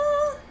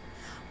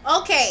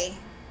Okay,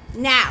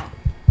 now,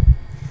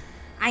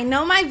 I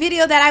know my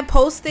video that I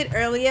posted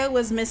earlier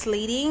was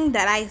misleading,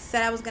 that I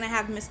said I was going to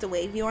have Mr.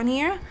 Wavy on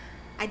here.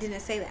 I didn't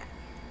say that.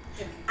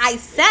 I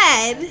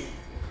said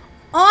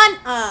on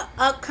a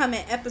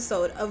upcoming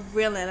episode of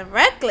Real and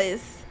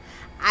Reckless,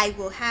 I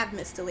will have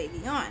Mr.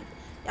 Wavy on.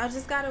 Y'all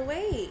just got to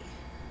wait.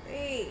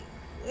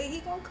 Wait, he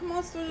gonna come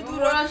on soon to do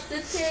rush the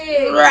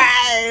tape.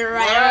 Right.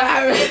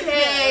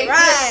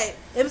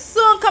 If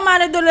soon come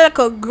out and do like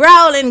a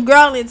growling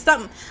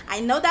something. I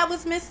know that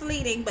was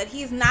misleading, but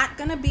he's not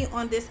gonna be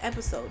on this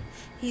episode.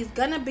 He's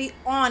gonna be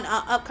on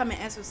an upcoming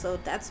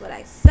episode. That's what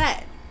I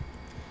said.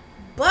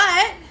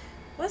 But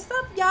what's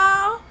up,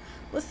 y'all?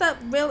 What's up,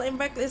 Real and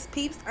Reckless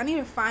peeps? I need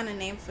to find a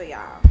name for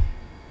y'all.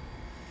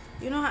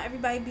 You know how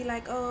everybody be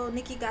like, oh,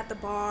 Nikki got the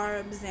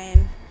barbs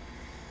and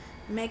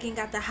Megan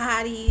got the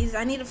hotties.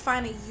 I need to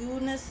find a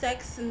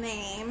unisex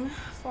name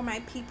for my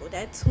people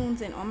that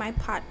tunes in on my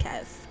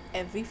podcast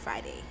every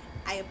Friday.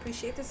 I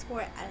appreciate the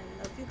support. I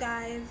love you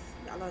guys.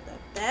 Y'all are the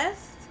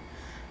best.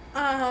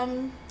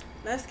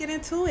 Let's get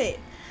into it.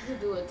 You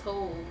do a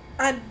toll.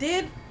 I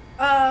did.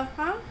 A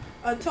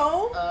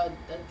toll? The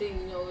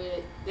thing, you know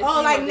it.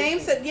 Oh, like name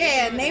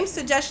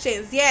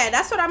suggestions. Yeah,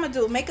 that's what I'm gonna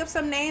do. Make up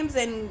some names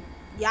and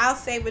y'all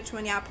say which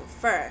one y'all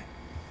prefer.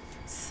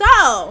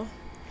 So,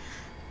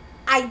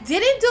 I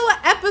didn't do an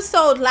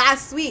episode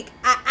last week.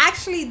 I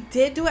actually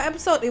did do an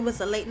episode. It was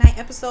a late night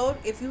episode.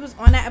 If you was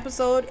on that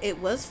episode, it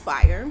was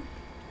fire.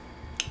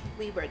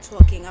 We were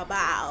talking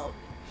about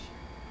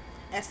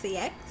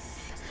SEX.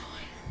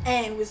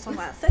 And we was talking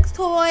about sex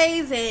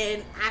toys.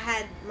 And I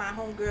had my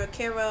homegirl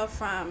Kara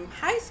from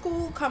high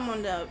school come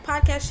on the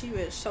podcast. She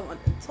was showing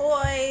the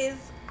toys.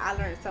 I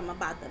learned something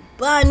about the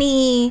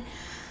bunny.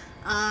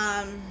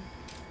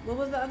 What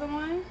was the other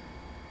one?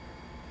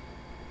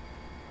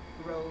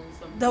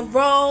 The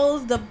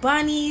rose, the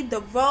bunny, the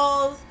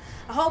rose,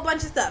 a whole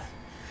bunch of stuff.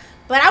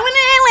 But I went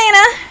to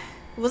Atlanta.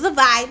 It was a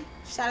vibe.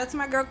 Shout out to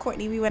my girl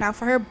Courtney. We went out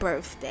for her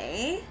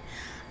birthday.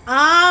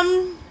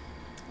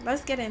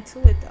 Let's get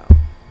into it though.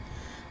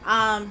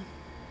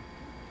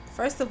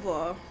 First of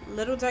all,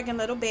 Little Durk and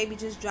Little Baby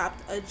just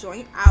dropped a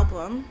joint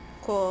album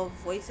called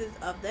Voices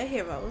of the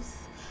Heroes.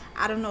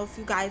 I don't know if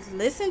you guys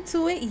listened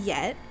to it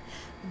yet,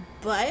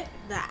 but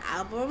the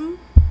album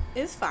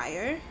is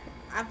fire.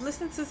 I've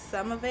listened to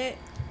some of it.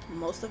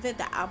 Most of it,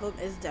 the album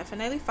is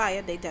definitely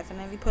fire. They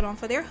definitely put on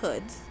for their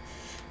hoods.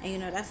 And, you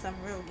know, that's some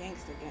real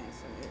gangster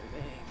music.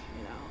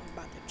 You know,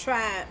 about the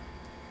trap,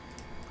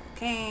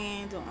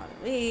 cocaine, doing all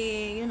the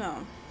weed, you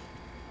know.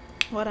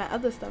 All that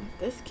other stuff.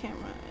 This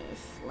camera is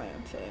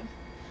slanted.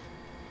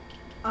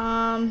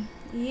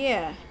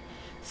 Yeah.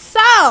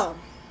 So,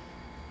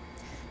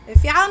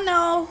 if y'all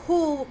know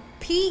who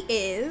P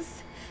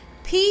is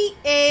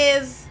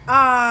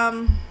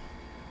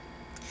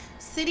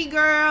City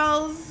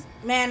Girls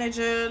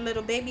manager,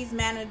 Little Baby's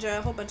manager, a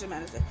whole bunch of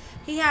managers.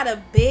 He had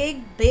a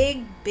big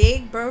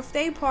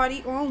birthday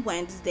party on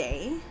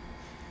Wednesday.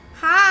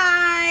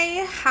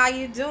 Hi, how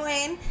you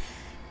doing?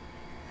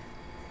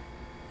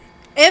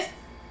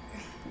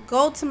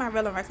 Go to my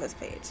Real and Reckless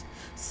page.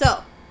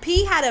 So,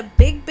 P had a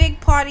big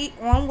party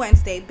on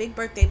Wednesday, big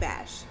birthday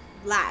bash,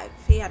 live.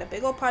 He had a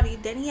big old party.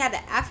 Then he had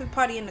an after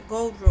party in the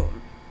Gold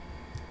Room.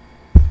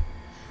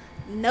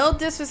 No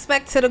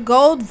disrespect to the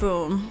Gold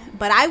Room,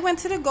 but I went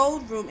to the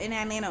Gold Room in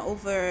Atlanta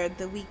over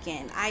the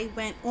weekend. I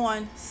went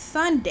on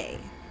Sunday.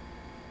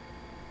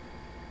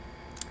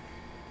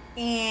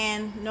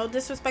 And no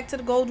disrespect to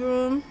the Gold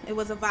Room. It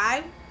was a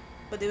vibe,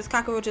 but there was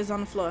cockroaches on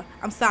the floor.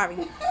 I'm sorry.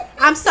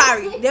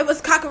 There was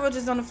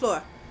cockroaches on the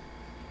floor.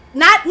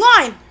 Not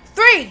 1,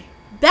 3,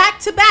 back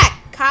to back.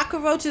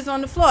 Cockroaches on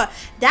the floor.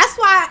 That's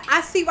why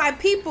I see why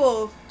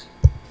people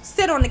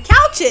sit on the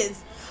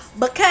couches.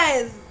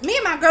 Because me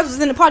and my girls was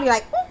in the party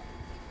like,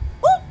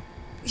 ooh, ooh,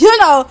 you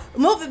know,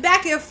 moving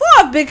back and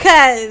forth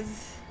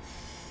because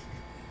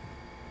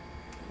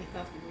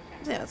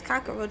there's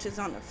cockroaches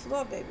on the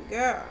floor, baby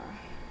girl.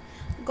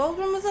 Gold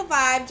Room was a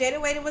vibe. Jada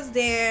Waiter was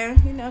there.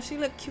 You know, she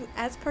looked cute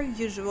as per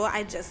usual.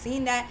 I just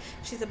seen that.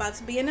 She's about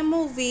to be in a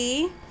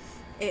movie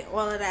and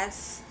all of that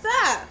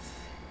stuff.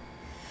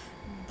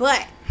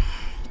 But,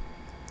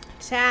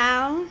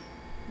 child,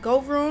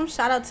 Gold Room,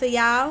 shout out to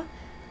y'all.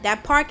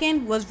 That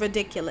parking was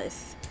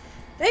ridiculous.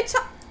 They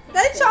charge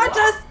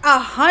us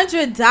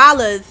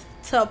 $100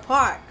 to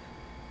park.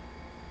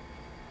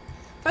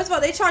 First of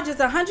all, they charge us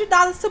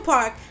 $100 to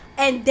park,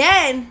 and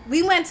then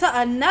we went to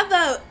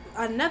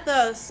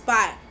another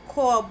spot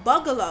called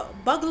Boogaloo.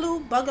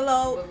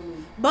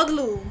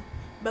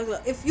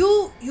 If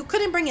you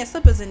couldn't bring your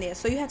slippers in there,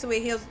 so you had to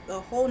wear heels the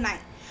whole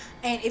night.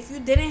 And if you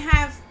didn't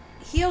have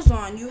heels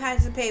on, you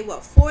had to pay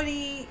what,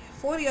 $40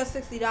 or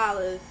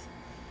 $60.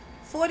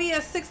 $40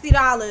 or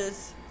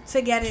 $60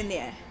 to get in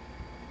there.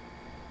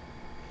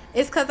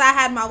 It's because I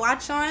had my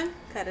watch on.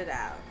 Cut it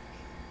out.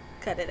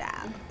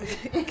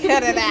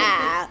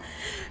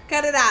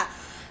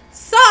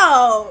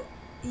 So,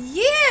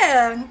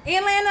 yeah.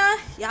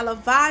 Atlanta, y'all a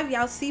vibe.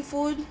 Y'all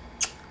seafood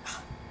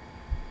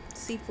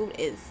seafood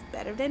is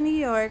better than New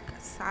York.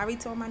 Sorry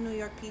to all my New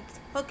York peeps.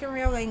 Hook and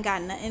Reel ain't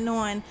got nothing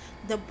on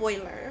the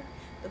boiler.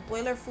 The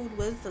boiler food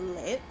was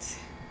lit.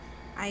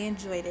 I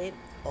enjoyed it.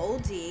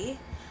 OD.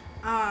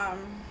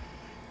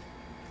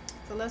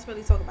 So let's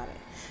really talk about it.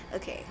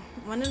 Okay,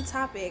 one of the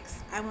topics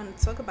I want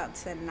to talk about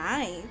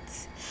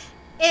tonight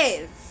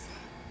is,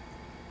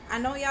 I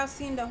know y'all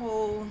seen the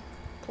whole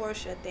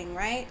Portia thing,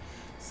 right?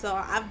 So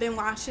I've been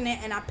watching it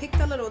and I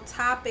picked a little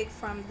topic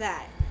from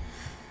that.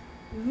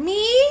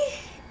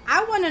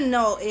 I want to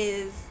know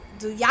is,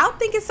 do y'all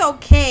think it's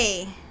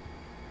okay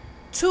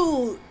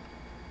to,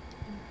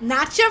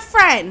 not your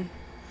friend,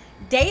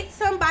 date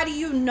somebody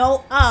you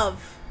know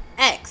of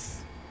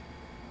ex?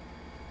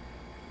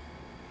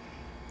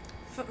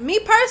 For me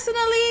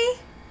personally,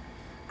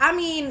 I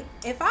mean,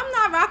 if I'm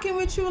not rocking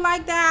with you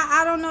like that,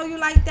 I don't know you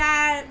like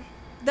that,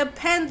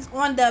 depends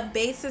on the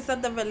basis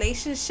of the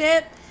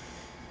relationship.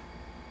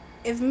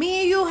 If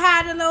me and you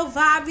had a little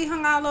vibe, we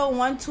hung out a little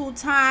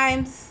 1-2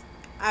 times,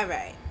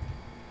 alright.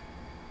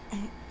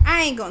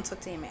 I ain't gonna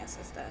talk to your man,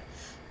 sister.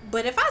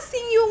 But if I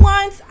seen you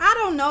once, I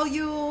don't know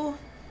you,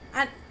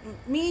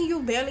 me and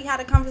you barely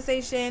had a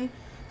conversation,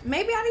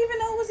 maybe I didn't even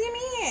know it was your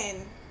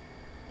man.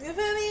 You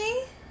feel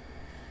me?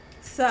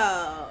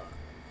 So,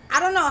 I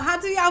don't know. How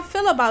do y'all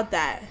feel about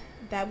that?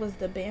 That was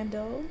the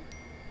bando.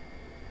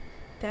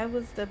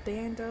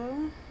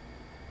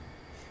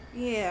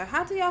 Yeah,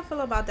 how do y'all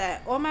feel about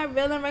that? All my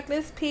real and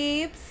reckless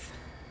peeps,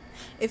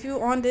 if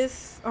you on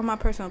my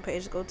personal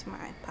page, go to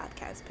my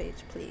podcast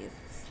page, please.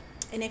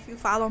 And if you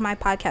follow my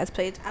podcast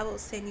page, I will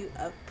send you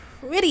a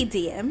pretty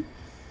DM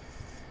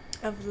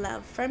of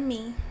love from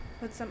me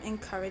with some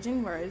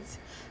encouraging words.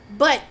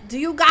 But do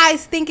you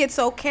guys think it's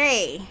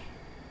okay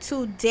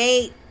to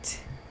date,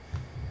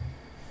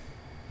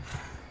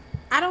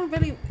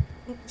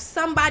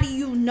 somebody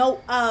you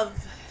know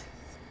of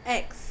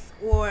ex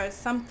or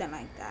something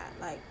like that?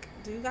 Like,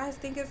 do you guys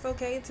think it's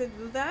okay to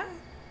do that?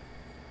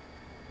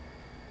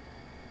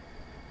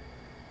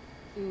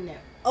 No.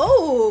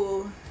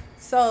 Oh,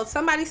 so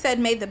somebody said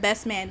may the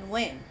best man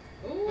win.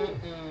 Ooh.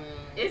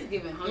 It's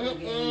giving Hunger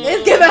Games.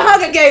 It's giving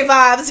Hunger Game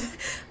vibes.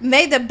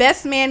 May the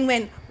best man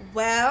win.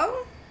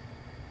 Well,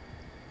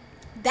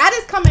 that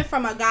is coming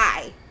from a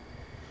guy.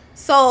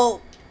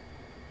 So,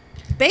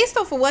 based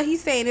off of what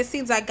he's saying, it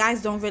seems like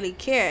guys don't really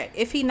care.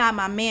 If he not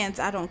my mans,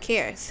 I don't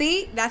care.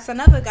 See, that's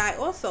another guy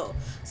also.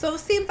 So, it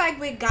seems like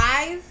with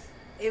guys,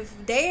 if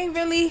they ain't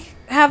really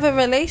have a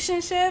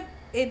relationship,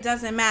 it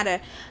doesn't matter.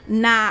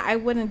 Nah, I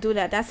wouldn't do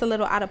that. That's a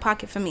little out of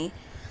pocket for me.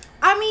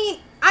 I mean,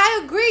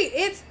 I agree.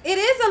 It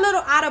is a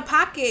little out of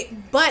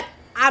pocket, but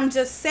I'm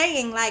just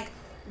saying, like,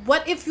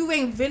 what if you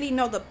ain't really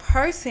know the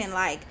person?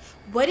 Like,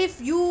 what if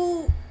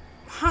you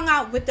hung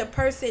out with the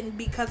person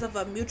because of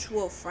a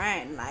mutual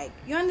friend? Like,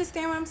 you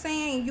understand what I'm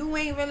saying? You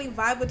ain't really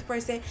vibe with the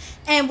person.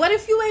 And what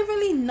if you ain't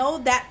really know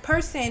that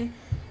person,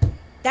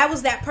 that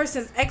was that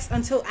person's ex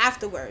until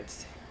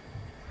afterwards?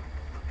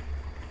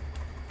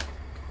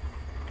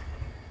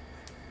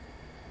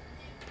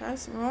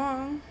 That's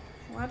wrong.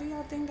 Why do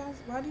you think that's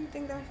wrong? Why do you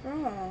think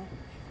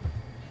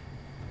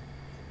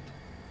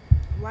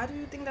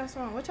that's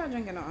wrong? What y'all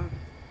drinking on?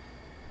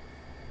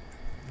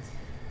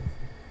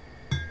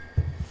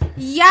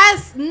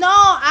 Yes, no,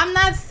 I'm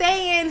not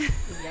saying.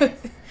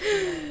 Yes.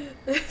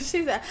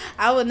 She said,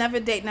 I would never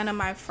date none of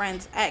my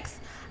friends' ex.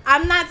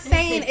 I'm not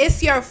saying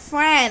it's your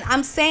friend.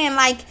 I'm saying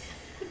like,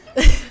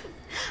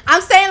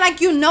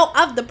 you know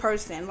of the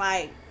person.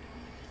 Like,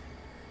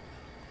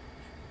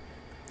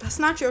 that's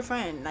not your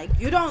friend. Like,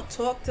 you don't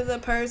talk to the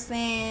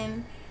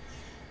person.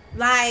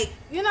 Like,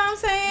 you know what I'm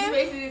saying? You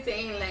basically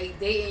saying like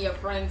dating your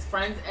friend's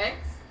ex?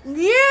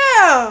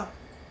 Yeah.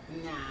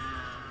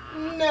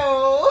 Nah.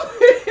 No.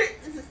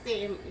 It's the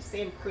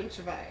same cringe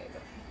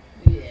vibe.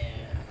 Yeah.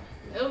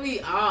 It'll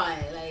be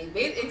odd. Like,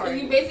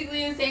 you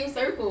basically in the same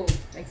circle.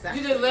 Exactly.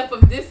 You just left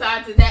from this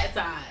side to that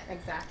side.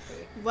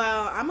 Exactly.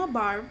 Well, I'm a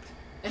Barb,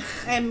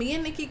 and me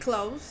and Nikki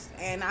close,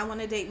 and I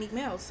want to date Meek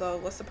Mill. So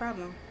what's the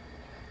problem?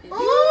 You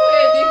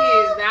and Nikki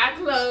is not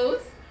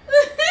close.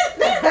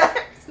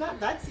 It's not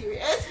that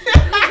serious.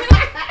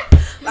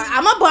 Like,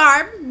 I'm a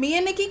Barb, me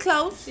and Nikki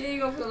close, She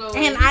ain't gonna feel no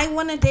and way. I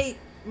want to date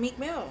Meek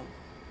Mill.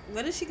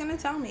 What is she gonna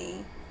tell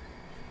me?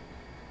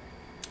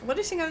 What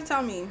is she gonna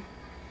tell me?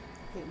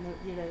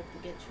 You know, to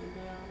get you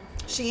down.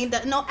 She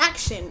ain't no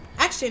action,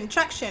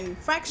 traction,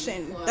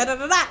 fraction, What? da da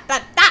da da da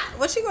da.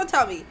 What she gonna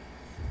tell me?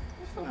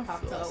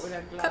 Popped out with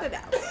a glove. Cut it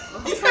out.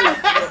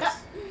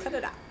 Cut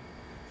it out.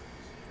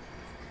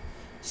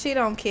 She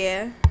don't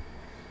care.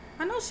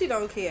 I know she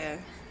don't care.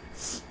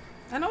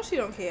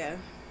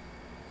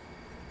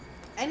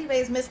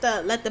 Anyways,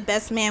 Mr. Let the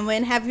Best Man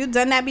Win, have you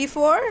done that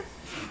before?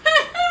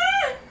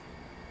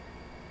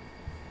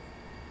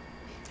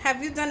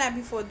 Have you done that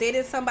before?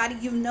 Dated somebody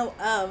you know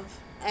of,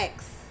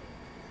 ex?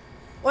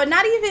 Or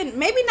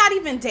maybe not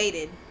even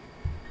dated.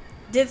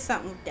 Did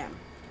something with them.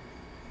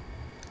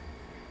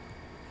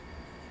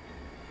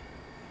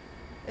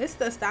 It's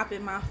the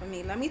stopping mouth for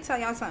me. Let me tell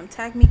y'all something.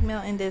 Tag Meek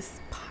Mill in this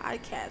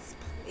podcast,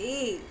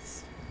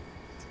 please.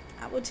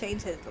 I will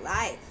change his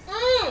life.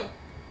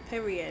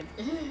 Period.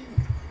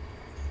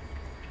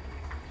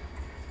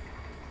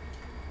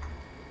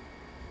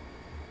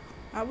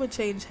 I would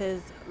change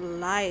his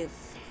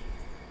life.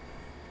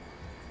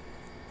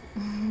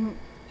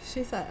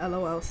 She said,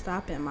 "LOL,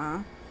 stop it,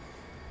 ma."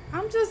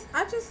 I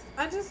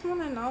just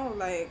want to know,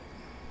 like,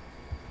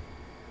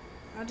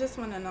 I just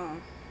want to know.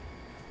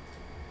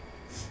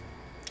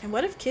 And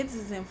what if kids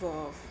is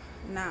involved?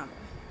 Nah.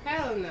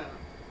 Hell no.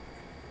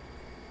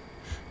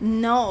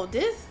 No,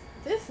 this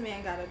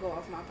man gotta go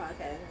off my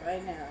podcast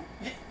right now.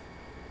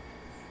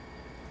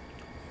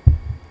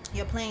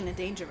 You're playing a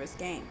dangerous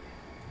game.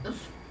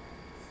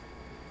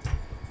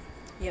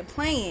 You're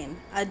playing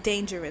a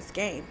dangerous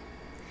game.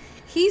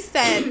 He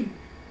said,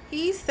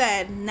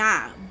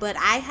 nah, but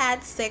I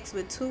had sex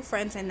with 2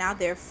 friends and now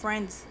they're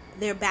friends.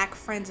 They're back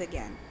friends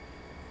again.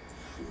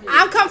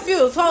 I'm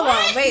confused. Hold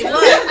on. Wait, look.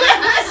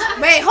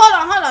 Wait,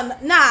 hold on.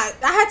 Nah,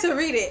 I had to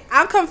read it.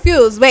 I'm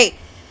confused. Wait.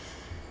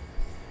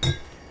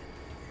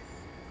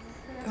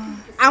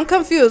 I'm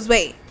confused.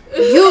 Wait.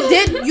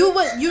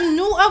 You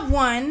knew of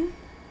one,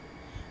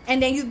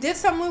 and then you did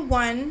something with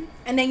one,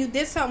 and then you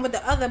did something with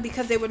the other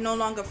because they were no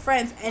longer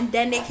friends, and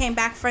then they came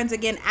back friends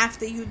again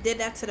after you did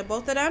that to the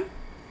both of them?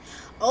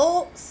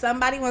 Oh,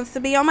 somebody wants to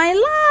be on my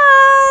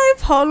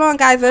live. Hold on,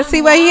 guys. Let's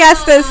see what he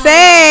has to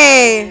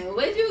say.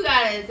 What you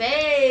gotta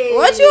say?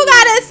 What you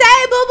gotta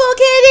say, Boo Boo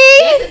Kitty?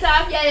 Get it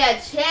off your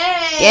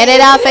chest. Get it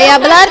off of your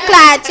blood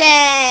clot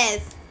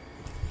chest.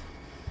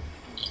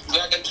 You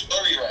gotta get the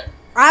story right.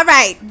 All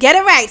right. Get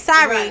it right.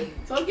 Sorry.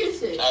 Right. Talk your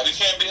shit. We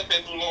can't be up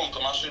here too long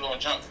because my shit on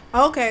jump.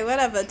 Okay,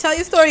 whatever. Tell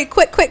your story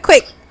quick.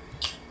 Alright.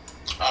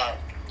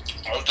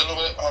 I was dealing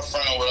with a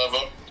friend or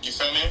whatever. You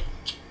feel me?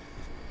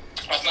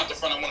 That's not the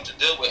friend I wanted to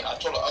deal with. I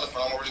told the other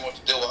friend I don't really want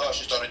to deal with her.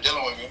 She started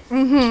dealing with me.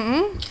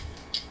 Mm-hmm.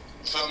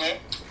 You feel me?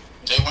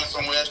 They went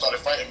somewhere, started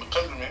fighting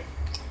because of me.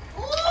 I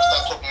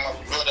stopped talking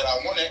about the girl that I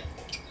wanted,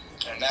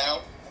 and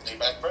now they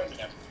back friends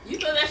again. You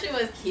thought that shit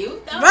was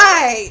cute, though?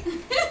 Right.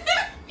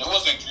 It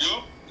wasn't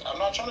cute. I'm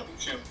not trying to be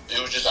cute.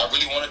 It was just I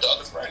really wanted the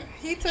other friend.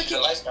 He took She's it.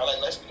 a light skin. I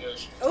like light skin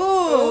girls.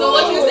 Ooh. So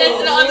what you said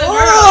to the other girl?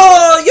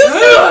 Oh, you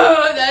see.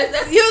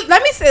 That's You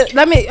let me say.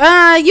 Let me.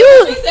 She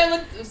You. said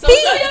with, so show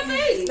your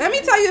face. Let me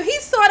tell you,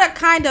 he's sort of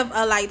kind of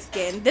a light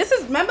skin. This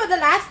is remember the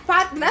last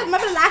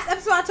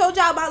episode I told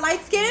y'all about light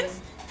skins.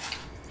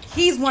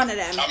 He's one of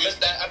them. I missed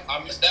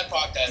that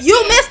podcast.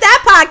 You missed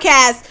that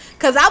podcast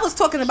because I was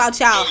talking about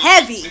y'all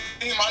heavy. See,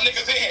 my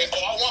niggas in here. Oh,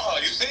 I want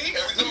her. You see?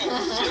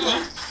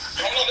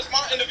 Hold on, this is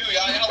my interview,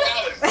 y'all. Y'all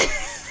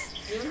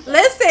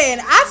Listen,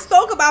 I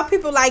spoke about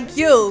people like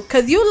you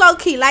because you low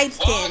key light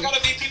Why I skin.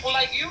 gotta be people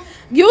like you?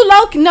 You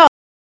low no.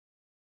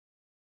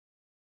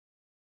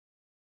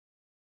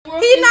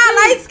 He not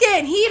light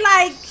skin. He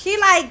like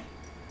I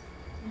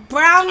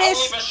brownish.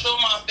 don't even show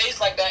my face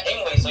like that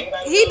anyway. So you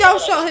gotta He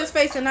don't show his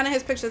face in none of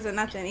his pictures or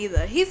nothing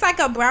either. He's like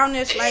a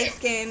brownish light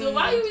skin. So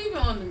why you even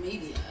on the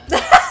media? You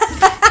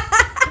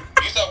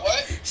said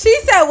what? She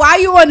said, "Why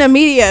you on the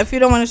media if you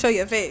don't want to show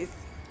your face?"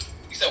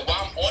 You said why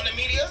I'm on the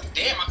media?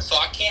 Damn, so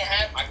I can't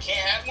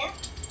have one?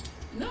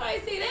 No, I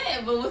say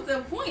that, but what's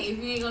the point if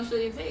you ain't gonna show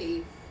your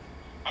face?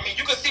 I mean,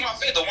 you can see my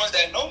face. The ones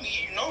that know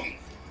me, you know me.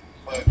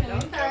 But Okay. you know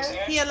what I'm saying?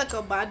 He a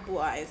little bad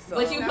boy. So.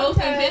 But you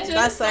posting pictures?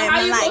 That's So why how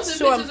I'm you like posting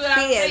showing pictures without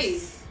face.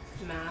 face?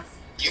 Nah.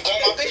 You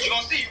on my face, you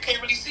gonna see. You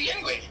can't really see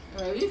anyway.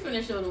 Right, you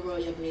finna show the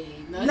world your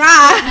babe. No, Nah.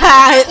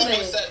 I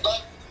said,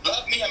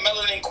 love me a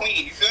melanin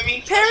queen. You feel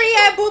me?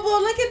 Period, boo boo.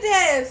 Look at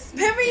this.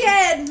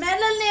 Period.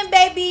 Melanin,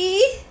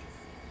 baby.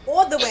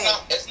 All the way.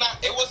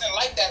 It wasn't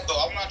like that though.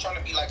 I'm not trying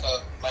to be like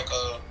a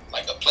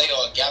player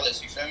or a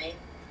gallus. You feel me?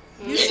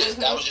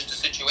 That was just the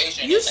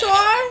situation. You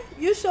sure?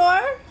 You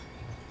sure?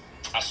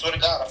 I swear to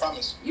God, I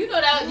promise. You know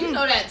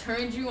that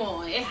turned you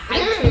on. It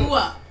hyped you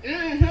up.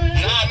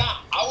 Nah.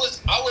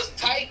 I was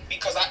tight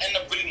because I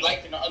ended up really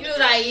liking the other You girl. was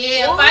like,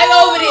 yeah, Ooh. fight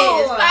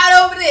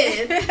over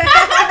this.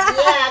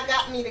 Yeah,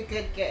 got me the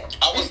good.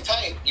 I was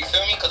tight. You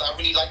feel me? Because I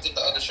really liked the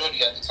other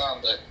shorty at the time,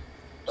 but.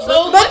 But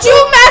you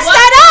messed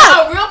that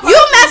up. You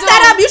messed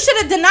that up. You should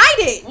have denied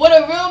it. What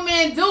a real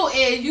man do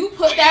is you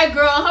put that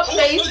girl in her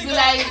place, Who's be gonna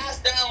like, pass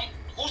down?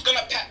 Who's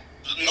gonna pass?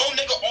 No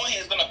nigga on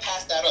here is gonna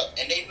pass that up,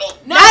 and they know.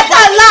 That's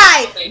a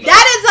lie.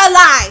 That is a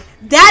lie.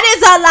 That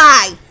is a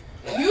lie.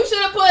 you should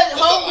have put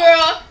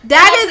homegirl.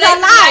 That is a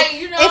lie.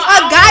 Like, you know, If a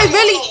guy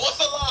really, What's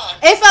a lie?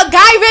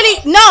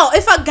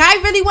 if a guy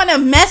really want to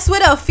mess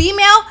with a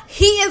female,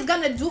 he is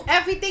gonna do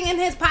everything in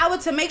his power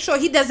to make sure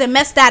he doesn't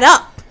mess that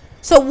up.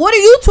 So what are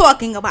you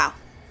talking about?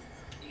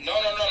 No.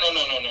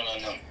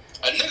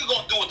 A nigga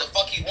gonna do what the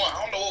fuck he want.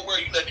 I don't know what world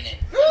you living in. A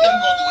nigga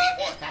gonna do what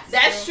he want.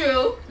 That's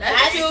true.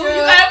 That's true. true.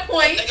 You got a A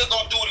point. nigga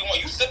gonna do what he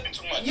want. You sipping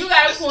too much. You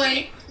got a Listen to point.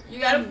 me. You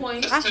got a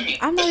point. Listen to me.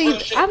 I'm not This even. real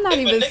shit. I'm not If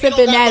a even nigga sipping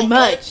don't got that no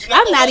much. bread, I'm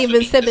you're gonna not listen even to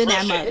me. sipping This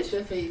that real much. It's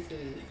your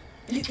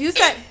face. You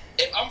said.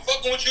 If I'm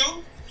fucking with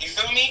you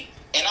feel me?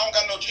 And I don't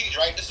got no cheese,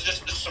 right? This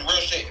is some real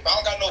shit. If I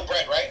don't got no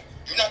bread, right?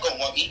 You're not gonna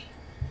want me.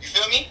 You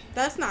feel me?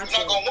 That's not You're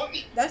not true. gonna want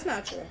me. That's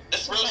not true.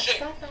 This real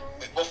shit.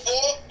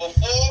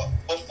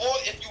 Before,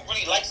 if you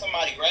really like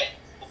somebody, right?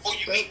 Before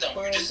you meet them,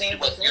 you just see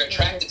what you're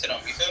attracted to them.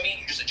 You feel me?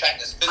 You just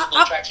attraction. It's physical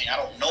attraction. I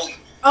don't know you.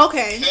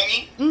 Okay. You feel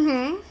me?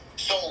 Mm-hmm.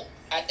 So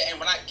at the end,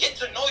 when I get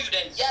to know you,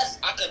 then yes,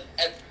 I could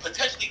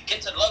potentially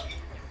get to love you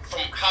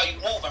from how you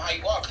move and how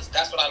you are, because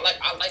that's what I like.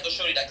 I like a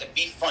shorty that could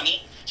be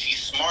funny,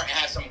 she's smart, and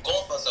has some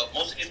going for herself.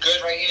 Most of these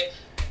girls right here,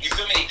 you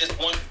feel me? They just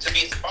want to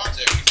be a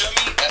sponsor. You feel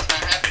me? That's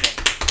not happening.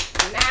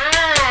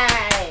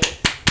 Nice.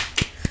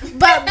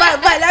 But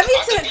let me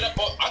I could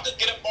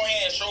get up on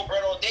here and show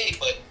bread all day,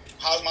 but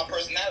how's my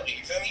personality?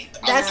 You feel me?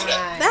 That's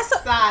that. that's a,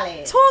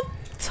 solid.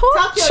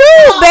 Talk your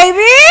true, talk.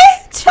 baby.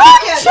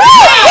 Talk your true.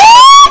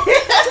 I'm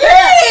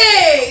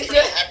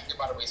really happy,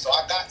 by the way, so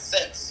I got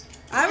sense.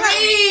 All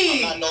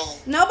right. I'm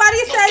not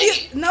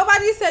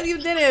Nobody said you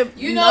didn't.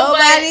 You know,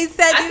 nobody but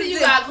said I you see you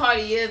didn't. got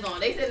Cartiers on.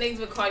 They said niggas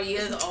with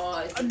Cartiers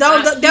are They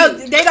don't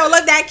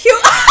look that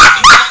cute.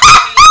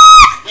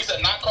 We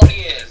said not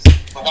Cartiers,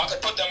 but I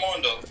could put them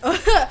on though.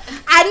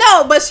 I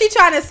know, but she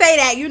trying to say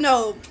that, you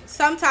know,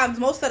 sometimes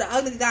most of the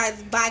ugly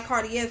guys buy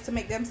Cartiers to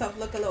make themselves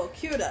look a little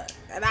cuter.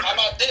 And How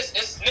about this?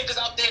 It's niggas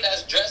out there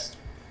that dress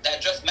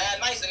mad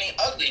nice and ain't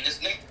ugly. And this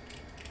nigga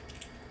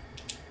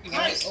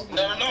nice.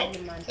 Never know.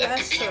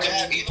 That's You true. can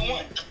have either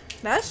one.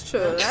 That's true.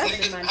 This That's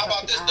niggas, how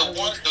about this?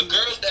 The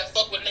girls that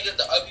fuck with niggas,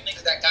 the ugly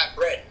niggas that got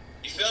bread.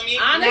 You feel me?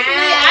 Honestly,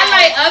 I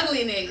like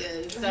ugly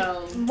niggas.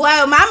 So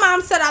well, my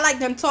mom said I like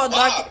them tall,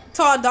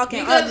 dark,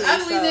 and because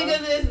ugly.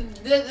 niggas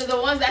is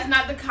the ones that's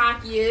not the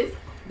cockiest.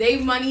 They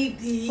money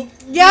deep.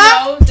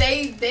 Yeah. You know,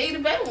 they the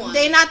better ones.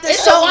 They not the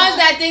It's show. the ones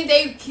that think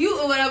they cute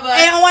or whatever.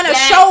 They don't want to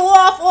that, show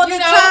off all the you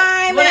know,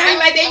 time. Wanna and- act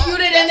like they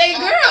cuter than they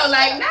girl.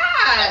 Like,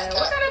 nah.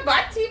 What kind of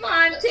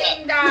Batimon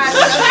ting dog?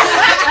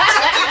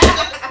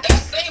 That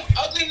same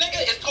ugly nigga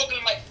is talking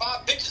to like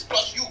 5 bitches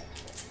plus you.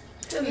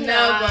 No,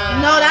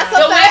 that's a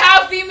The way fact.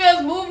 how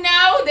females move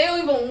now, they don't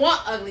even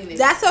want ugly niggas.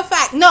 That's a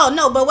fact. No,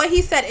 but what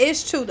he said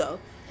is true though.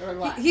 Or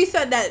what? He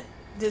said that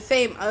the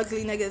same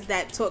ugly niggas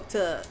that talk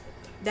to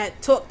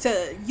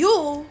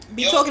you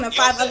be talking to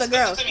 5 other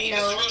girls. Listen to me. This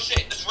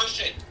is real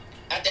shit.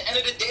 At the end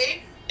of the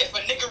day, if a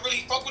nigga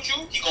really fuck with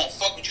you, he gonna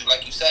fuck with you,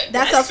 like you said.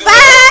 That's You a feel me?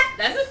 fact.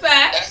 That's a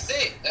fact. That's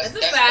it. That's a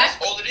That's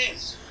fact. all it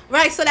is.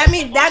 Right. So that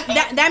means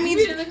that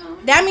means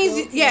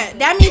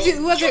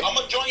you wasn't. I'm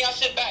gonna join y'all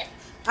shit back.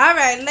 All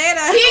right,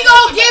 later. He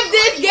gonna give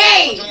this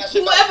game.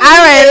 Whoever All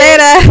right,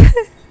 later.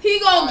 He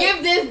gonna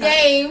give this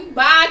game.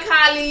 Bye,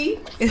 Kylie.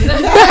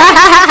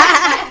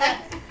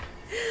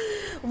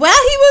 Well,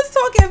 he was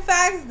talking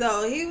facts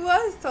though. He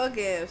was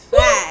talking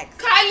facts.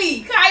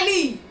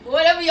 Kylie,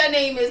 whatever your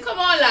name is, come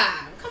on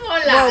live.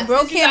 Bro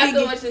Since you got can't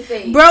so be much to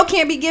say. bro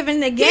can't be giving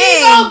the game.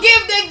 He gonna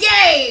give the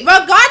game.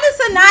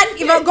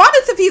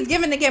 Regardless if he's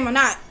giving the game or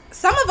not.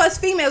 Some of us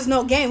females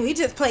know game. We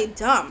just play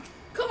dumb.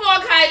 Come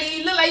on, Kylie.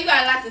 You look like you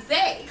got a lot to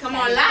say. Come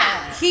on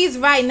live. He's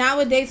right.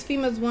 Nowadays,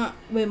 females want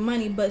with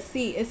money, but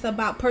see, it's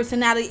about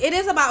personality. It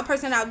is about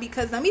personality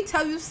because let me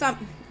tell you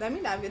something. Let me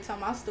not even tell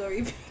my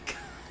story.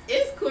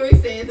 It's Corey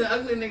saying the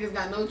ugly niggas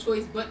got no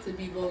choice but to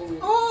be bold.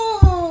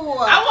 Oh.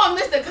 I want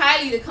Mr.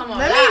 Kylie to come on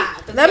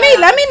live. Let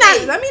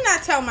me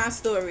not tell my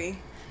story.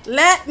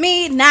 Let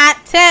me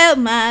not tell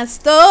my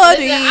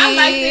story. Listen, I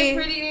like them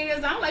pretty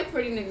niggas. I don't like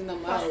pretty niggas no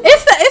more.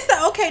 It's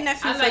the okay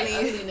nephew I for like me.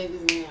 ugly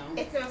niggas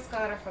now. It's a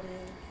Moscato for me.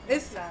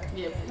 It's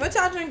Yeah. what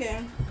y'all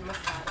drinking?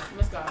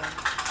 Moscato.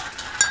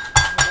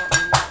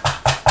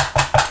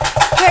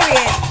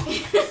 Period.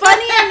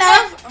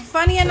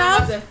 Funny I'm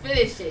enough. about to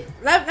finish it.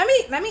 Let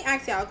me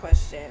ask y'all a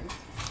question.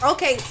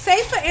 Okay,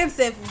 say for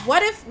instance,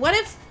 what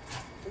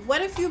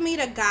if you meet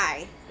a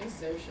guy?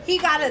 He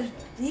got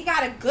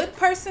a good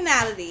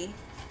personality,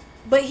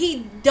 but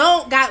he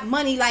don't got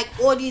money like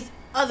all these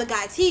other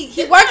guys. He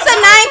works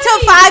a 9 to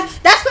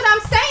 5. That's what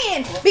I'm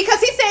saying. Because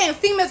he's saying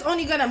females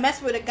only gonna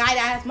mess with a guy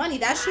that has money.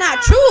 That's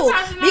not true.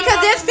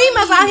 Because there's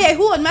females out here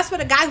who would mess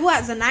with a guy who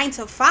has a 9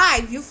 to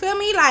 5. You feel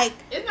me? Like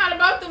It's not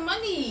about the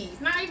money.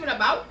 It's not even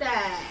about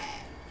that.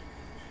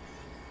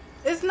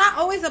 it's not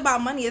always about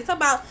money. It's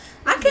about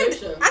I It's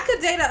could Risha. I could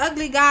date an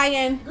ugly guy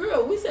and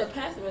Girl, we said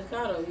pass the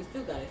Moscato. You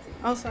still got it.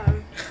 oh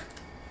sorry.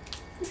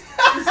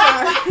 I'm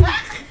sorry.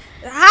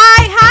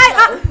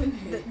 Hi.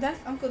 That's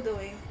Uncle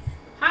Dewey.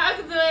 Hi,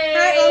 Uncle.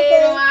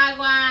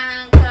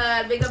 Hi,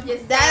 Uncle. Big up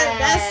yourself.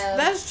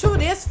 That's true.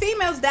 There's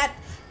females that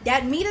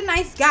meet a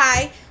nice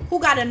guy who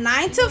got a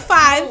 9 to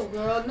 5. No,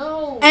 girl,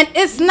 no. And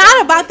it's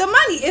not about the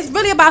money. It's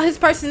really about his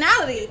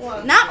personality.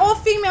 Not all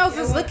females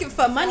is looking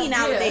for money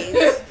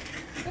nowadays.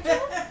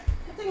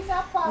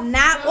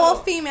 Not all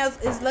females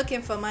is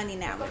looking for money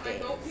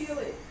nowadays.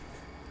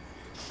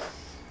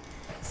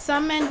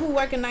 Some men who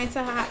work a 9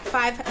 to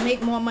 5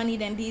 make more money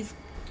than these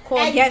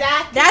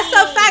Exactly. That's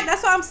a fact.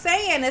 That's what I'm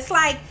saying. It's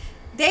like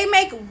they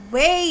make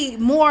way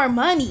more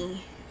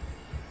money.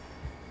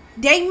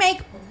 They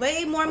make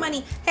way more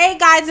money. Hey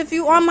guys, if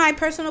you on my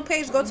personal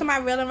page, go to my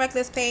Real and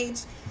Reckless page.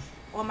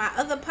 On my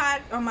other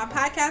on my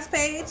podcast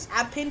page,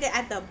 I pinned it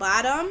at the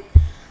bottom.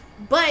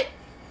 But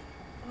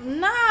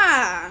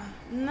nah.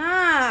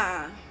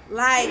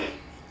 Like,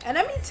 and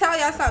let me tell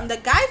y'all something. The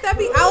guys that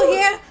be out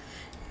here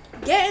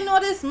getting all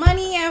this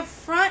money and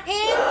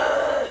fronting,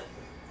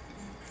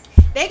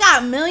 They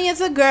got millions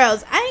of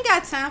girls. I ain't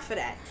got time for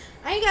that.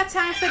 I ain't got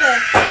time for the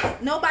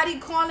nobody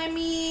calling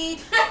me.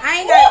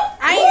 I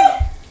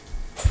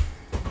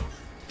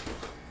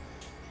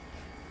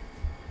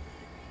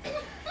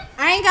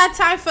ain't got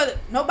time for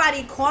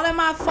nobody calling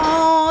my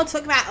phone,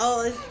 talking about,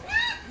 oh,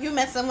 you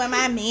messing with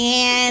my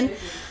man.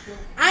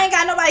 I ain't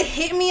got nobody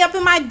hitting me up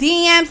in my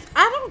DMs.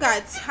 I don't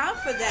got time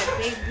for that,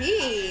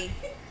 baby.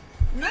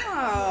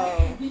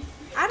 No.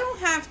 I don't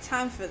have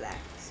time for that.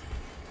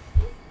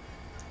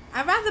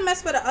 I'd rather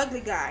mess with an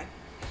ugly guy.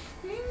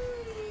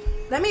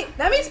 Let me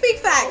speak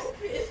facts.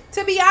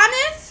 To be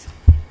honest,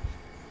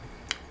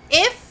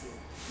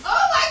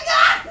 Oh my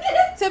God!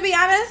 to be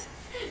honest,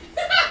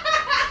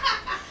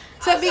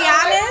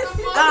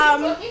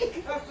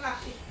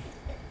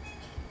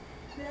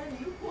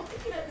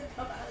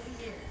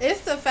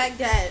 it's the fact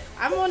that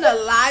I'm on a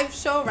live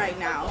show right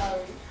now,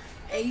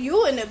 and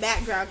you in the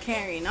background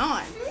carrying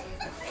on.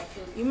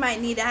 You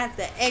might need to have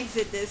to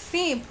exit the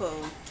scene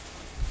pool,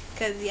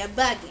 cause you're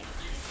bugging.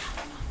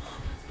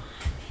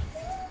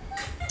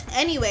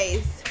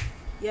 Anyways,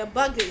 you're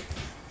bugging.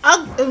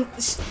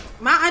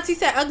 My auntie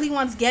said ugly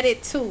ones get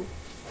it too.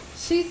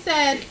 She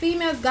said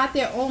females got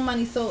their own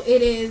money, so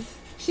it is.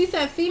 She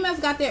said females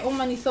got their own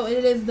money, so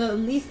it is the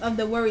least of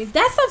the worries.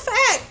 That's a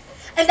fact.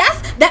 And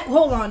that's that.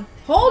 Hold on.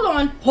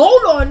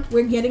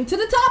 We're getting to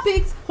the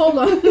topics. Hold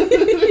on.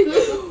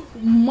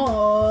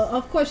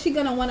 Of course, she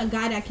gonna want a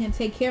guy that can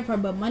take care of her,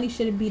 but money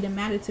shouldn't be the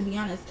matter. To be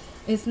honest,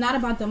 it's not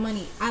about the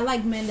money. I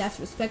like men that's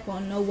respectful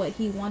and know what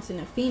he wants in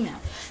a female.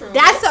 True.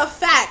 That's a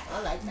fact.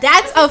 I like that.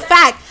 That's a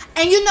fact.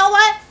 And you know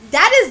what?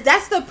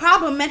 That's the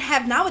problem men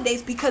have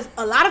nowadays, because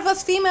a lot of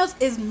us females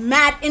is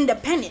mad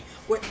independent.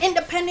 We're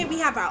independent. We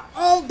have our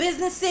own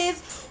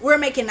businesses. We're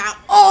making our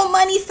own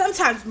money,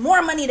 sometimes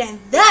more money than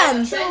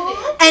them.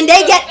 And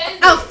they get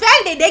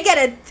offended. They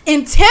get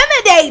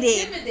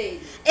intimidated.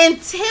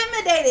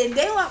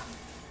 They want,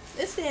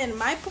 listen,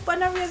 my pupa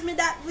no raise me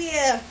that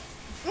way.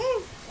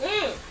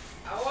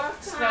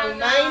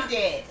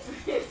 Strong-minded.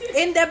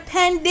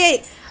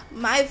 Independent.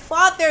 My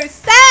father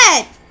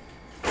said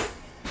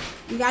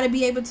you gotta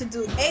be able to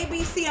do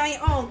ABC on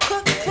your own.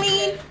 Cook,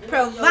 clean,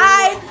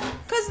 provide.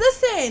 Cause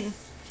listen,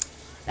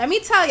 let me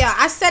tell y'all,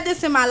 I said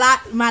this in my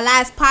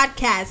last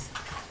podcast.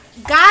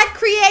 God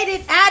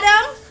created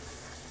Adam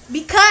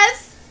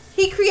because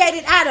he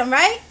created Adam,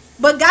 right?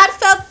 But God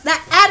felt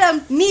that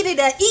Adam needed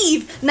an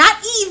Eve, not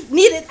Eve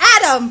needed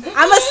Adam.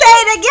 I'ma say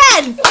it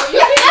again.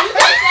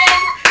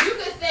 You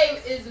could say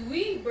is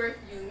we birth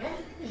you,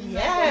 man.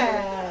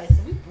 Yes,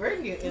 we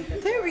bring you in.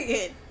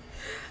 Period.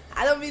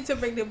 I don't mean to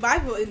bring the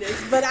Bible in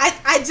this, but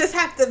I just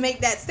have to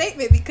make that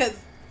statement because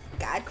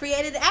God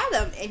created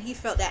Adam, and he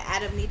felt that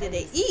Adam needed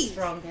an Eve.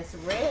 Strongest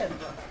rib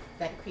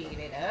that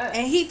created us.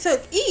 And he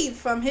took Eve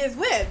from his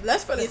rib.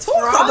 Let's really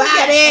talk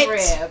about it.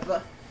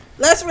 Rib.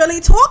 Let's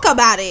really talk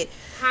about it.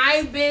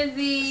 Hi,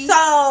 busy.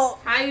 So,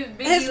 hi,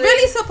 busy. It's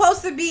really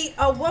supposed to be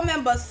a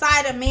woman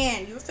beside a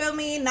man. You feel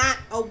me? Not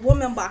a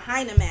woman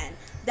behind a man.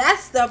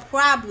 That's the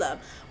problem.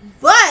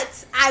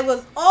 But I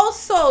was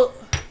also,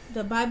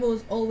 the Bible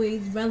is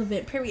always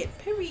relevant. Period.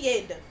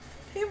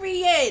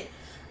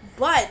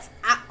 But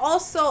I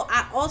also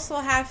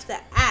have to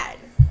add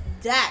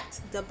that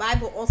the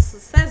Bible also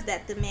says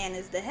that the man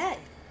is the head.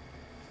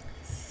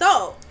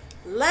 So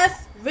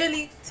let's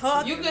really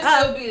talk. You can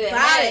still be the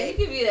head. You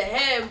can be the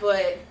head,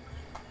 but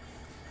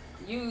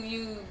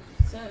you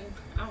son,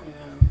 I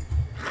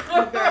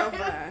don't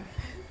know.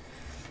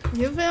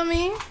 You feel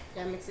me?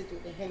 That makes it do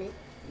the henny.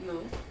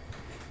 No.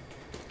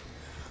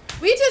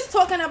 We was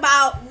talking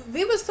about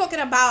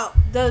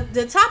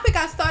the topic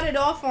I started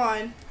off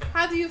on.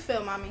 How do you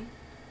feel, mommy?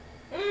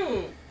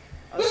 Oh,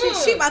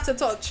 she about to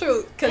talk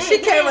truth because she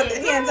came with the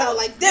hands out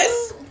like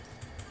this.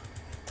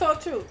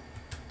 Talk truth.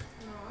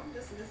 No, I'm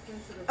just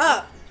listening to the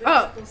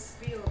biblical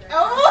spiel.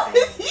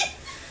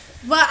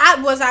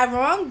 But was I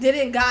wrong?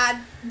 Didn't God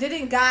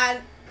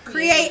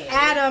create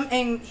Adam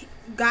and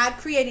God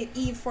created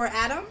Eve for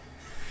Adam?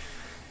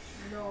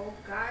 No,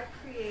 God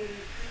created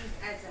Eve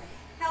as a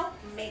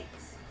helpmate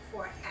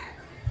for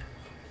Adam.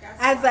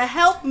 As a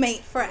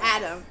helpmate for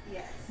Adam.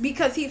 Yes.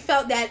 Because he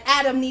felt that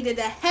Adam needed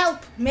a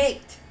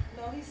helpmate.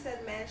 No, he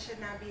said man should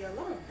not be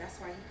alone. That's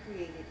why he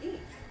created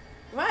Eve.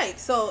 Right.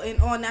 So in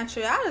all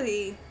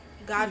naturality,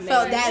 God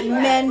felt that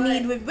men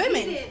need with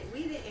women.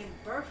 We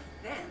didn't birth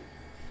them.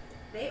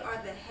 They are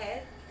the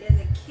head. They're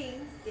the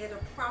king. They're the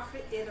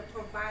prophet. They're the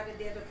provider.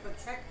 They're the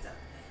protector.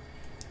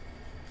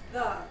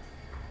 The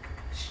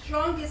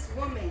strongest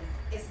woman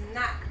is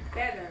not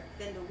better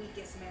than the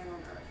weakest man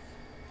on earth.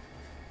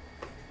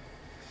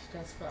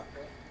 That's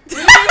proper. She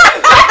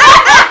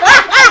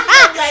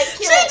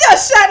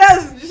just shut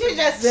us. She just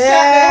shut the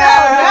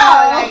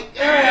hell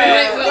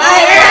down.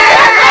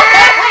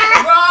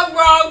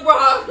 Wrong.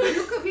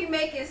 You could be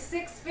making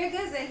 6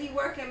 figures and he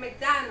work at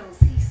McDonald's.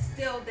 He's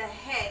still the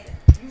head.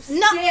 You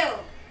still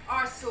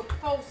are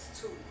supposed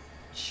to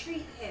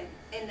treat him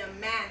in the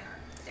manner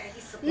that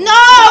he's supposed to.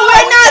 No,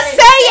 we're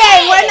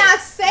not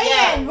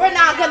saying. We're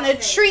not going to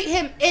treat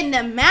him in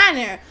the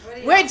manner.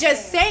 We're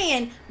just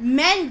saying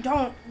men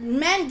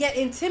get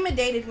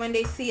intimidated when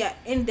they see an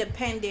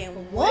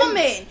independent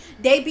woman.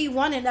 They be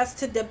wanting us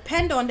to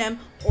depend on them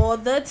all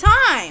the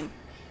time.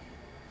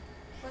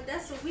 But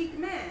that's a weak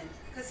man.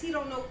 Because he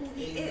don't know who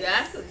he is.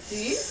 Exactly.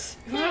 See?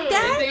 You heard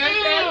that?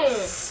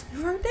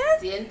 You heard that?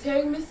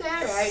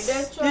 Right,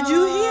 that's Did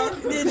you hear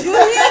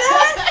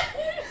that?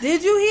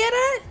 Did you hear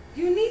that?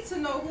 You need to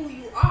know who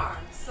you are.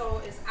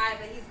 So it's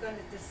either he's going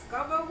to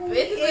discover who he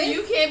Basically, is.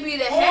 you can't be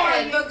the or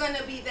head. you're going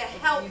to be the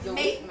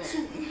helpmate weak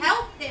to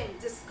help him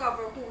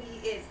discover who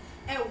he is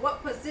and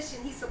what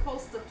position he's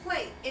supposed to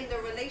play in the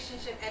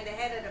relationship and the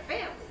head of the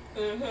family.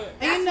 Mm-hmm.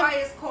 That's why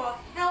it's called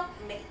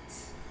helpmate.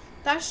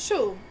 That's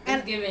true.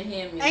 And giving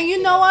him. And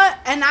you know what?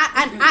 And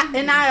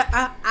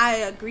I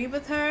agree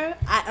with her.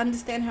 I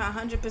understand her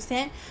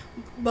 100%.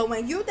 But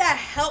when you that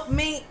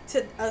helpmate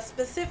to a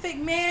specific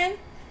man,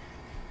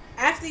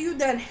 after you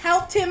done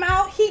helped him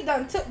out, he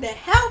done took the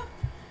help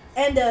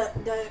and the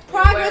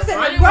progress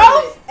and the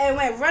growth and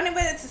went running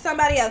with it to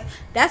somebody else.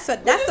 That's the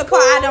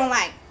part I don't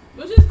like.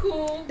 Which is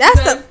cool.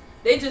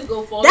 They just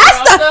go fall off the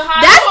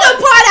high That's the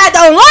part I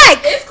don't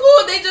like. It's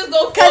cool. They just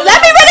go fall. Because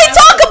let me really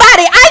talk about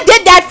it. I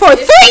did that for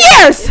 3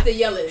 years. It's the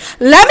yelling.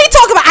 Let me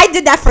talk about I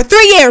did that for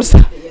 3 years.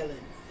 The yelling.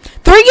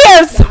 3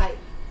 years.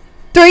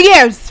 3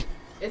 years.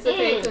 It's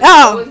okay. Because you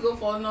always go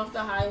falling off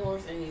the high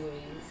horse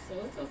anyways. So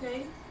it's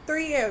okay.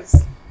 3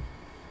 years.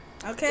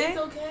 Okay?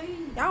 It's okay.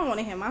 Y'all want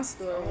to hear my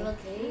story.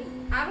 Okay.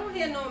 I don't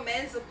hear no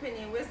man's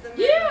opinion. Where's the man?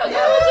 Yeah,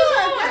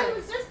 that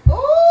was just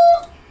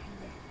ooh.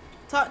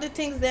 Talk the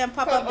things then,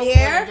 Papa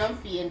Bear.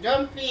 Jump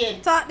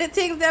in. Talk the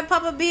things then,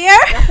 Papa Bear.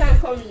 That's how I'm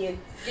coming in.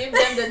 Give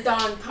them the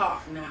Don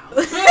talk now.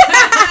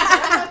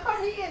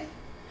 Coming in.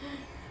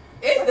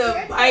 It's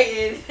the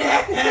biting.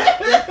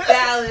 The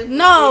salad.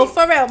 No,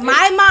 for real.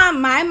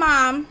 My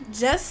mom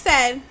just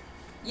said.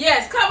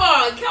 Yes, come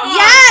on.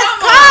 Yes,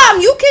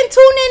 come. You can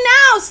tune in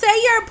now.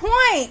 Say your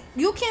point.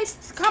 You can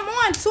come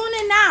on, tune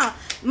in now.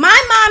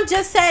 My mom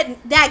just said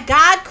that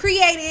God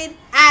created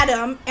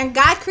Adam and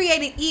God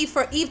created Eve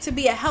for Eve to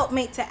be a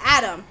helpmate to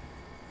Adam.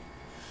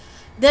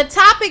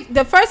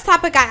 The first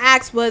topic I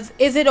asked was,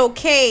 is it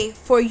okay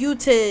for you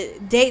to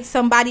date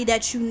somebody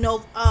that you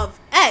know of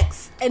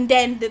X? And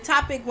then the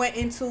topic went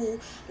into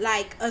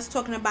like us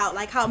talking about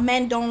like how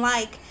men don't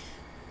like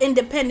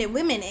independent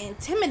women. It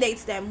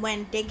intimidates them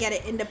when they get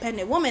an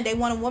independent woman. They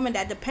want a woman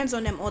that depends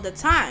on them all the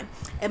time.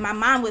 And my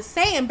mom was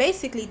saying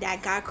basically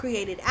that God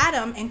created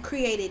Adam and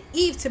created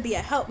Eve to be a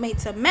helpmate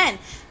to men.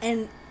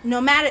 And no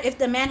matter if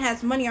the man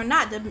has money or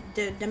not,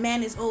 the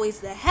man is always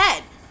the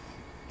head.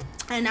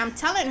 And I'm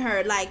telling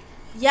her, like,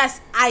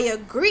 yes, I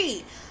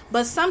agree.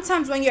 But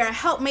sometimes when you're a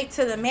helpmate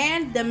to the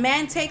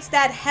man takes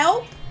that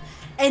help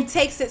and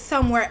takes it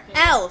somewhere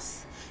else.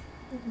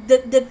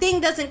 The thing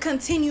doesn't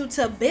continue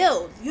to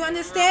build. You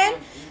understand?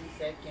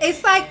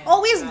 It's like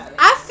always,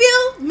 I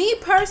feel, me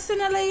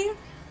personally,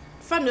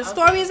 from the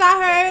stories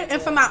I heard and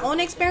from my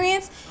own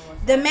experience,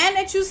 the man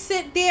that you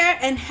sit there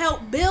and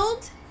help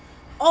build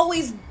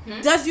always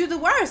does you the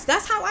worst.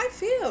 That's how I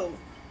feel.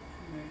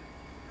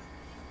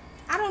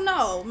 I don't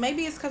know.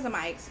 Maybe it's because of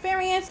my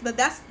experience, but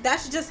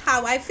that's just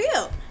how I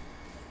feel.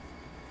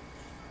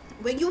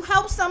 When you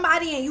help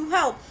somebody and you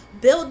help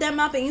build them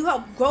up and you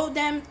help grow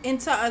them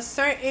into a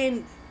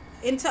certain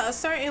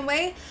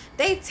way,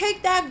 they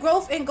take that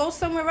growth and go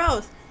somewhere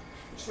else.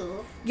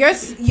 True. You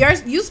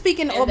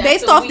speaking And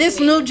based that's a off this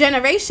weak new man.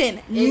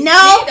 generation. See,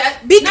 No,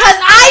 because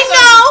I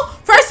know,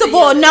 first of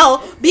all, Yeah.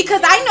 no,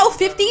 because I know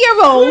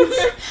 50-year-olds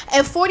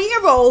and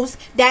 40-year-olds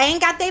that ain't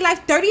got their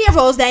life,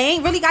 30-year-olds that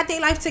ain't really got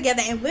their life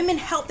together, and women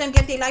helped them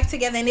get their life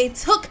together, and they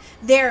took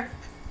their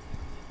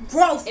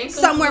growth In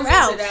somewhere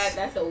conclusion to else.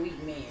 that's a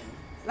weak man.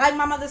 Like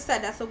my mother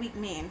said, that's a weak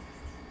man.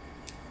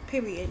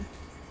 Period.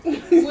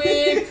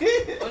 Weak.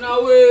 On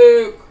a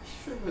weak.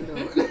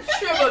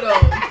 Shrivel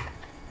down.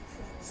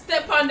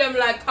 Step on them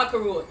like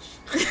cockroach.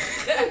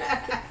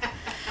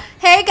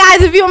 Hey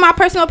guys, if you're on my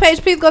personal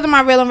page, please go to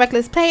my Real and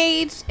Reckless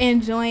page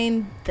and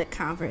join the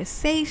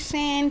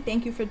conversation.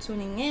 Thank you for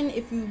tuning in.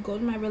 If you go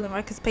to my Real and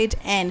Reckless page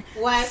and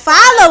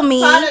follow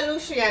me. Father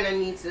Luciana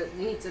needs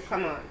to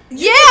come on.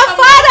 Yeah,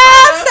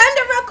 Father, send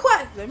a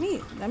request. Let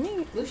me.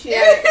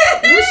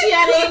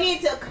 Luciana, you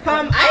need to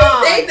come on.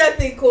 I ain't say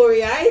nothing,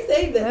 Corey. I ain't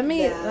say that.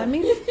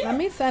 Let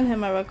me send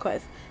him a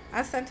request.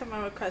 I sent him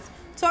a request.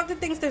 Talk the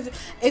things that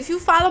if you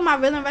follow my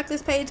Real and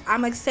Reckless page,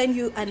 I'm gonna send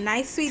you a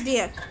nice sweet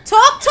DM.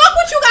 Talk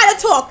what you gotta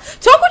talk.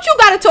 Talk what you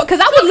gotta talk, cause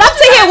I would love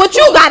to hear what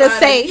you gotta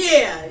say.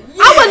 Yeah.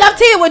 I would love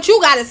to hear what you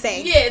gotta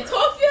say. Yeah,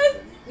 talk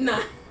your nah. Nah,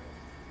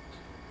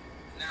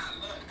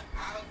 look,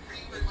 I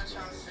agree with what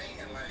y'all saying.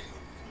 Like,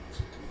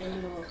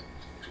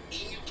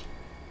 Eve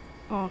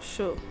Oh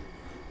shoot.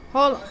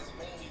 Hold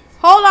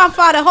on,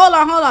 Father. Hold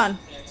on.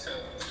 into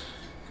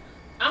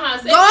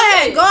Go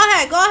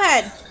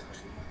ahead.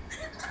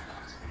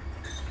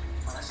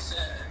 I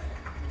said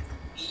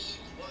Eve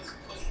was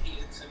put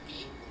here to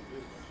be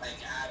like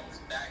Adam's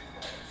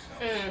backbone.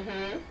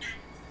 Mm-hmm.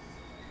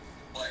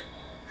 But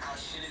how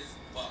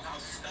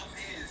stuff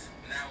is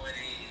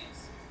nowadays,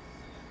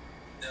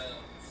 the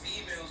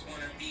females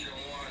want to be the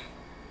one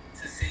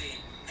to say,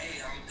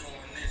 hey, I'm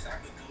doing this. I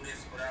could do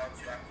this without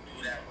you. I could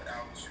do that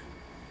without you.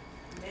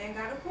 Man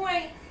got a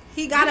point.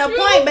 He got a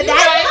point, but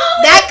that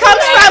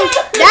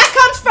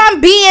comes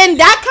from being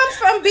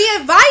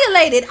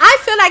violated. I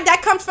feel like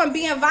that comes from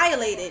being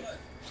violated.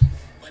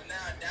 But now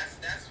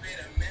that's where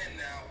the men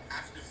now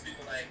have to feel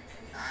like,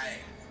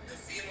 the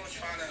females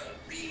trying to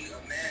be a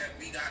man,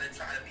 we gotta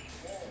try to be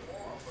more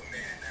of a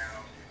man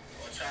now,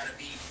 or try to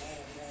be more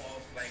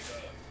of like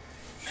a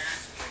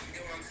masculine.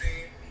 You get what I'm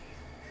saying?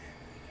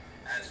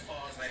 As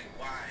far as like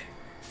why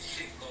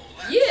shit go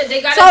left. Yeah, they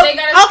gotta. So They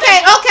gotta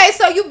okay.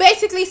 So you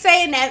basically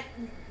saying that,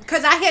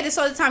 because I hear this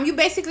all the time. You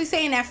basically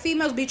saying that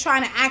females be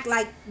trying to act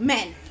like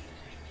men.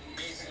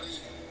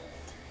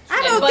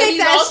 I don't think he's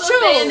that's also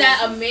true. saying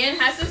that a man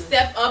has to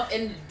step up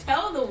and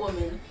tell the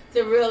woman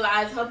to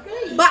realize her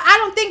place. But I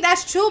don't think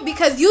that's true,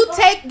 because you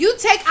take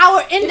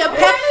our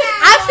independent.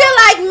 I feel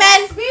like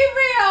men. Let's be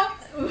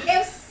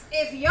real.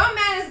 If your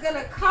man is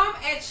gonna come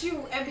at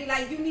you and be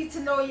like, you need to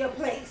know your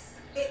place.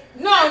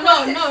 No,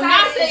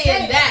 not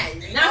saying that.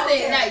 Not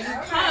saying Okay. that. You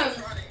come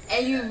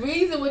and you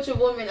reason with your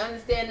woman,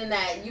 understanding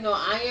that, you know,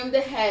 I am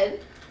the head.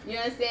 You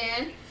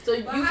understand?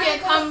 So But you how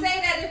can't you gonna come. say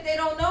that if they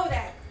don't know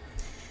that?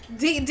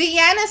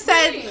 Deanna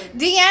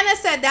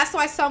said that's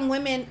why some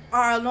women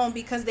are alone,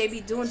 because they be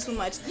doing too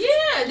much.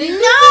 Yeah, they do No,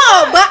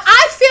 too but much.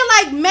 I feel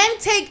like men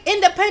take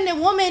independent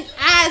women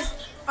as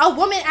a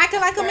woman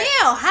acting like a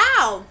male.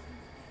 How?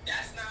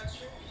 That's not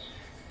true.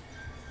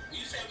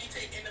 You said we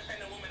take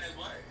independent women as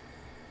what?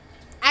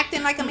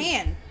 Acting like a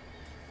man.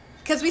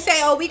 Because we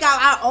say, oh, we got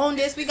our own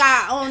this, we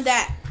got our own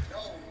that. No,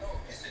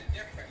 it's a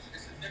difference.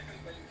 It's a difference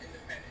when you're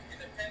independent.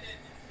 Independent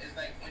is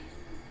like when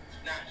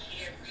you're not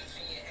here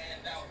reaching your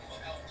hand out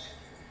for help.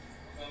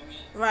 You know what I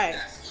mean? Right.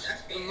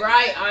 That's being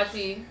Right, independent.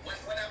 Auntie.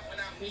 When I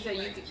You mean, said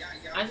you like, can,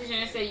 y'all Auntie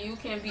Shannon said you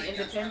can be like,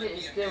 y'all trying to independent and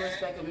be a still man.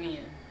 respect a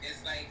man.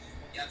 It's like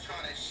y'all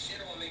trying to shit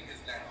on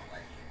niggas now,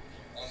 like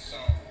on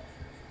some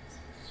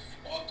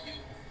fuck you,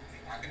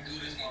 I can do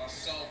this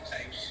myself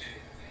type shit.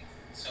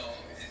 So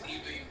it's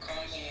either you come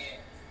in,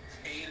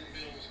 pay the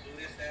bills, do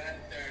this, that, and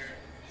the third,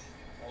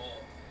 or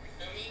you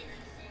feel me?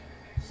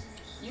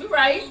 You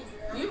right.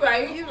 You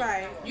right. You're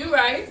right. You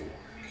right.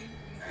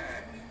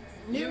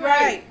 You're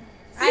right.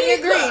 I See,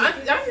 agree. look,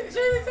 Auntie Shannon said the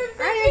same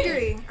I thing.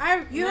 agree.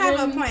 You have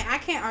a point. I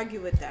can't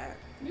argue with that.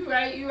 You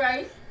right. You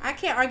right. I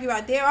can't argue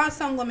out. There are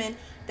some women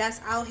that's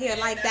out here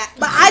like that,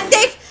 but I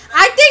think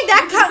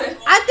that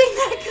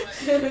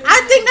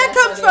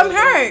comes from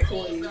hurt.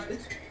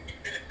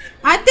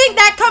 I think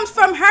that comes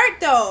from hurt,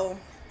 though.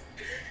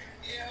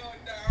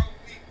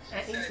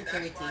 And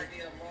insecurity.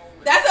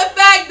 That's a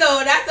fact,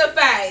 though. That's a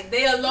fact.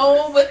 They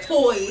alone with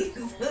toys.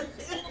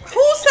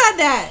 Who said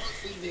that?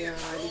 Yeah.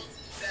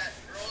 That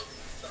rose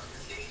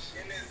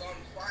station is on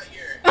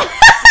fire.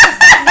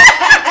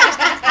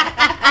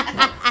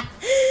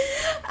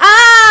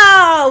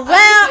 Oh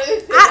well.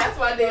 That's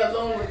why they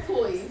alone with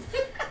toys.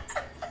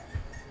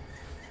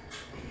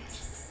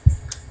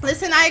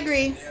 Listen, I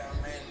agree. Yeah,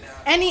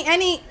 man,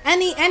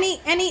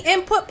 Any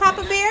input,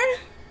 Papa Bear?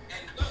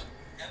 And look,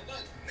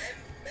 men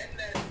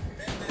that's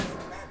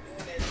not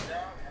doing their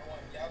job, I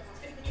want y'all to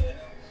take care of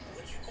them.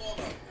 What you call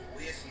them?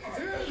 We're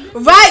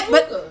smart. Right,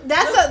 but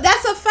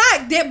that's a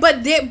fact.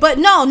 But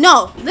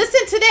no.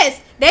 Listen to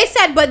this. They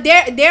said, but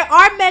there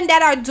are men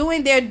that are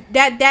doing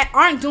that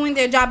aren't doing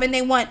their job, and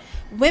they want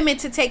women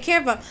to take care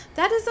of them.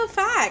 That is a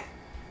fact.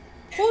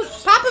 Who's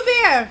Papa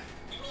Bear?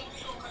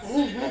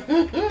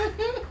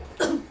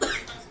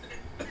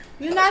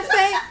 You're not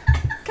saying.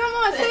 Come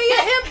on, say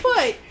your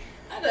input.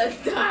 I done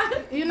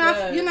died.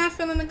 You're not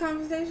feeling the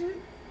conversation.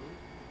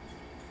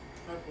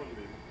 Have fun,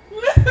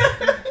 baby.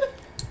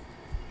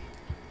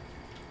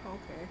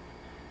 Okay.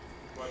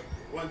 But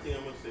one thing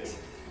I'm gonna say,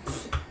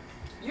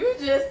 You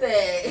just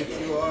said.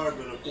 if you are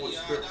gonna quote Yeah,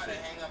 I scripture, gotta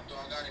hang up though.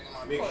 I gotta get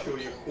my make sure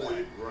you quote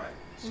it right.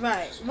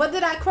 Right. What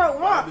did I quote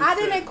wrong? Bible I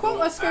says didn't quote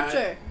don't a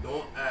scripture.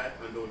 Don't add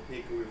and don't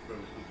take away from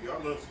it. If you are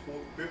gonna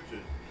quote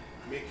scriptures,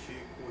 make sure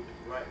you quote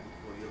it right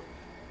before you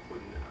put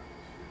it out.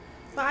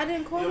 But I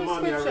didn't quote Your a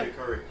mommy already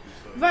scripture. correct you,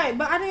 so Right,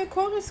 but I didn't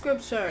quote a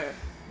scripture.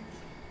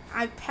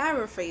 I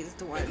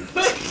paraphrased one.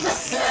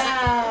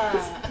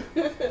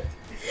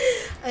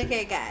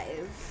 Okay,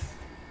 guys.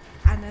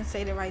 I didn't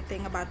say the right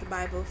thing about the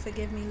Bible.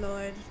 Forgive me,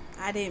 Lord.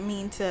 I didn't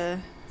mean to,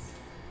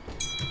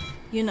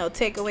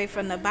 take away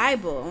from the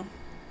Bible.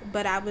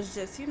 But I was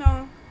just,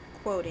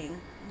 quoting.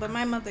 But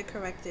my mother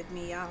corrected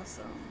me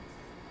also.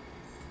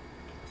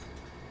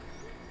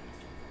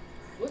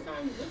 What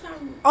time?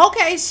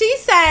 Okay, she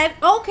said,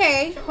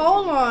 okay,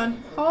 hold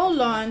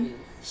on.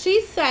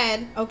 She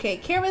said, okay,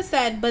 Kara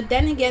said, but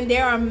then again,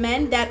 there are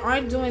men that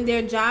aren't doing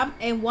their job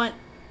and want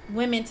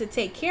women to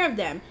take care of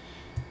them.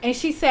 And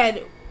she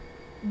said,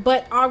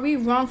 but are we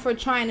wrong for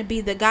trying to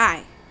be the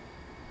guy?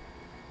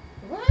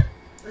 What?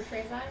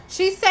 Rephrase that?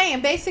 She's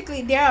saying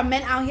basically there are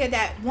men out here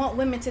that want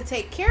women to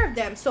take care of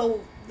them.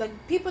 So the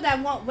people that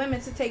want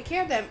women to take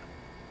care of them,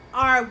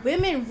 are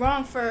women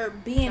wrong for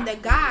being the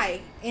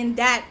guy in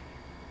that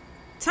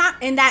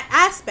in that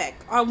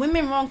aspect, are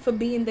women wrong for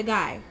being the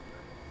guy?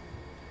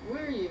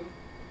 Where are you?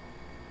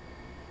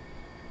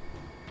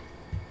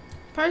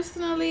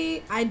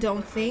 Personally, I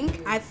don't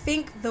think. I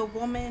think the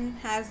woman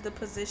has the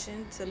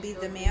position to be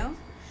the male,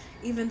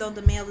 even though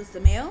the male is the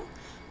male.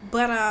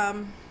 But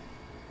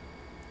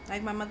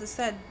like my mother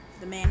said,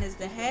 the man is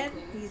the head.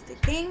 He's the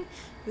king.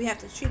 We have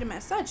to treat him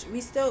as such.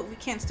 We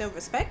can't still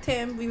respect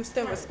him. We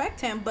still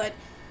respect him, but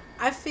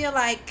I feel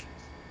like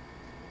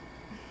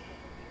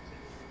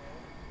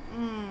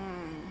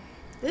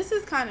this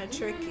is kind of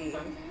tricky.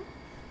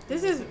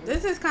 This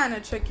is kind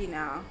of tricky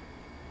now.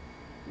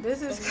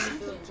 This is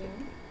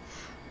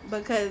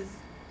because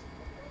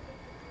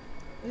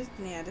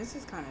this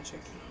is kind of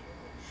tricky.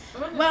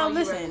 Well,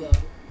 listen.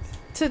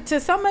 To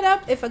sum it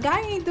up, if a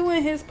guy ain't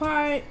doing his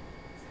part,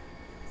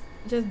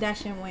 just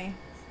dash him away.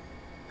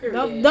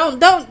 Don't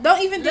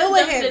even deal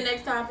with him. The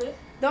next topic.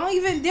 Don't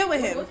even deal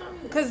with him,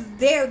 because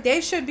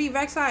they should be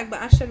red flag,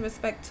 but I should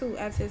respect too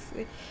as his.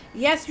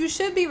 Yes, you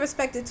should be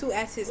respected too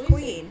as his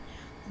queen.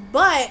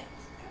 But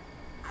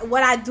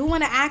what I do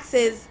want to ask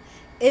is,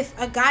 if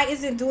a guy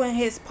isn't doing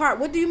his part,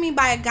 what do you mean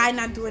by a guy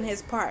not doing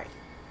his part?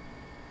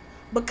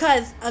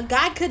 Because a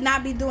guy could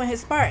not be doing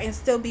his part and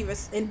still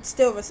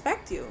still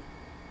respect you.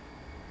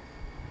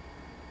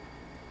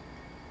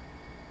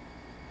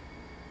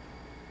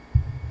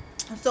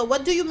 So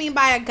what do you mean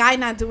by a guy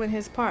not doing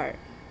his part?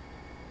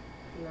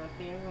 Not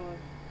being wrong.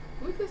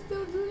 We could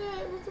still do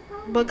that. What's the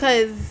problem?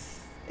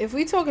 Because if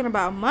we talking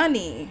about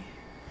money,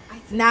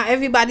 now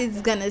everybody's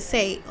gonna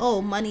say,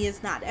 "Oh, money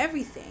is not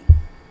everything,"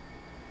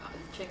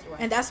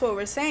 and that's what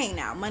we're saying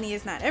now. Money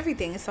is not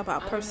everything. It's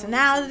about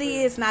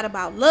personality. It's not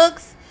about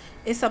looks.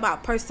 It's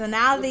about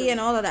personality and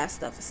all of that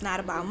stuff. It's not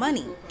about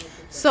money.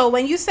 So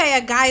when you say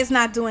a guy is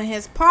not doing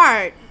his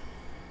part,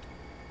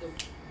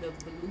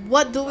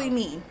 what do we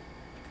mean?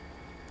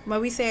 When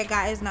we say a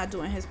guy is not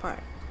doing his part.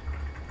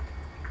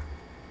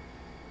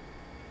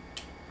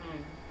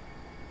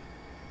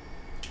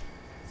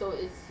 So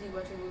is he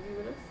watching a movie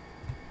with us?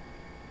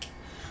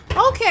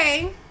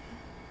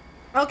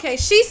 Okay,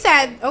 she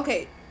said,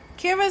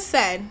 Kira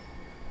said,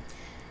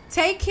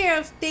 take care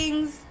of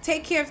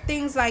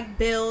things like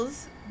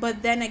bills,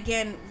 but then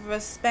again,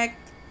 respect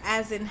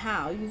as in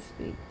how you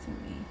speak to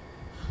me.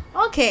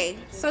 Okay,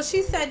 so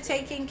she said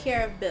taking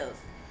care of bills.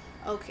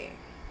 Okay.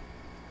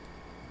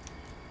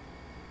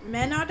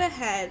 Men are the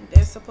head.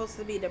 They're supposed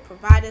to be the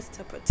providers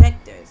to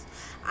protectors.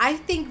 I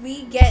think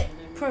we get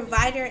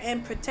provider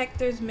and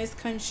protectors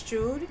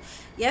misconstrued.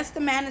 Yes,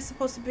 the man is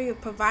supposed to be a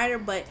provider,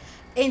 but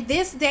in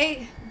this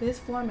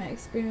format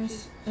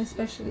experience,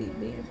 especially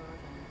being.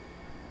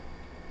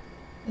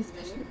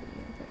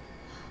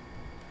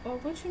 Oh,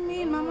 what you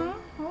mean, Mama?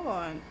 Hold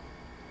on.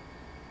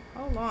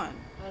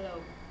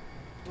 Hello.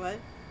 What?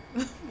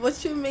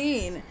 What you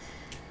mean?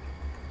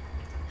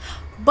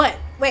 But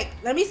wait,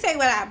 let me say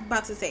what I'm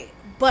about to say.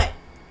 But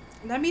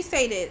let me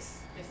say this.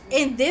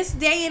 In this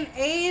day and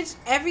age,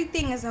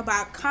 everything is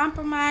about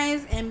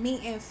compromise and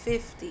meeting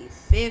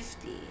 50-50.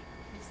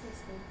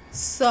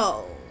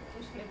 So,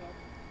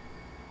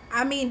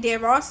 I mean,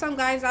 there are some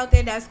guys out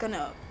there that's going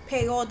to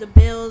pay all the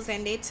bills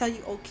and they tell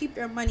you, oh, keep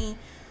your money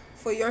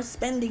for your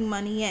spending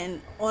money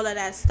and all of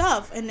that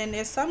stuff. And then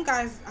there's some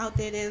guys out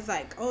there that's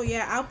like, oh,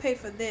 yeah, I'll pay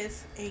for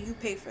this and you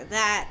pay for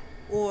that.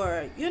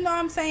 Or, you know what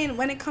I'm saying,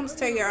 when it comes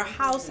to your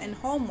house and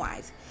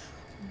home-wise.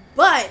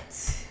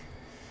 But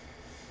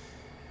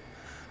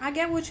I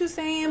get what you're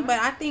saying, but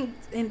I think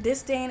in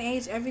this day and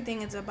age,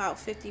 everything is about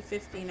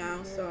 50-50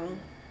 now. So,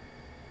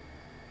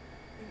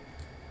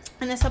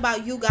 and it's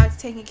about you guys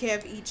taking care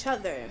of each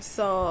other.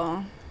 So,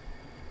 all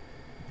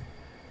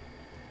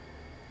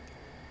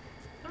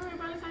right,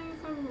 by the time you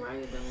come,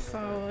 write it down.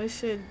 so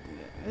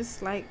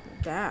it's like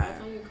By that.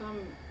 the time you come,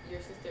 your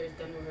sister is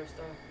done with her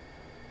stuff.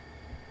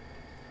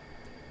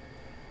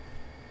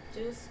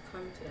 Just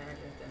come to the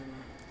address that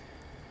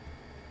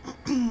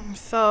I'm at.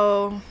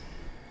 So,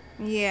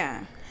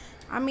 yeah.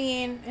 I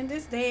mean, in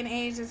this day and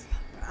age,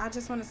 I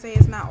just want to say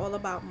it's not all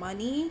about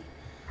money.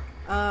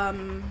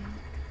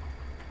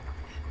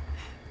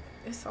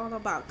 It's all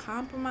about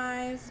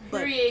compromise.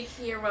 But Period,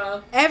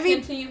 Kira.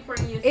 Continue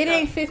praying your it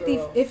ain't stuff, 50.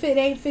 girl. If it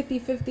ain't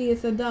 50-50,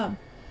 it's a dub.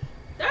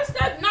 That's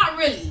not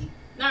really.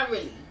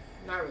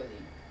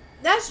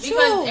 That's true.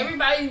 Because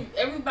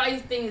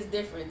everybody's thing is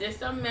different. There's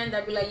some men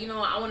that be like, you know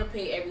what, I want to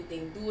pay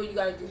everything. Do what you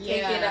gotta do.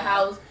 Take care of the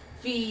house,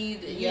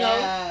 feed, you know.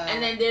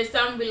 And then there's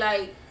some be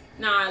like,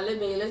 nah,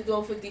 let's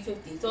go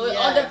 50-50. So it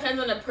all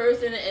depends on the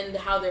person and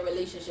how their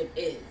relationship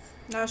is.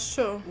 That's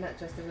true. Not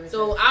just the relationship.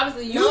 So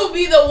obviously you'll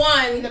be the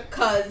one,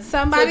 cause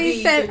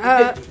Somebody said,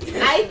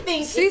 50-50. I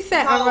think she it's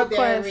sent how a request.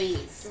 they're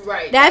raised.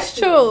 Right. That's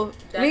true.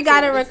 We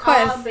got a It's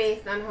request. all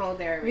based on how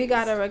they're raised. We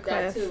got a That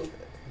request. too.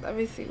 Let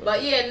me see.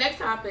 But yeah, next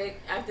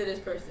topic after this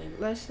person.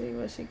 Let's see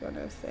what she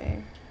gonna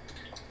say.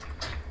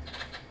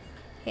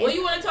 What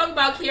you want to talk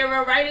about,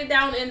 Kira? Write it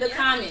down in the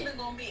comments. You're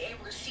gonna be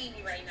able to see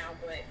me right now,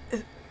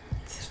 but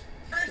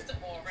first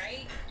of all,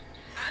 right?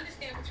 I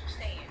understand what you're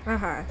saying, but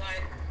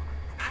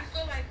I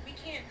feel like we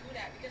can't do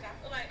that because I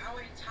feel like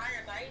our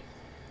entire life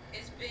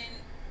has been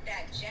that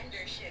that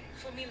gender shit.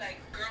 For me,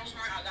 like girls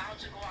weren't allowed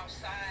to go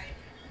outside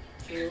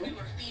True. because we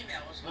were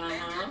females.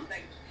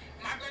 Like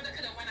my brother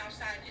could have went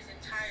outside his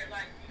entire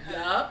life.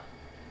 Yup.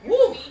 You Woo,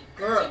 feel me?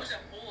 'Cause girl. he was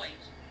a boy.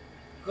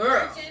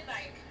 Girl. Granted,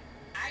 like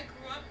I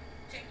grew up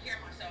taking care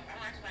of myself. I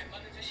don't ask my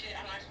mother for shit.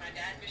 I don't ask my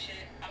dad for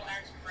shit. I don't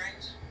ask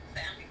friends,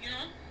 family, you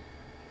know.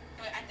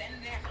 But at the end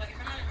of the day, I feel like if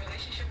I'm in a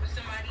relationship with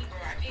somebody, bro,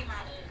 I pay my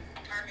own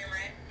apartment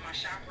rent, my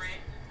shop rent,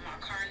 my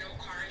car note,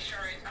 car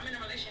insurance. I'm in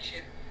a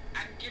relationship.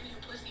 I'm giving you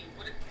pussy.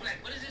 What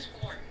is this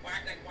for? Why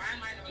am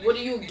I in a relationship? What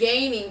are you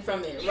gaining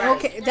from it? Right.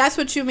 Okay, that's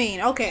what you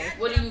mean. Okay. That's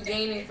What are you I'm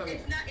saying. gaining from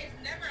it? It's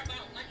never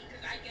about money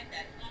because I get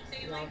that. You know what I'm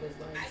saying? Love is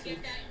Like, blind I too.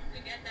 get that. You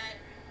can get that.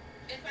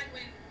 It's like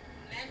when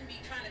men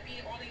be trying to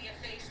be all in your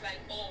face, like,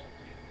 oh,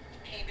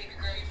 hey, baby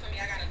girl, you feel me?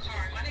 I got a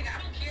car. My nigga, I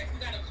don't care if you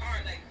got a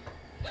car. Like,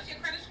 what's your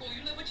credit score?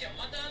 You live with your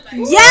mother? Like,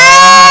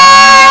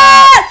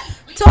 Yeah!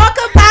 Talk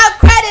about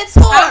credit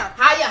score.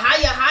 Higher.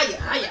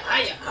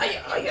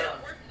 It's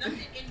not worth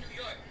nothing in New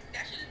York.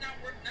 That shit is not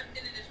worth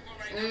nothing in this world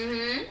right now.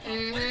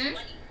 What is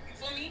money? You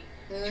feel me?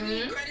 You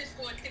need credit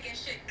score to get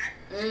shit.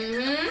 The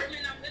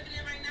apartment I'm living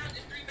in right now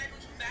is 3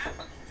 bedrooms, 2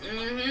 bathrooms.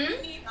 You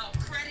need a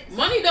credit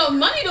score.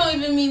 Money don't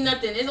even mean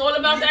nothing. It's all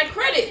about that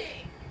credit.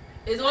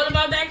 It's all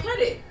about that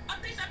credit. A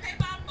bitch, I pay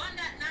by bun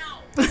that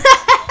now.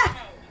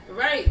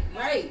 Right.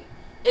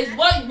 It's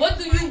what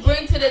do you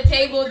bring to the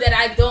table that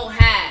I don't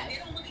have? They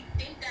don't really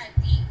think that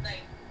deep.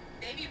 Like,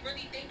 they be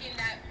really thinking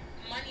that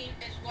money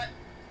is what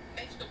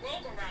makes the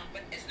world go round.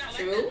 But it's not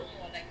like that True. no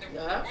more. Like, the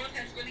world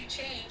has really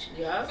changed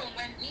from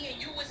when me and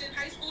you was in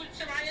high school,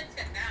 Soraya,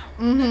 to now.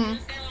 Mhm. You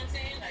understand what I'm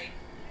saying? Like,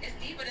 it's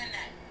deeper than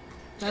that.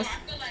 So I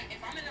feel like if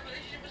I'm in a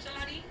relationship with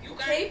somebody, you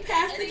got Hey,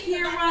 Pastor it ain't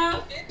even Kira.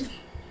 about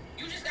 50.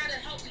 You just gotta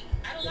help me.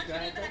 I don't want you to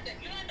have to.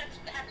 You don't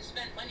have to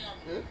spend money on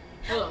me.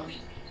 Help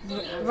me. So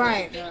you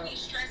Right. make me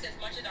stress as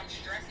much as I'm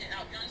stressing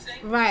out. You know what I'm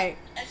saying? Right.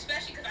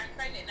 Especially because I'm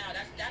pregnant now.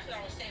 That's what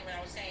I was saying when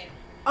I was saying.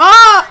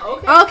 Oh,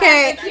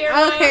 okay.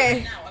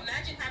 Right now,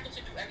 imagine having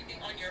to do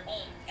everything on your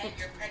own and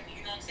you're pregnant.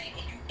 You know what I'm saying?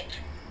 And you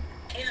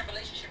in a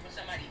relationship with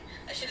somebody.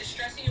 That shit is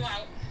stressing you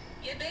out.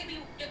 Your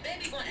baby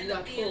gonna end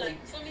up being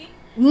like, for me.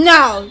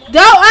 No.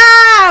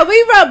 We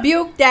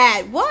rebuke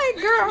that. What,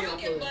 girl?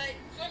 But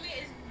for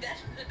me,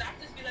 that's the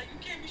doctors be like, you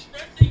can't be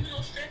stressing. You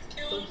know, stress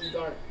kills.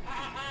 But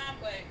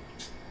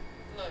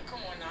look,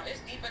 come on now. It's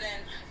deeper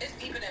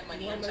than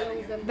money. I'm telling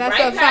you. That's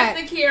a fact.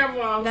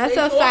 That's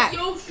a fact.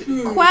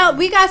 Quell,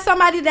 we got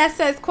somebody that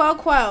says, Quell.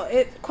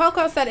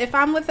 Quell said, if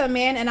I'm with a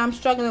man and I'm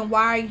struggling,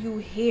 why are you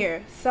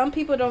here? Some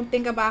people don't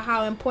think about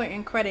how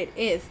important credit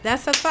is.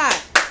 That's a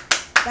fact.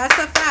 Yeah.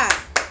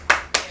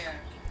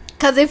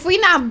 Because if we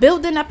not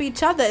building up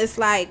each other, it's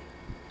like,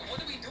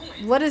 What are we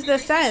doing? what is We the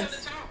waste each other's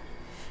sense? time.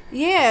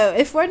 Yeah,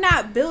 if we're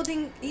not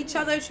building each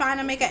other, trying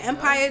to make an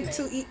empire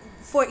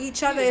for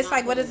each other, it's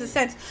like, what is the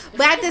sense?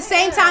 But at the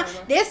same time,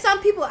 there's some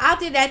people out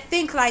there that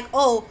think like,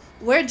 oh,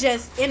 we're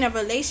just in a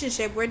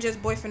relationship, we're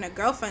just boyfriend and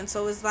girlfriend.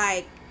 So it's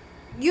like,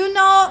 you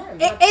know,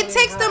 it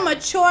takes the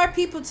mature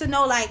people to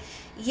know, like,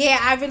 yeah,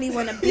 I really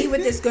want to be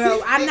with this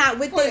girl. I'm not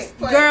with this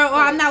girl, or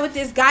I'm not with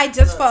this guy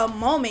just for a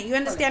moment. You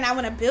understand? I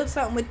want to build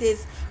something with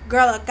this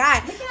girl or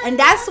guy. And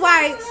that's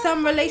why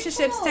some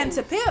relationships tend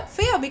to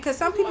fail, because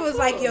some people is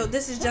like, yo,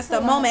 this is just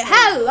a moment.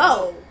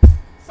 Hello.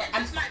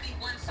 This might be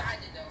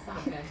one-sided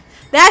though.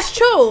 That's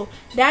true.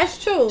 Thank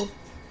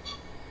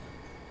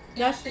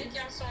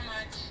y'all so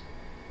much.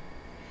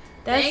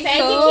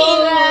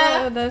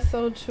 That's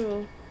so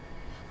true.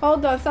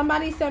 Hold on,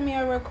 somebody sent me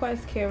a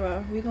request,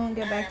 Kira. We're gonna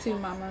get back to you,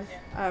 mamas.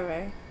 All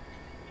right.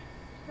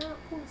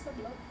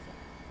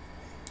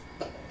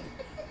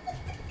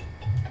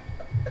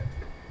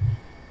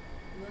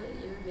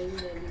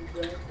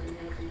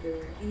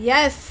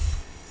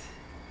 Yes.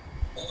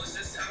 What was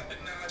this topic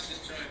now? I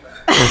just joined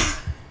back.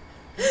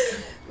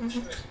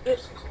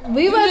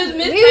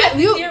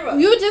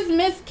 You just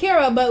missed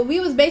Kira, but she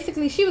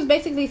was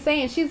basically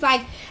saying, she's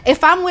like,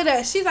 if I'm with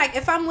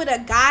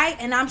a guy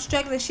and I'm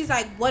struggling, she's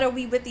like, what are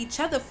we with each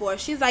other for?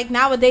 She's like,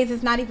 nowadays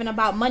it's not even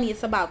about money,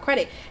 it's about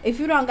credit. If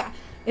you don't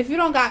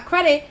got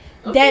credit,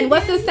 then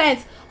what's the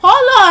sense?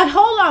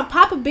 Hold on.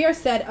 Papa Bear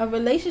said a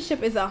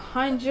relationship is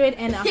 100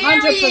 and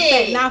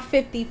 100%, not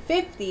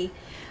 50-50.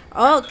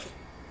 Okay.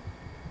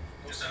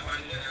 What's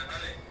 100 and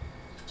 100?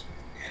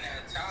 And on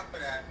top of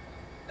that,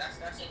 that's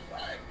a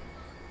fact.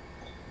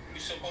 You're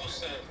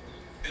supposed to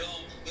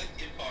build with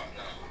your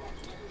partner.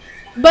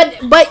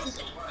 But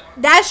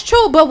that's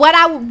true. But what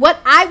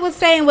I was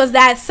saying was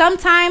that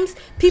sometimes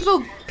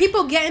people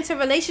get into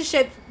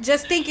relationship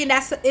just thinking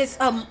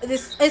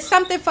it's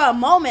something for a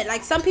moment.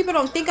 Like, some people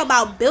don't think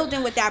about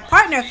building with that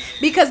partner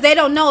because they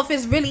don't know if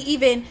they really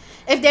even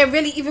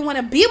want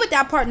to be with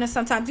that partner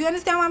sometimes. Do you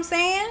understand what I'm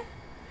saying?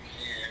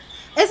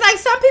 It's like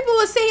some people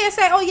will sit here and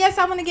say, oh yes,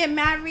 I want to get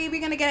married, we're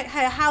going to get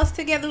a house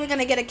together, we're going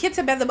to get a kid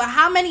together. But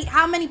how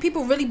many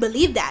people really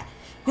believe that?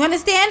 You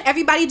understand?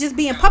 Everybody just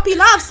being puppy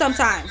love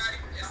sometimes.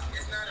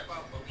 It's not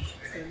about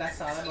believing.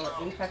 That's all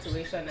about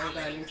infatuation and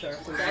going into a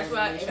That's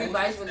why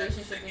everybody's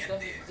relationship and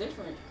stuff is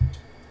different.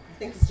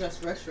 think it's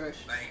just rush. Like,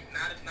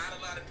 not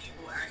a lot of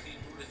people actually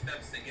do the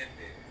steps to get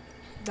there.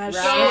 That's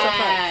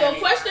Right. So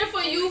question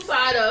for you,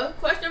 Fada.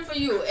 Question for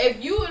you.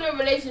 If you in a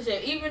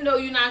relationship, even though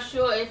you're not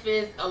sure if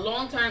it's a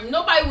long term,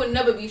 nobody would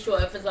never be sure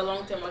if it's a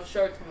long term or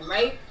short term,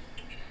 right?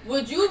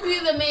 Would you be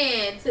the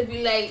man to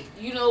be like,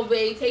 you know,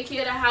 babe, take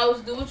care of the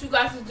house, do what you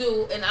got to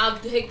do, and I'll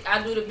do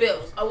the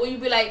bills? Or will you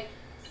be like,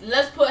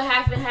 let's put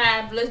half and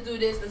half, let's do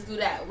this, let's do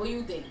that? What do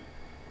you think?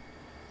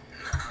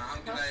 Nah,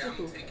 I'll be like, I'm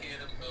gonna take care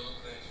of the bills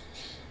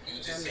and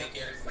you just take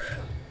care of the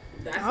friend.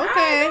 That's Okay. how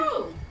I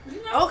do.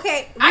 You know?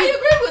 Okay. I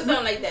agree with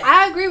something like that.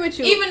 I agree with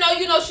you. Even though,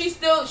 you know, she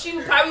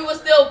probably was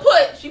still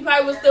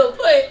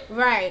put.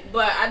 Right.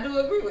 But I do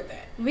agree with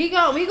that. We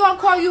gonna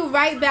call you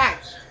right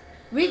back.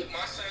 My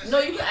son No,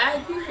 said you can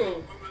add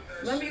people.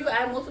 Remember, you can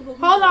add multiple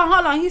people. Hold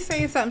on. He's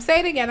saying something. Say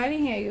it again. I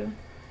didn't hear you.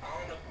 I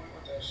don't agree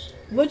with that shit.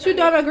 What you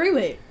don't agree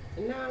with?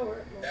 No, we're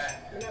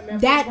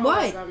not That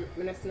what?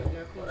 We're not close.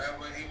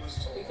 Whatever he was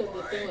told. Because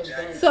the thing was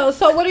done.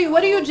 So what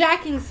are you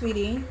jacking,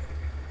 sweetie?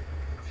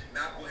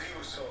 Not what he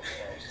was told.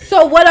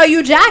 So what are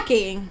you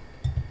jacking?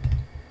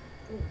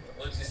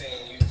 What you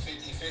saying? You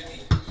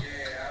 50-50?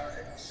 Yeah.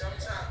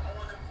 Sometimes I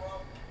want to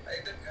go.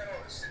 It depends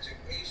on the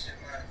situation.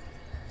 Like,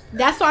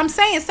 That's what I'm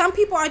saying. Some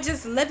people are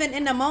just living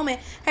in the moment.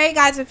 Hey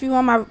guys, if you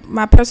want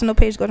my personal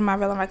page, go to my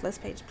Real and Reckless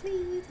page,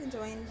 please, and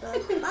join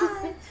the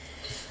live.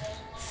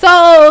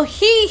 So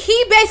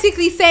he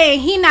basically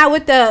saying he not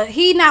with the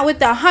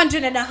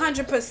 100 and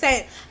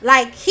 100%.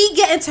 Like he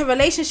get into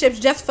relationships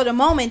just for the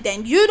moment.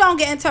 Then you don't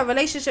get into a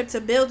relationship to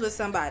build with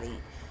somebody.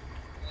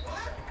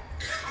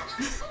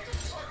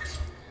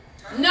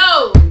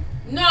 No.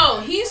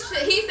 He's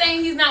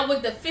saying he's not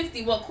with the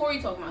 50. What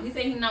Corey talking about? He's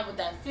saying he's not with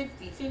that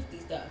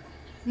 50-50 stuff.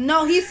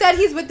 No, he said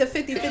he's with the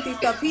 50-50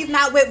 stuff. He's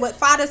not with what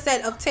father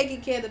said of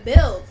taking care of the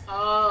bills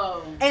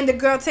Oh. and the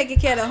girl taking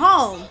care of the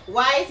home.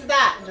 Why is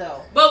that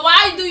though? But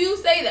why do you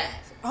say that?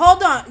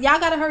 Hold on, y'all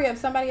gotta hurry up.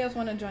 Somebody else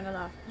want to join the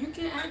live. You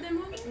can't add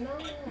them on?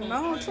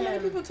 No, too many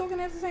people talking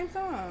at the same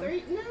time. No,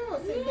 they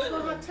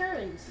gonna have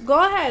turns. Go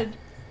ahead.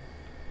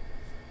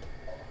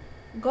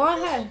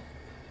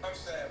 I'm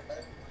saying,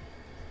 like,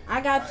 I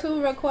got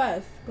 2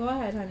 requests. Go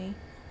ahead, honey.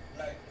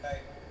 like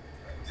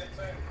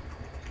different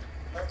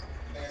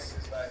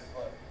circumstances, like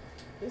what?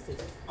 This is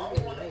I really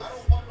don't want nice.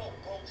 no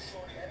broke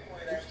shorty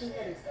anyway. That's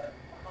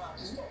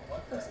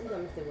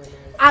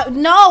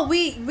No,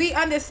 we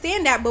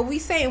understand that, but we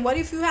saying, what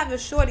if you have a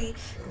shorty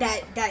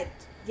that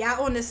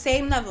y'all on the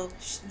same level?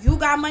 You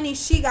got money,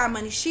 she got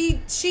money.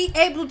 She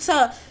able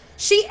to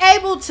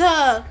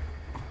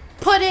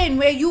put in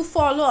where you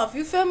fall off.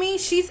 You feel me?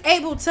 She's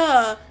able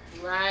to.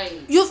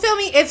 Right. You feel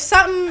me? If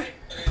something.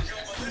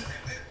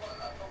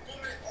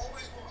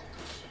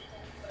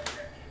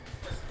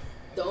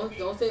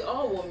 Don't say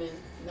all women.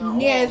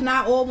 Not Yeah, all. it's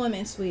not all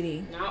women,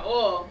 sweetie. Not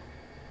all.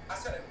 I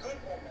said a good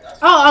woman.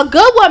 Oh, a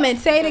good woman.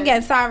 Say it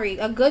again. Sorry.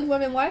 A good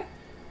woman what?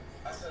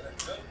 I said a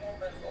good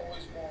woman is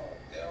always more.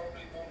 They're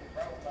already going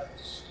around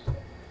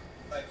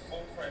like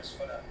full credits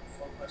for that.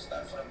 Full credits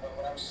not for them. But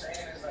what I'm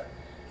saying is like,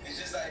 it's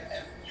just like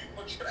if you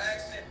put your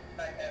accent,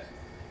 like if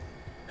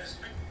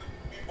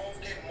we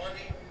both get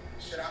money,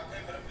 should I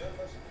pay for the bill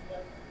or something?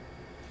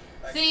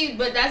 Like, See,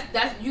 but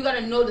that's you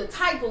gotta know the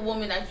type of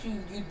woman that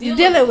you You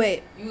dealing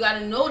with. You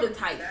gotta know the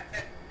type.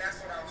 that's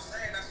what I was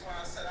saying. That's why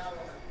I said I don't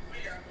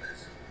agree. I'm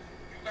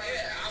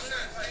not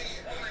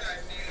saying women I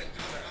see it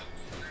do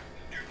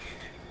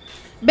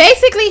it.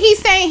 Basically, he's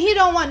saying he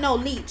don't want no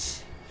leech.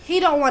 He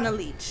don't want a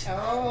leech.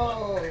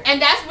 Oh.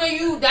 And that's where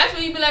you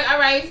be like, all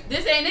right,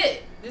 this ain't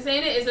it.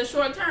 It's a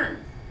short term.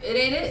 It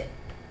ain't it.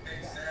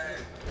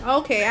 Exactly.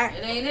 Okay.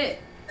 It ain't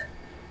it.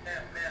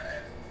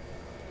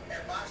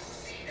 If I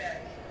see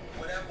that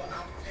whatever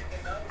I'm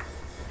picking up,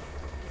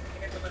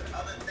 handling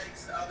other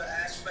things, other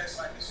aspects,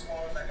 like as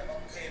far as like if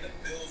I'm paying the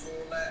bills,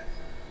 all that,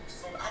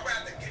 I'd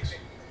rather get your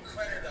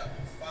credit up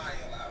and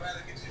file. I'd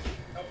rather get your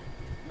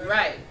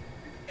Right.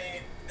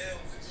 paying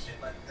bills and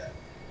shit like that.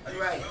 Like,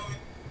 Right.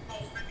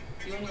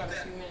 You only got a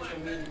few minutes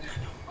remaining.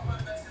 I'm gonna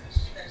invest in the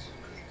shit that should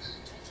really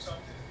just do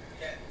something.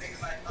 Yeah, things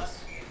like us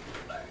here,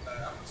 like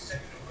I'm gonna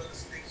send you to real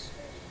estate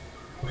school.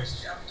 I'm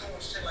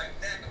doing shit like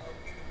that where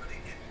we can really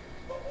get.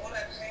 But all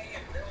that paying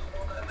bills and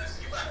all that,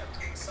 listen, you gotta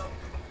pick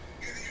something.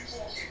 Either you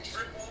gonna get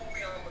drip on me,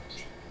 or I'm gonna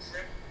keep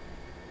drip.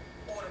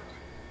 Or it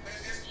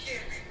just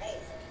can't be both.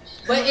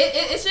 But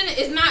it shouldn't.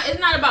 It's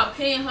not about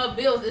paying her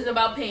bills. It's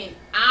about paying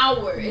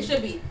our. It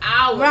should be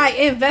our. Right.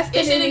 Investing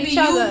It in shouldn't each be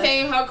other. you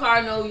paying her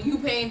car. No, you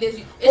paying this. It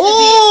should be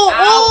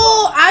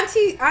Oh, our.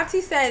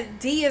 Auntie said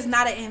D is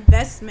not an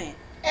investment.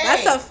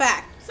 That's a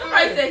fact.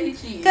 Somebody said he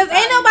cheated. Cause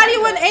ain't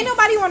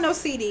nobody want no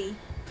CD.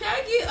 Pack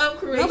it up,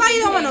 correct. Nobody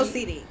don't want no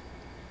CD. Yo, ain't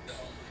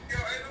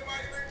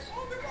nobody been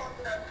talking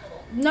about that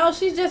though. No,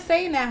 she's just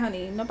saying that,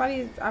 honey.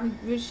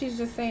 She's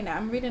just saying that.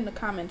 I'm reading the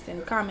comments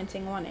and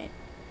commenting on it.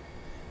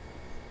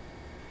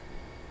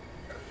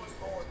 What's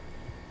going on?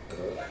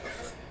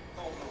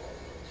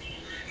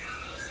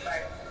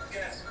 Like,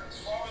 yes, as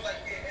far as like,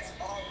 yeah, it's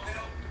all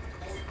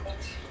bill, we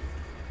both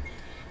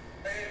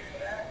paying for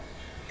that,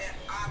 and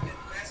I've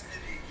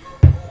invested in your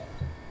goal.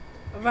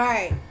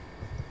 Right. You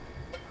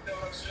know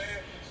what I'm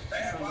saying?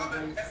 That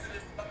Robin Method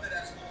is something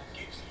that's going to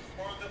get you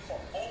further for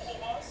both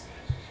of us.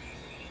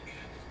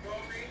 You know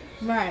what I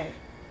mean? Right.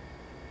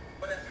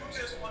 But if you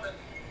just want to,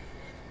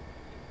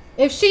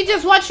 If she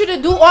just wants you to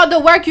do all the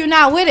work, you're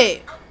not with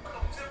it. I'm a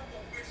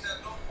typical bitch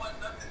that don't want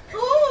nothing.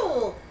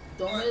 Ooh.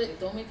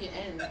 Don't make it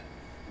end. I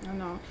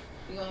know.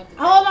 You gonna have to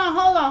Hold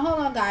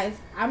on, guys.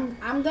 I'm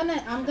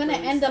gonna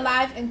end the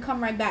live and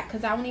come right back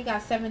because I only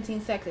got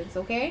 17 seconds.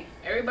 Okay.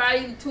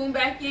 Everybody tune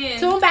back in.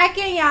 Tune back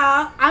in,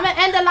 y'all. I'm gonna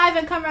end the live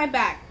and come right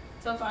back.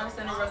 Tell Father to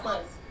send a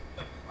request.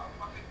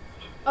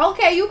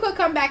 Okay, you could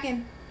come back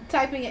and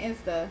type in your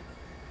Insta.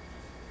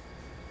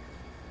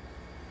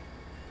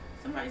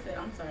 Somebody said,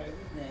 I'm sorry,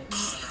 who's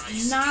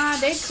next? Nah,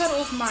 they cut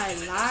off my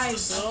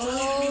live, bro.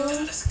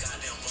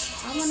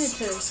 I wanted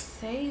to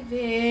save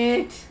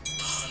it.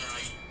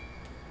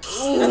 That's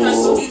why I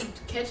told you to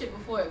catch it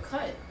before it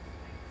cut.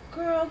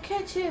 Girl,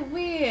 catch it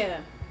where?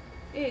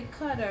 It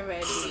cut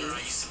already.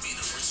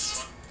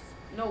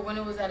 No, when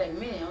it was at a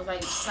minute, I was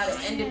like, try to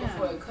end it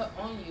before it cut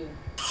on you.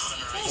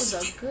 That was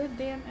a good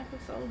damn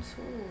episode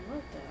too.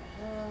 What the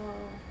hell?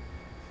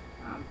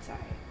 I'm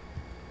tired.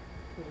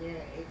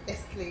 Yeah, it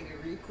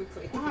escalated real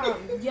quickly.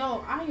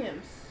 Yo, I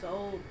am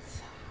so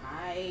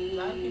tired. A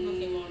lot of people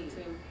came on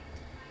too.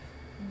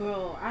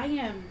 Bro, I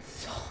am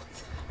so tired.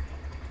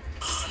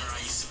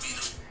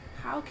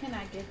 How can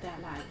I get that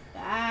live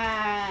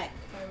back? I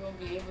won't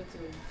be able to.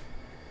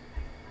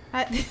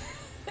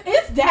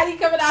 It's Daddy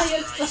coming out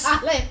here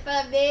smiling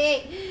for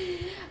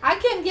me. I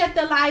can get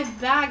the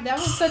live back. That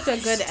was such a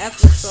good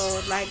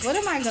episode. Like, what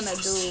am I gonna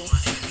do?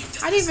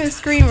 I didn't even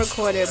screen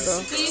record it,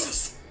 bro.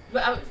 See?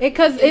 But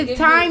Because it gives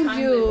times a time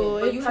you. limit,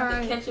 but It you have to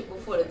times- catch it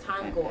before the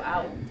time go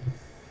out.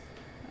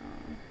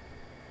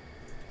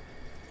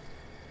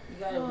 You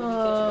gotta really catch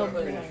it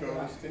before the Finish time go all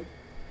out. this thing?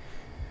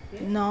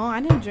 No,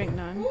 I didn't drink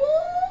none. The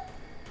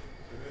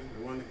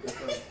one that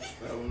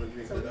I want to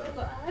drink it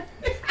out.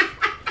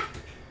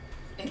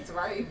 It's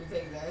right if you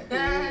take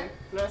that.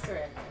 No, it's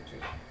alright.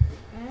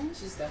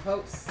 She's the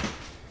host.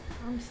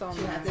 I'm so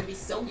She has to mad. be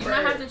so You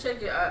might have to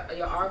check your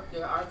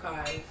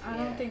archives. I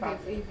don't think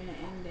probably. it's even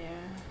in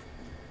there.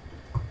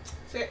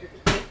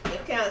 You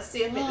can't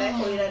save it like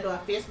how you do a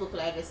Facebook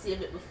live. You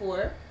save it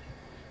before.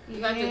 You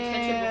got to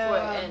catch it before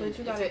it ends. But you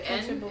If gotta it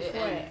catch it ends,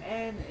 before it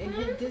ends. And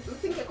hit this. You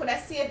think you could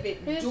have saved it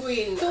His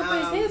doing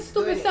his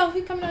stupid doing it. self.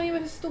 He coming out here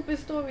with his stupid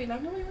story.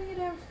 Like, nobody want to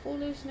hear that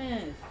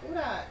foolishness. Who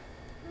that?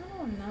 I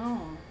don't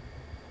know.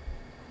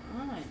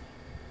 Fine.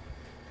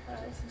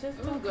 Just It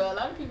was talking, good. A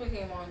lot of people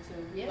came on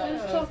too. Yeah. Like,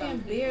 just some talking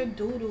people. beer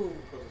doodle.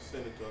 Because I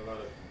send it to a lot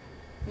of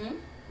people. Hmm?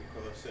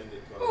 Because I send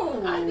it to a Oh,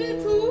 lot of I did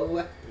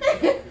too.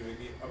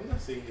 I'm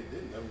not saying you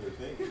didn't. I'm just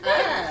saying.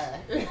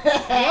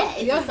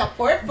 It's a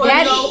support for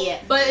Daddy. me.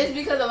 But it's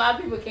because a lot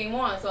of people came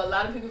on, so a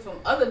lot of people from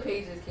other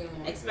pages came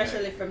on.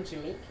 Especially from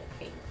Jamaica.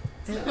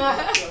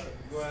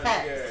 Go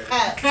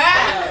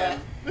ahead,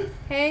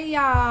 Hey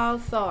y'all,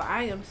 so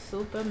I am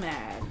super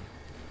mad.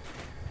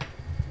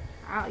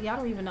 Y'all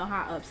don't even know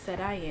how upset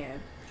I am.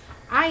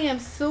 I am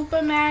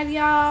super mad,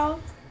 y'all.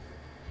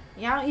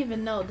 Y'all don't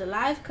even know the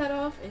live cut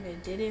off and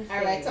it didn't save.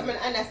 Alright, so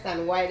I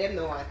understand why them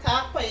don't want to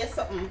talk for you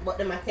something, but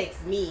them a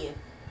text me.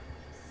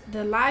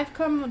 The live Of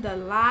course, did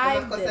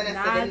I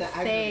not said them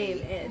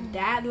save, agree. and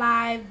that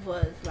live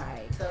was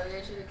like So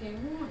they should have came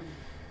on.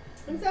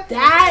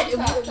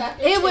 that.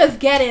 It was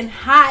getting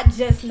hot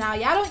just now.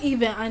 Y'all don't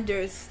even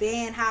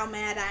understand how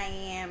mad I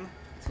am.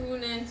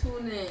 Tune in.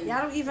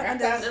 Y'all don't even Right,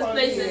 understand. Let's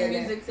play some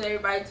music so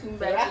everybody tune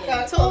back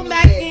in. Tune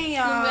back in, Tune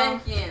y'all.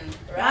 back in.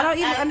 Y'all don't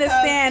even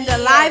understand. The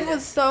live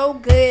was so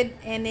good,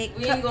 and it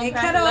We ain't cut, gonna it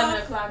pass cut 11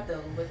 off. o'clock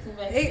though, but tune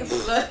back It- in.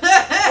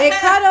 It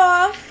cut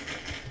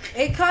off.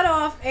 It cut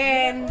off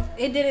and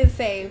it didn't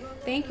save.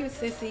 Thank you,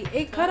 sissy.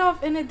 It cut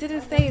off and it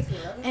didn't save,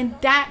 and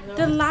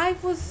the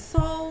live was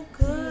so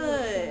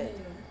good.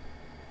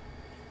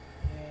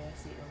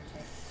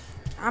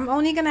 I'm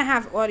only gonna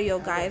have audio,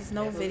 guys,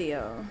 no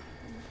video.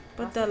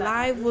 But the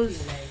live was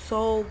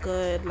so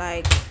good.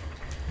 Like,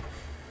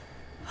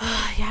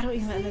 y'all don't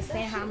even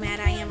understand how mad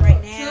I am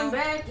right Tune now.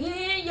 back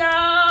in,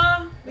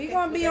 y'all. We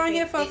gonna be on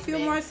here for a few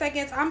more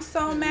seconds. I'm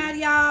so mad,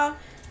 y'all.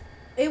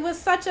 It was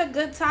such a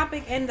good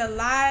topic, and the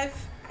live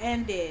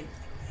ended.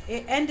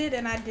 It ended,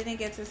 and I didn't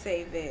get to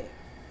save it.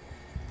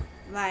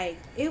 Like,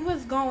 it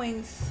was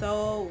going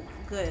so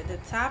good. The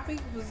topic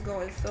was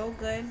going so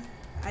good.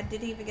 I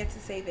didn't even get to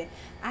save it.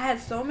 I had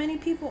so many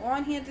people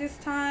on here this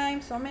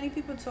time. So many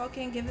people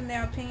talking, giving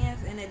their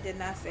opinions, and it did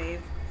not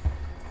save.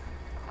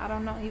 I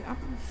don't know.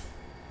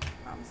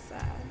 I'm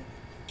sad.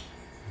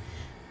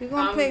 We're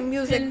gonna play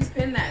music.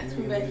 Pin that.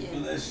 Tune back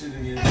in.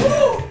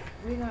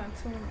 We're gonna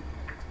tune.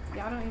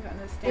 Y'all don't even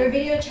understand. They're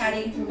video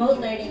chatting, remote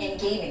learning, and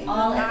gaming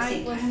all at the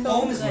same was time. so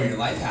Home is where good. your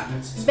life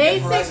happens.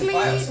 Basically,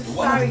 Get Verizon Fios, the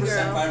sorry, 100%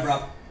 girl. fiber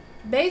up.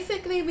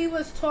 Basically, we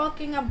was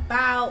talking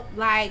about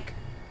like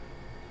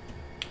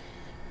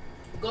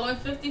going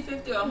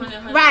 50-50 or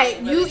 100-100?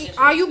 Right.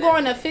 Are you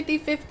going a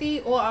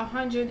 50-50 or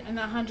 100 and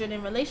 100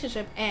 in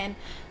relationship? And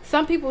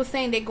some people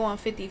saying they're going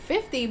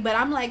 50-50, but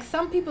I'm like,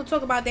 some people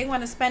talk about they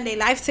want to spend their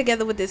life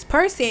together with this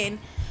person,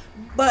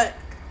 but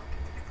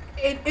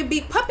it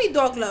be puppy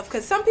dog love,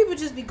 because some people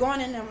just be going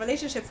in a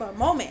relationship for a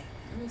moment.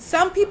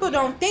 Some people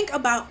don't think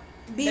about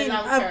being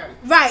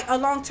a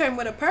long term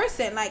with a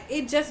person. Like,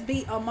 it just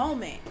be a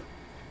moment.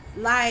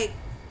 Like,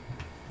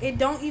 it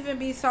don't even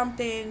be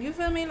something, you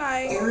feel me?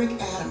 Like, Eric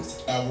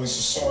Adams. I was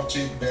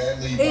assaulted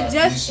badly by it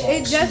just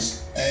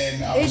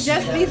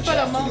be for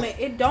the moment.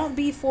 It don't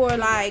be for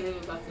like. I'm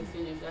about to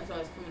finish. That's why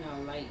it's coming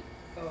out light.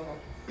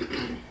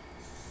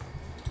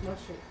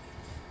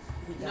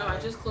 No, I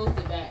just closed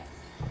it back.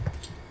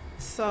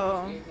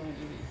 So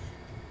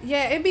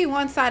yeah, it be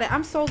one sided.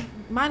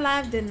 My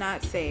live did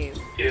not save.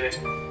 Yeah.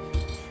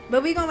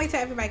 But we gonna wait till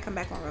everybody come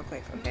back on real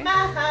quick, okay? My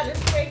heart is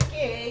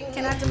breaking.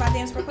 Can I do my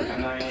dance real quick?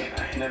 I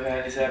ain't never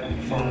had this happen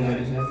before.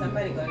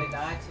 Somebody gonna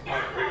die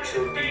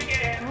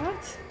today.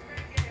 What?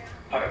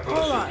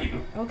 Hold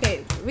on.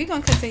 Okay, we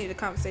gonna continue the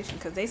conversation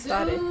because they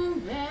started.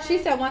 She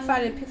said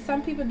one-sided.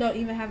 Some people don't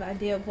even have an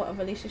idea of what a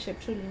relationship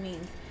truly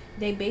means.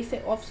 They base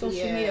it off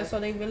social media, so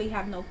they really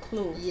have no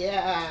clue.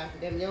 Yeah,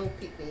 them young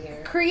people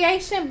here.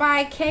 Creation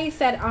by K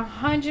said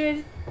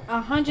 100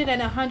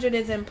 and 100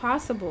 is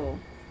impossible.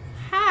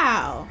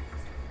 How?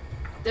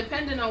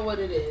 Depending on what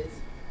it is.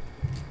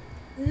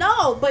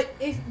 No, but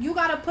if you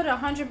gotta put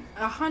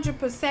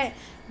 100%,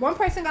 one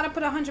person gotta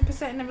put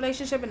 100% in the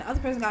relationship, and the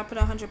other person gotta put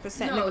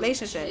 100% in the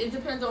relationship. It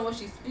depends on what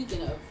she's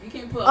speaking of. You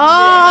can't put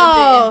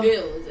 100 in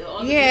bills. It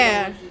all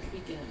depends on what she's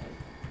speaking of.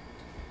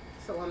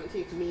 So I'm gonna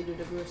take me to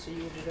the grocery,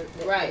 you do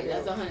the right.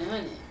 That's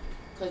 100,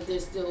 because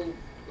there's still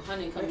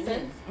 100 coming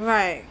in.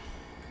 Right.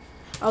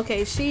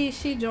 Okay,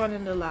 she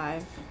joining the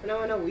live. I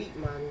want a week,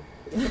 man.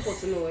 You're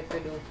supposed to know what to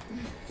do.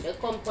 They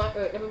come on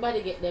earth.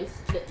 Everybody get them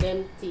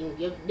thing.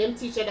 Give them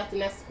teacher that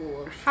in a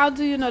school. How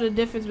do you know the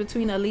difference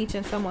between a leech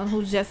and someone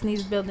who just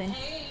needs building?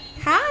 Hey.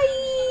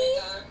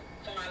 Hi.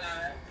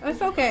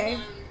 It's okay.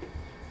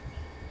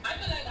 I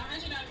feel like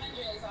 100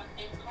 is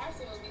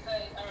impossible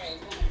because, alright,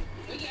 when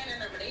we get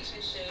in a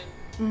relationship,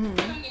 when I'm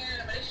getting in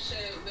a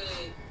relationship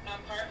with my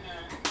partner,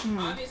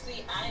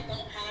 obviously I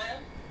don't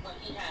have what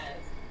he has,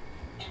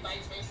 and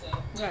vice versa.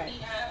 What he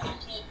has, I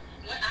can't.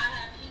 What I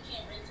have, he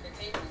can't bring to the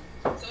table.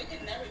 So it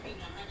can never be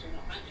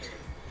 100.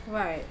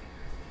 Right.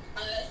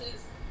 Unless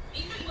it's,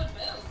 even with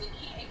bills, it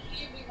can't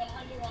be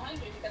 100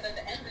 because at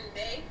the end of the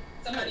day,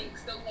 somebody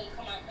still gonna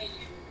come out paying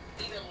you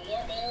either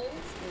more bills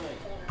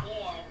or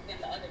more than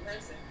the other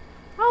person.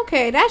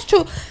 Okay, that's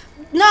true.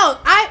 No,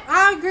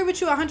 I agree with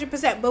you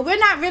 100%. But we're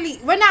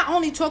not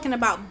only talking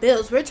about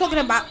bills. We're talking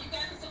about. You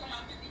guys are talking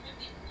about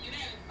 50-50. You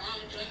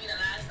didn't join me the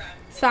last time.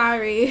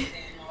 Sorry.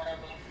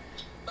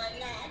 But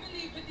no, I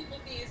believe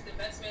 50-50 is the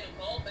best way to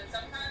go. But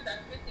sometimes that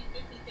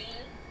 50-50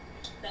 thing,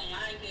 the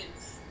line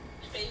gets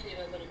faded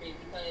a little bit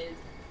because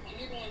when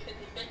you're doing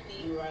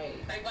 50-50, right?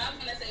 Like what I was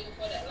gonna say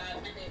before that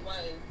last minute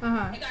was,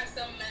 you got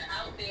some men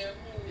out there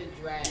who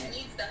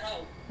needs the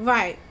help.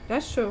 Right,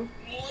 that's true.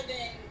 More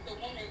than the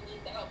woman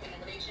needs the help in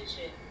a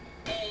relationship,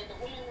 and the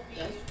woman will be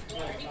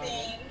doing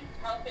everything,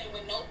 helping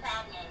with no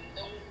problem,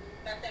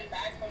 nothing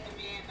back from the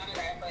man, none of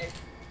that. But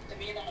the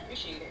man don't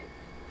appreciate it.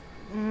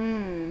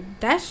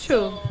 That's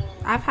true. So,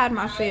 I've had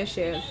my fair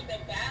shares. The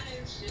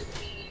balance should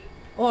be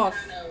off.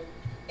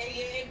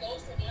 It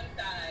goes to one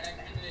side at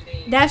the end of the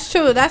day. That's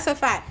true. That's a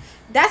fact.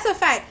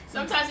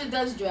 Sometimes it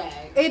does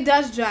drag. It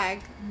does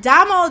drag.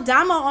 Damo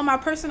on my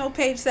personal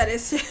page said it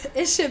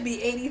should be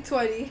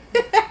 80-20.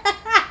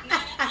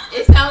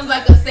 It sounds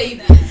like a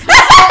savings.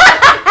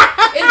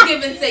 It's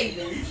giving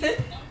savings.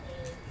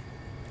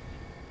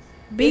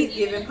 It's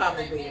giving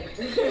Papa Bear.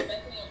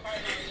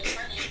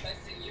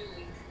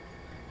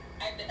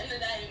 At the end of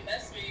that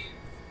investment,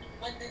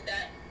 what did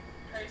that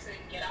person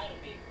get out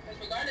of it? Because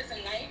regardless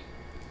in life,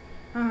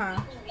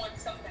 people want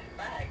something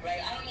back,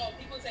 right? I don't know.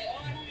 People say, "Oh,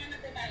 I don't want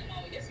nothing back."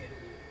 No, yes you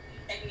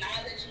do.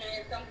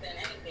 Acknowledgement, something,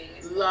 anything.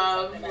 It's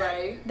love,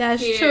 right?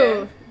 That's care.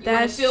 true.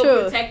 That's feel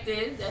true.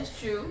 Protected. That's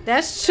true.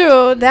 That's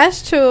true.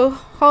 That's true.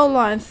 Hold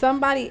on.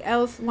 Somebody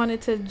else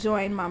wanted to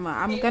join, Mama.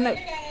 I'm gonna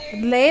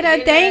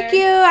later. Thank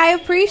you. I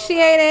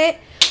appreciate it.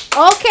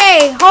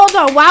 Okay, hold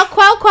on. While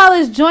Qual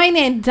is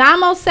joining,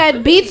 Damo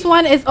said beats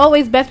one is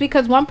always best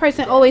because one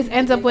person always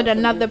ends up with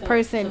another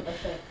person.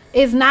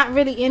 Is not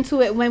really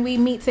into it when we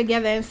meet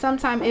together, and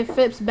sometimes it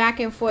flips back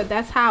and forth.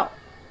 That's how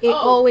it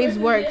always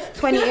works.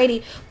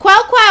 2080.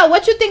 Qual,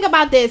 what you think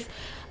about this?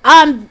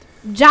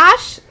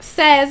 Josh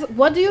says,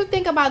 what do you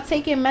think about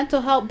taking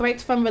mental health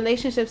breaks from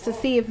relationships to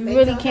see if you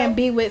really can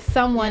be with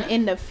someone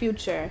in the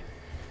future?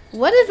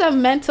 What is a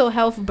mental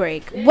health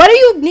break? What do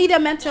you need a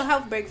mental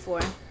health break for?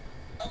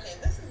 Okay,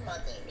 this is my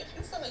thing. If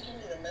you feel like you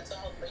need a mental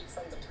health break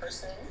from the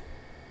person,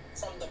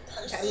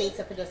 that means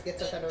if it just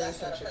gets out of a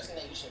that's not a relationship. person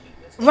that you should be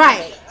with.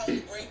 Right. How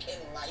you break in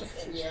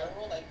life in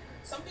general, like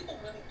some people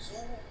really do,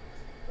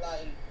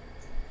 like,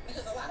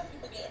 because a lot of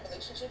people get in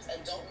relationships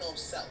and don't know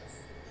self,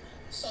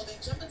 so they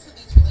jump into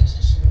these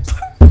relationships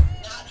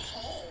not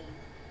home,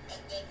 and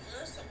then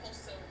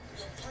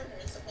your partner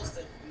is supposed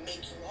to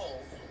make you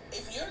whole.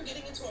 If you're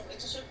getting into a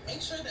relationship,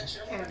 make sure that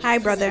you're Hi,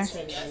 brother.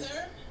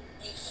 together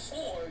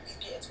before you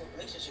get into a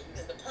relationship,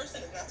 because the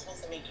person is not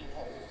supposed to make you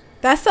whole.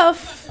 That's You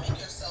have to make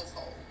yourself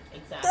whole.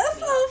 Exactly.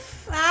 That's a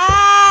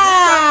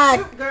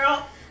fact,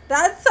 girl.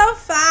 That's a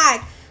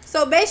fact.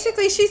 So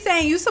basically, she's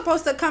saying you're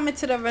supposed to come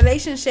into the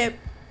relationship.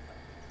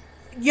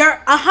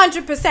 You're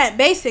 100%,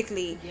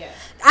 basically. Yeah.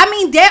 I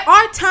mean, there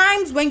are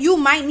times when you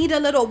might need a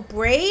little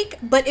break,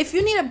 but if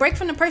you need a break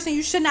from the person,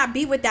 you should not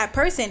be with that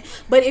person.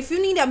 But if you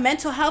need a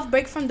mental health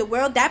break from the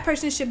world, that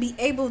person should be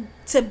able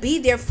to be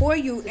there for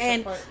you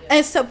and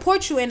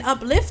support you and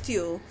uplift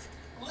you.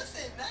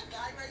 Listen, that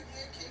guy right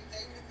there, King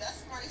David,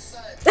 that's my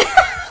son.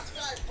 That's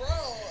my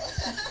bro.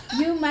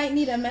 You might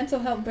need a mental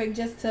health break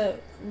just to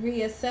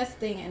reassess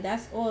things, and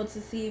that's all,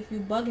 to see if you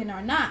bugging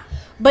or not.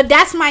 But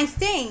that's my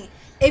thing.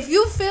 If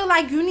you feel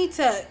like you need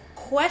to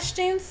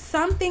question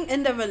something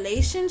in the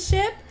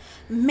relationship,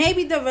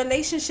 maybe the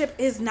relationship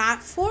is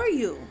not for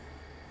you.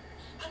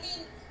 I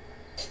mean,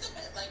 it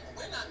depends. Like,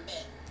 we're not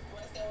men. You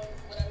understand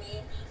what I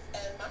mean?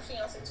 And my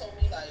fiance told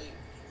me, like,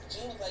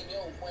 June was like,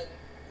 yo,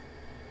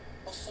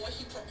 before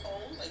he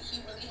proposed, like,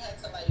 he really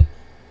had to, like,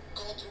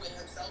 go through it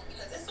himself,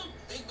 because it's a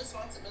big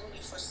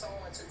responsibility for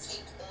someone to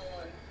take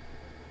on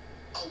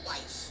a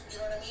wife. You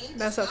know what I mean?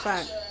 That's a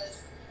fact.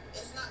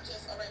 It's not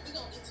just, all right, we're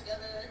going to get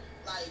together,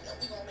 like, and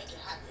we're going to make it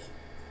happen.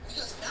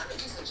 Because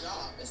marriage is a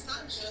job. It's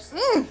not just a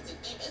thing.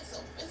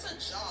 It's a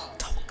job.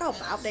 Talk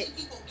about it.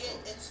 People get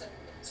into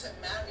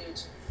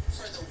marriage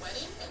for the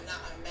wedding and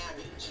not a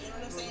marriage. You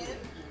know what I'm saying?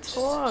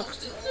 Talk.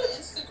 Just on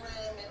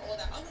Instagram and all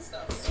that other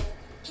stuff. So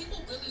people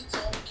really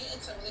don't get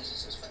into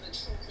relationships for the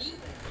true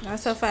reason.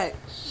 That's a fact.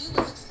 He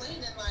was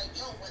explaining, like,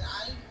 yo, when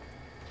I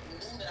knew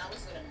that I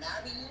was gonna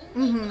marry you,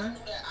 like, when I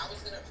knew that I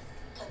was gonna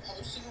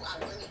propose to you, I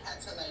really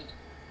had to, like,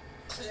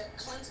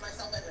 cleanse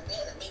myself as a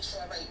man and make sure,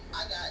 like,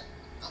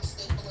 I'm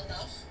stable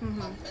enough,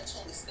 I'm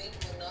mentally stable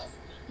enough.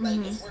 Like,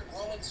 if we're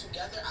growing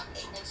together, I'm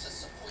able to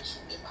support you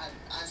if I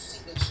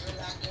see that you're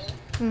lacking,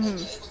 and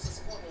you're able to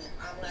support me if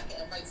I'm lacking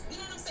advice. You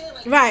know what I'm saying?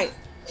 Like, right.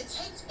 It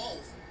takes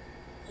both.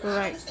 Right.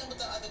 I understand what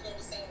the other girl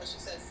was saying when she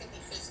said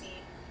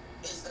 50-50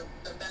 is the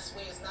best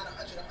way. It's not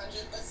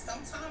 100-100, but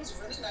sometimes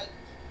really, like,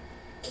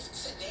 if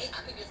today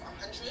I could give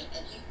 100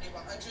 and he could give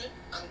 100,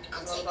 I'm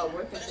taking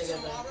it. But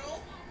if tomorrow,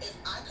 if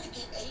I could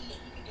give 80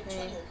 and he could give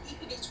 20, or he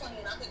could give 20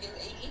 and I could give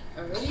 80, I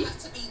have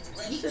to be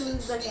ready to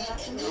stand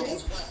in that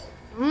as well.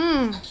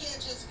 I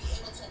can't just be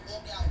able to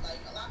walk out,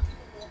 like, a lot of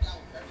people walk out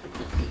very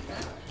quickly.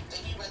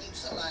 They be ready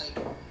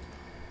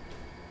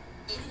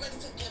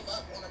to give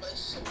up on a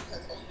relationship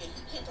because, oh yeah,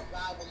 he can't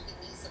provide what he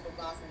needs to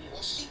provide for me,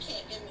 or she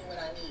can't give me what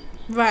I need.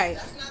 Right.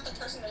 That's not the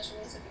person that you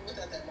need to be with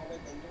at that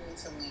moment. Then you need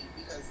to leave,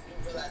 because you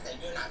realize that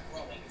you're not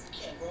growing. If you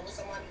can't grow with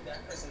somebody,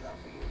 that person's not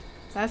for you.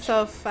 That's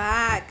a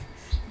fact.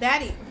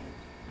 Daddy.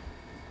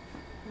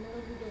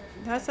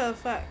 That's a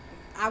fact.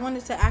 I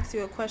wanted to ask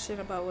you a question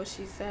about what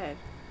she said.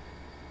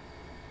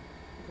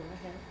 Go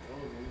ahead.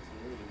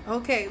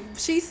 Okay,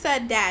 she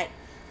said that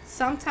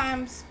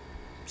sometimes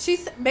she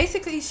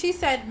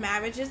said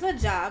marriage is a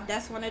job.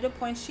 That's one of the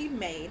points she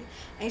made.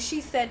 And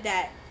she said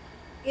that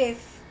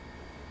if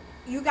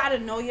you got to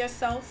know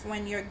yourself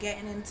when you're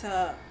getting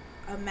into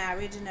a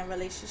marriage and a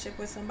relationship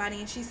with somebody,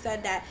 and she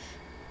said that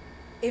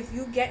if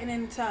you getting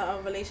into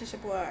a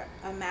relationship or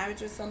a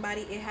marriage with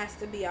somebody, it has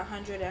to be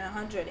 100 and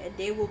 100. And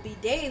there will be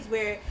days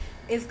where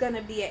it's going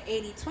to be an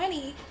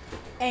 80-20,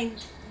 and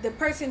the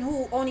person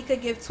who only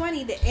could give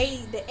 20, the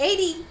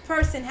 80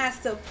 person has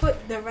to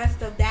put the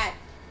rest of that.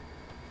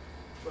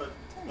 But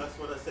that's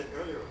what I said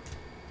earlier.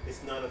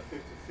 It's not a 50-50,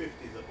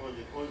 it's a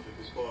 100-100,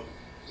 because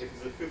if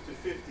it's a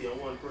 50-50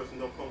 and one person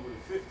don't come with a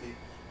 50,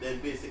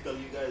 then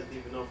basically you guys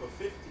leaving off a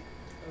 50.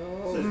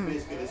 So it's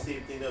basically the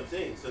same thing that I'm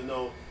saying. So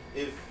now,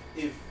 if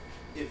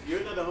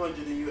you're not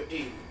 100 and you're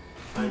 80,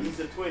 and he's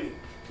a 20,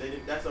 then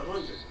that's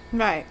 100.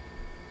 Right.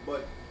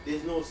 But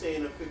there's no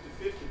saying a 50-50,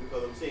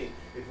 because I'm saying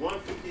if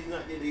 150 is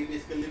not there, they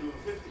basically live with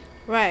a 50.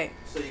 Right.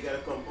 So you gotta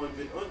come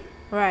 100.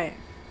 Right.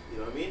 You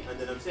know what I mean? And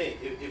then I'm saying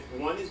if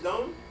one is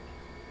down,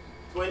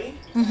 20, hey,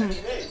 I'm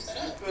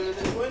feeling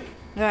the 20.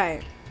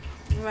 Right.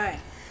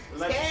 Right.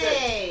 Like you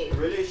said,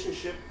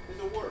 relationship is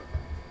a work.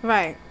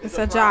 Right. It's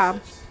a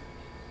job.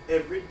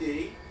 Every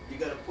day you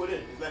gotta put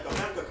in. It's like a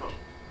bank account.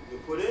 You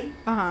put in,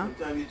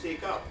 sometimes you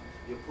take out.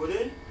 You put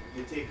in,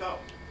 you take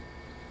out.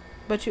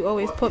 But you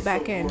always put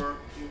back in. Work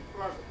in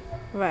progress.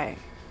 Right.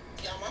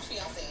 Yeah, my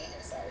fiance in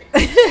here, sorry.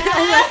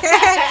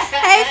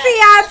 Hey,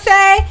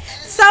 fiance.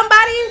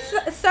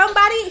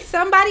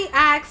 Somebody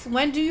asked,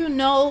 when do you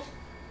know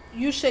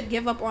you should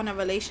give up on a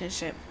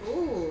relationship?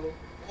 Ooh.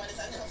 When it's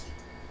unhealthy.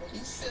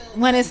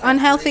 When it's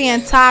unhealthy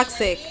and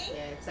toxic.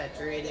 Yeah, it's a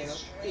draining.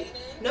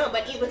 No,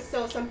 but even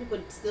so, some people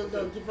still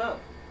don't give up.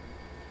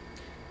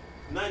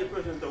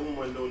 90% of the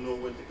women don't know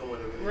when to come out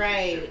of a relationship.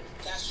 Right.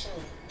 That's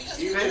true.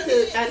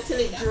 Until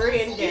it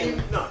drains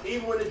them.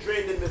 Even when it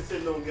drains them, they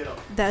still don't get up.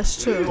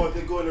 That's true. Or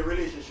they go in a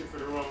relationship for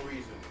the wrong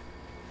reason.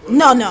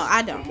 No,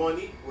 I don't.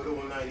 Money with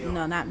all 90 on.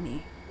 No, not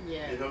me.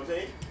 Yeah. You know what I'm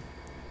saying?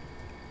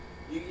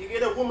 You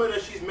get a woman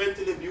that she's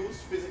mentally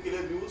abused, physically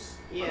abused,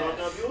 and all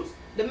abuse.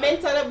 The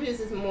mental abuse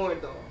is more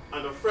though.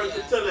 And a friend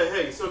to tell her,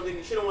 hey,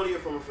 something she don't want to hear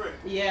from a friend.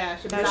 Yeah,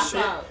 she black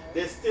out.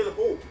 There's still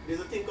hope.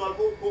 There's a thing called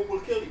hope. Hope will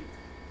kill you.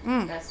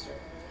 That's true.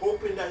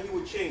 Hoping that he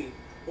would change.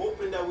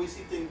 Hoping that we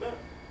see things better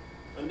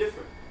and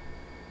different.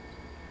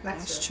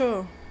 That's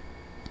true.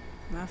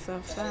 That's a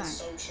fact. That is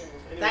so true.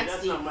 Anyway,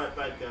 that's not my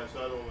podcast, so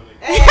I don't want to.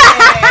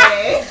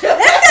 Hey.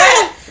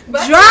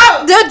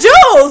 Drop the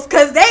jewels,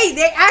 cause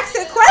they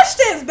asking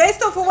questions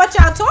based off of what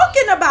y'all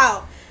talking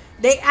about.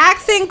 They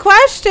asking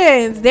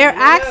questions. They're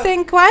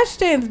asking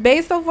questions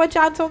based off what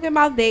y'all talking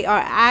about. They are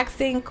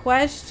asking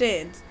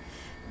questions.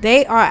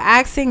 They are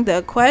asking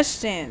the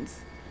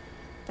questions.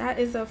 That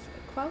is a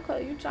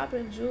Quaco. You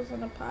dropping jewels on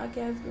the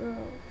podcast,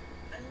 girl.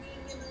 I mean,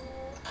 you know,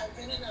 I've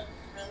been in a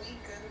really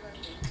good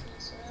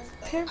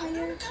relationship.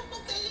 Period.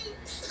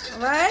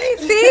 Right?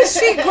 See,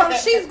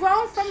 she's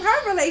grown from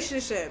her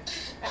relationship.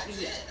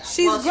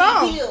 She's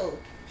grown.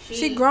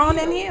 She grown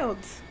and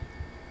healed.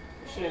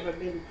 She never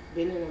been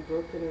in a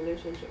broken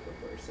relationship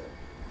before, so.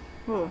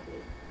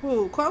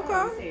 Who?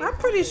 Coco? I'm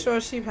pretty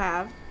sure she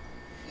have.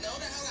 No,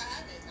 the hell I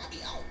haven't. I'll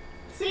be out.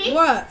 See?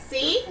 What?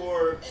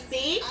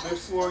 See?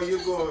 Before you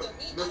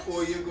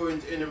go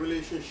in a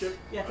relationship,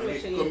 you have to and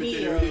make sure you you commit in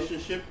heal. a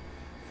relationship,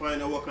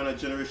 find out what kind of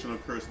generational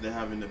curse they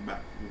have in the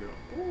back.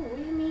 Ooh, what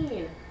do you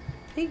mean?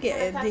 He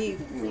getting deep.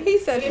 He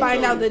said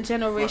find out the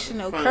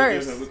generational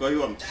curse.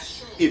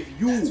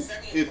 Because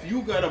if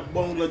you got a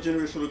bungler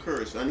generational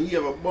curse and he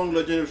have a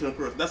bungler generational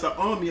curse, that's an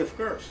army of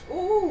curse.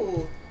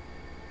 Ooh.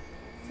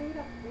 So we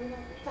don't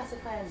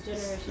classify as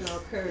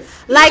generational curse.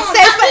 Like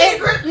say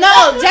for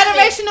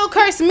generational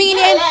curse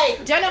meaning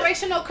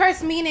generational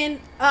curse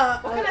meaning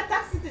what kind of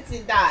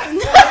toxicity that?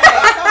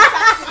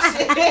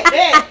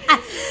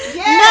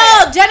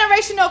 No,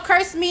 generational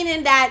curse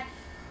meaning that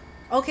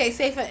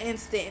say for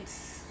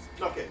instance.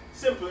 Okay,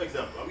 simple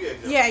example. I'll give you an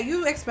example. Yeah,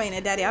 you explain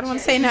it, Daddy. I don't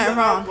want to say nothing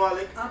wrong.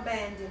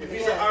 Abandoned. If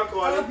he's an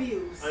alcoholic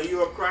abuse, and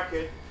you're a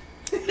crackhead,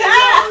 then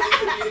y'all need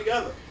to be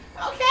together.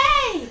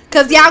 Okay.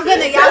 Cause y'all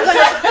gonna.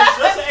 It's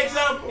just an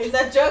example. It's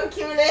a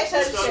junkie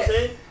relationship. You know what I'm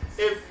saying?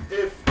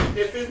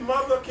 If his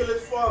mother killed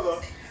his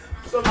father,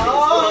 something's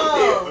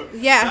wrong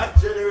there. Yeah.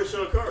 That's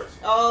generational curse.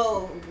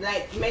 Oh,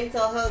 like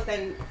mental health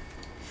and.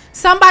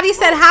 Somebody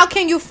said, "How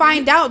can you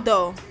find out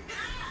though?"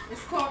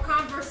 it's called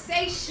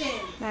conversation.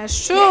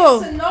 That's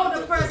true. Get to know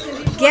the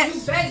person before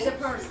you beg the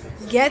person.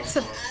 Get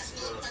to.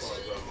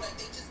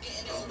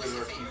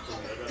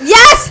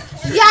 Yes.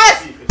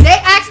 They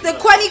asked the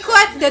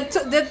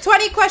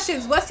 20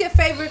 questions. What's your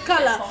favorite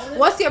color?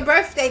 What's your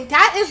birthday?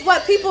 That is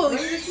what people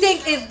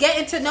think is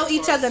getting to know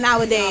each other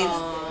nowadays.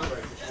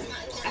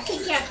 I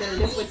think you have to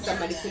live with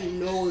somebody to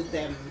know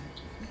them.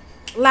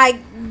 Like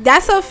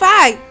that's a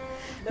fact.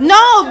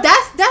 No,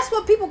 that's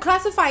what people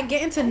classify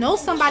getting to know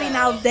somebody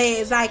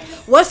nowadays. Like,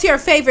 what's your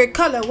favorite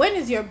color? When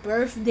is your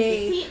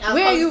birthday?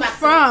 Where are you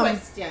from?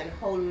 Question: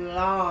 how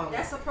long?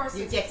 That's a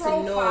person's you get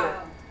profile. To know.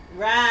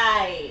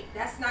 Right.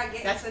 That's not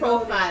getting That's to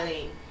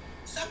profiling.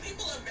 Some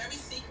people are very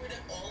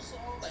secretive also.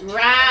 Like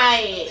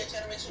right.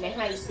 They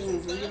hide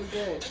things really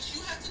good. But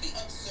you have to be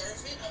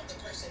observant of the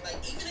person.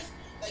 Like even if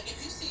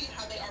you see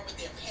how they are with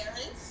their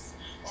parents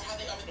or how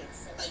they are with their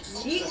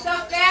Meet the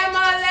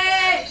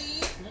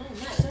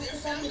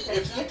family.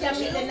 You can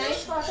meet the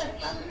nice part of the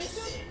family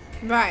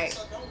too. Right.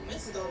 So don't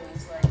miss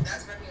those.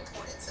 That's very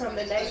important. From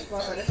the nice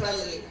part of the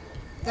family.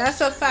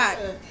 That's a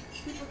fact.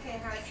 People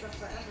can't hide stuff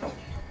forever.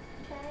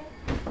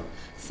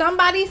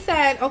 Somebody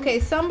said,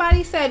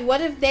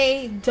 what if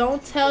they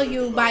don't tell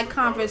you by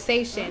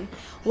conversation?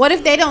 What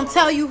if they don't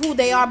tell you who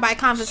they are by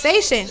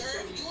conversation?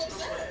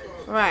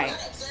 Right.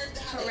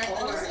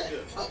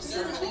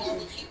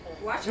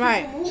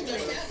 Right.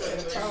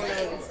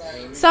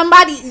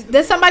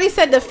 Somebody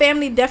said the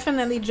family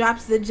definitely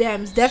drops the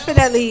gems.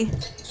 Definitely. The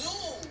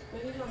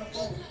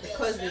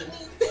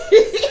cousins.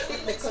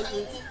 The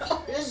cousins.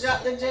 Just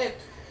drop the gem.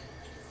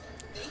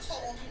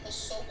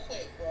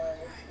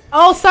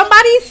 Oh,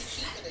 somebody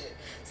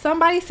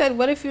said,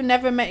 what if you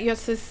never met your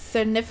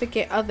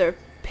significant other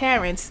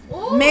parents?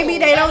 Ooh, maybe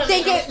they don't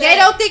think it. They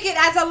don't think it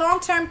as a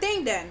long-term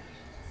thing. Then.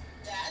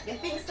 You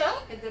think so?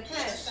 It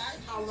depends.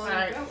 How long?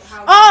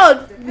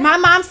 My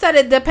mom said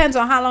it depends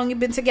on how long you've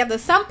been together.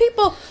 Some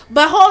people,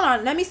 but hold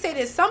on, let me say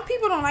this. Some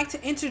people don't like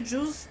to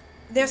introduce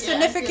their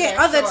significant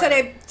other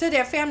to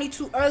their family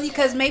too early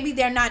because maybe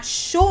they're not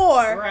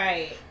sure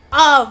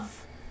of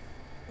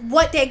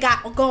what they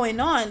got going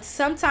on.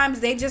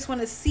 Sometimes they just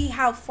want to see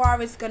how far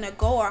it's going to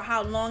go or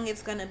how long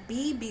it's going to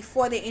be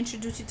before they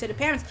introduce you to the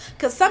parents.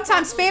 Because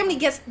sometimes family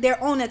gets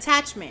their own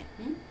attachment.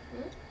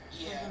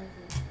 Yeah,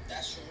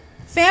 that's true.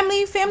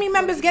 Family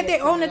members get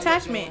their own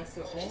attachment.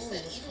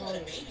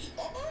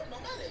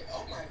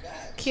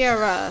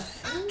 Kira,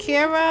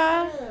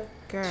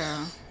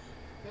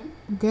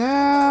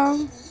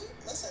 girl.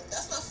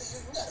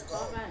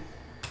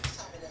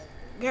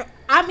 Girl,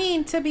 I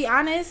mean, to be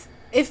honest,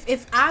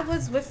 if I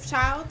was with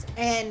child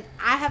and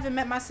I haven't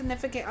met my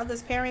significant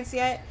other's parents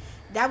yet,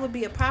 that would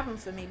be a problem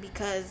for me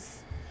because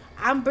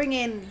I'm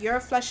bringing your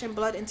flesh and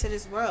blood into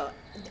this world.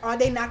 Are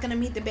they not going to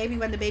meet the baby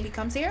when the baby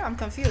comes here? I'm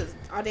confused.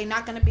 Are they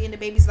not going to be in the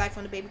baby's life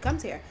when the baby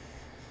comes here?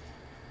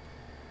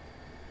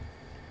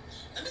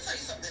 Let me tell you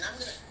something.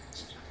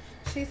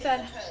 She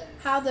said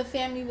how the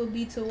family will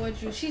be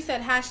towards you. She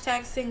said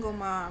hashtag single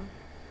mom.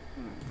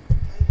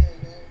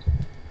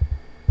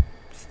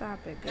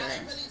 Stop it, girl. Now, it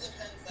really depends.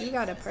 Like, You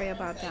got to pray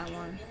about that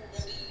one. You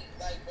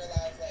really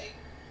realize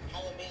how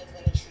a man's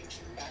gonna treat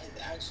you by his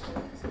actions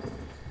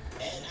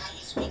and how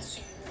he speaks to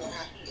you or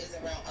how he is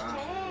around other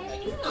people.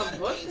 Like, you gotta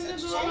pay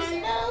attention.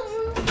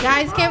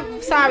 Guys,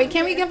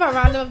 can we give a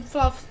round of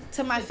applause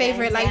to my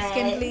favorite light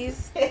skin,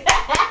 please? Give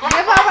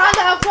a round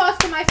of applause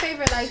to my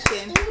favorite light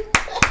skin.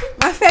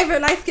 My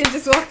favorite light skin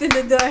just walked in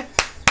the door.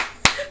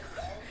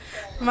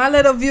 My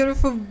little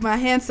beautiful, my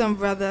handsome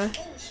brother.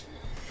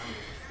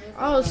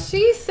 Oh,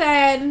 she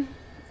said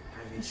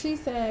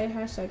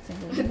hashtag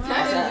single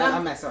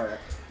mom. I'm sorry.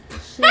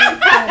 She said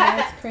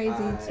that's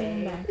crazy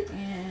too back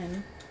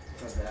and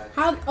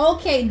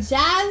okay,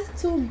 Jazz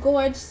to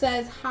Gorge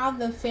says how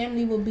the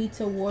family will be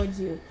towards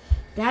you.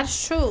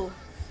 That's true.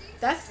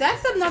 That's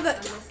another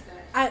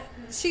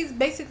she's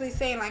basically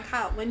saying like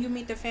how when you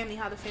meet the family,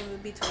 how the family will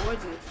be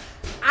towards you.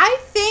 I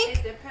think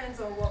it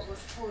depends on what was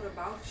told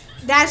about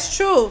you. That's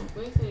true.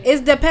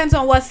 It depends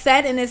on what's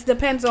said and it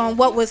depends on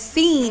what was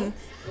seen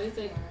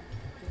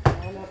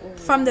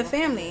from the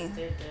family.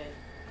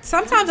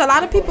 Sometimes a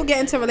lot of people get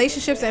into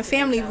relationships and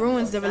family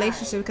ruins the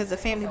relationship because the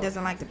family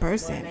doesn't like the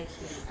person.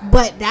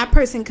 But that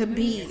person could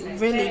be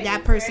really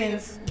that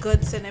person's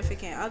good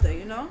significant other,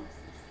 you know?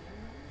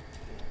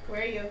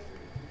 Where are you?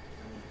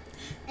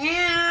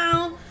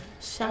 And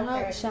shout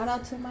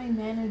out to my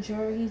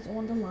manager. He's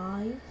on the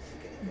live.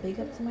 Big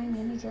up to my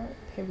manager,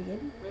 period.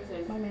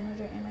 My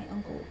manager and my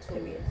uncle,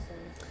 period.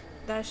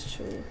 That's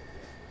true.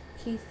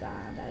 Kisa,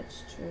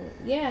 that's true.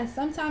 Yeah,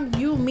 sometimes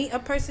you meet a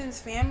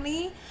person's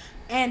family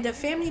and the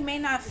family may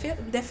not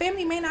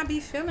be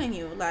feeling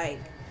you, like,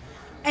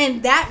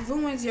 and that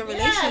ruins your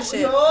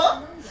relationship.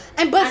 No.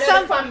 And but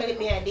some family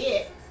me I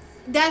did.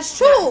 That's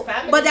true.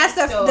 Family, but that's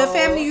the so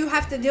family you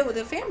have to deal with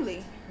the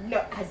family.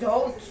 No, I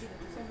don't.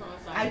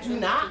 I do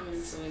not.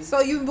 So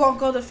you won't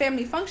go to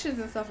family functions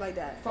and stuff like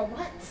that. For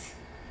what?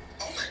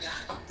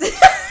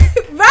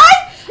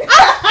 Right?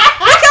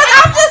 Because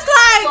I'm just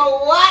like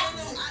for what?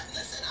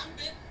 Listen,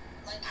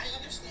 I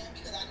understand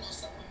because I know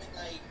some women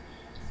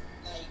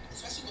like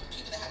especially with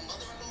people that have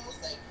mother-in-laws.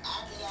 Like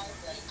I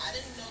realized I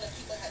didn't know that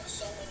people had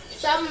so many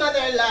issues. Some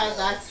mother-in-laws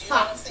are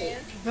toxic.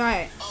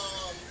 Right.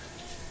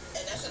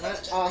 And that's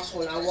That's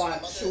awful. I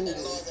want to.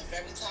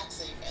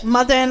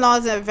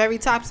 Mother-in-laws are very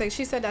toxic.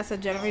 She said that's a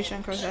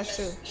generation curse. That's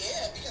true.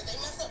 Yeah, because they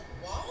mess up.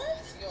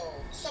 What? Yo,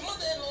 some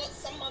mother-in-laws,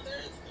 some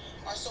mothers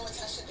are so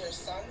attached to their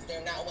sons,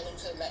 they're not willing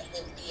to let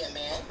him be a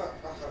man,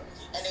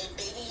 and they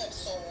baby him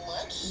so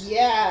much.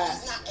 Yeah.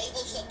 He's not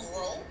able to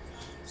grow.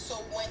 So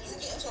when you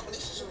get into a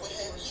relationship with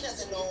him, he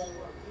doesn't know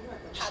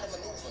how to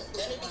maneuver.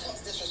 Then it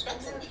becomes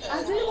disrespectful because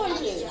how he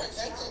was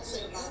presented to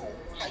you,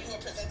 how you were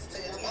presented to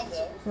his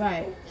mother.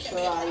 Right. Can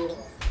be a problem. You know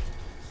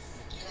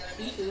what I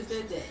mean? You should have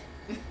said that.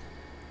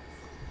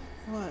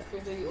 What?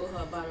 Chris said you owe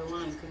her a bottle of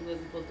wine because we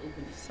wasn't supposed to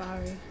open it.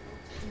 Sorry.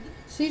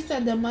 She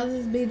said the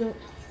mothers be the.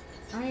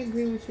 I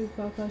agree with you,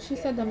 Coco. She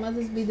said the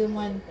mothers be the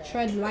one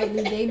tread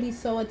lightly. They be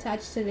so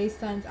attached to their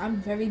sons. I'm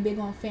very big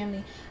on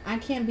family. I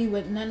can't be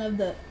with none of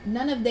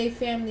their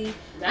family.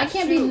 That's I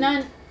can't true.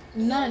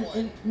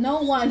 be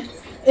no one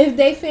if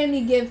they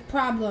family give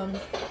problems.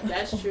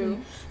 That's true.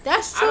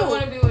 That's true. I don't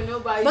want to be with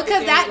nobody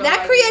because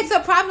that creates a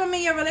problem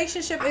in your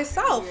relationship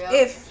itself.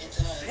 Yeah.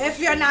 If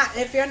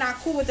you're not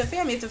cool with the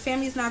family, if the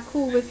family's not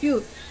cool with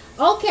you.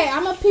 Okay,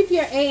 I'm gonna peep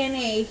your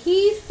A&A.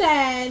 He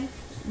said,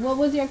 what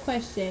was your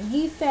question?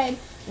 He said,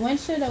 when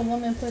should a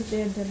woman put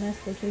their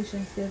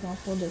domestication skills on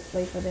full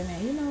display for the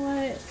man? You know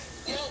what?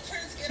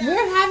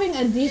 We're having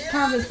a deep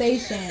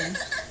conversation.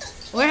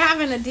 We're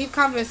having a deep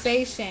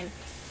conversation.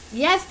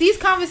 Yes, these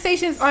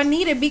conversations are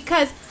needed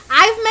because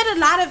I've met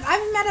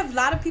a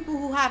lot of people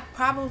who have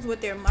problems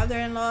with their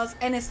mother-in-laws,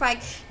 and it's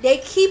like they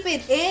keep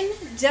it in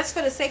just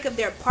for the sake of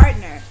their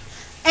partner.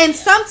 And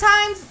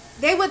sometimes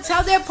they would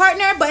tell their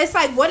partner, but it's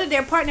like, what are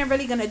their partner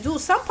really gonna do?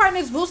 Some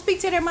partners will speak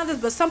to their mothers,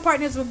 but some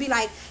partners will be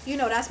like,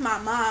 that's my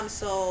mom,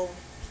 so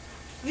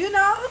Yeah. And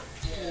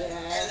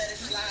let it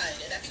slide,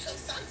 and that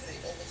becomes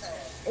toxic over time.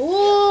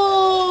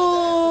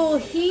 Ooh,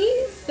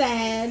 he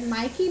said,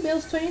 Mikey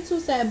Bills 22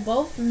 said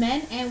both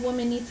men and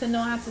women need to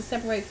know how to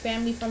separate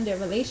family from their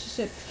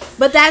relationship.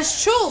 But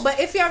that's true. But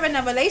if you're in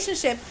a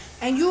relationship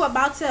and you're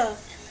about to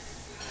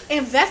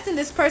invest in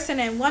this person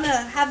and want to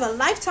have a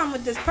lifetime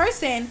with this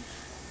person,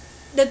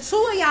 the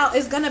two of y'all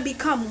is going to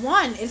become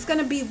one. It's going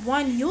to be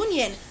one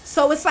union.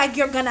 So it's like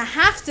you're going to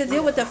have to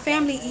deal with the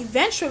family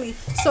eventually.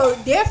 So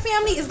their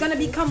family is going to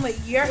become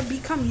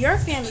your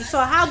family. So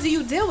how do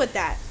you deal with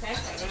that?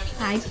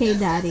 Hi, K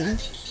Daddy. I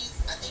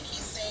think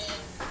he's saying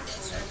in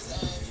terms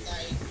of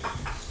like,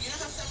 you know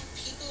how some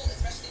people,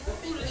 especially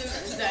women, they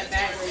tend to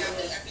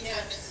every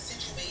time there's a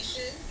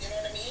situation, you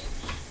know what I mean?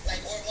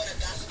 Like, or want to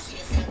gossip to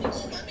your family,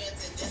 oh, my man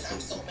did this,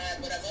 I'm so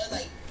mad, whatever.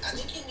 Like, I think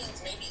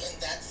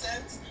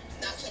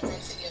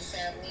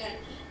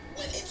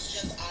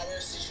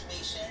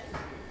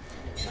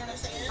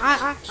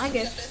I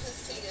guess.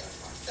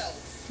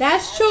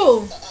 That's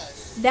true.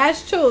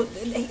 That's true.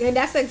 And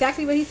that's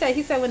exactly what he said.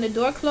 He said when the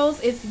door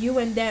closed, it's you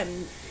and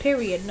them,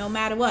 period, no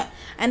matter what.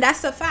 And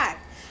that's a fact.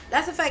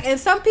 That's a fact. And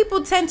some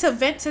people tend to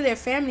vent to their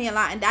family a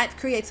lot, and that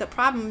creates a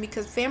problem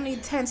because family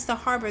tends to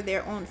harbor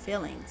their own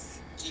feelings.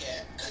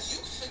 Yeah, because you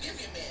forgive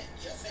your man,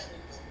 your family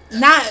will.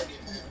 Not,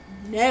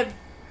 never,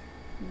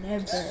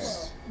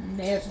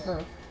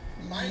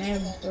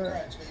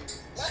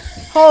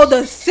 hold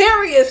a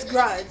serious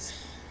grudge.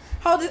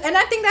 And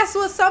I think that's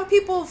what some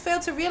people fail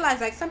to realize.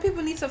 Like, some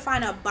people need to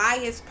find a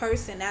biased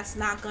person that's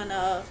not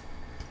gonna,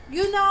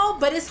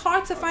 but it's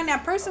hard to find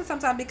that person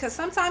sometimes, because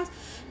sometimes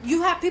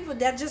you have people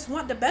that just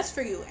want the best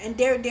for you, and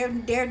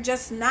they're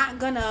just not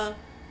gonna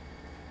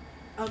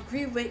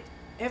agree with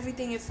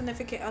everything your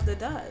significant other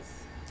does.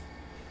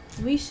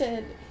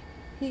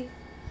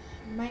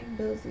 Mike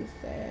Billsy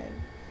said,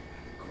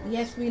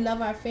 yes, we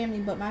love our family,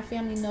 but my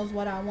family knows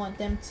what I want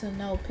them to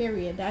know,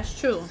 period. That's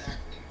true.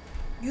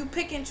 You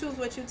pick and choose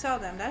what you tell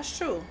them. That's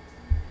true.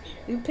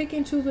 You pick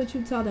and choose what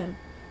you tell them.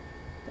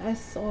 That's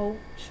so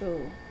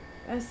true.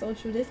 That's so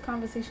true. This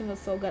conversation was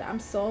so good. I'm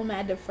so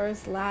mad the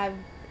first live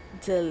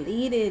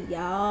deleted,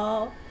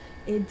 y'all.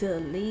 It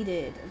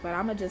deleted. But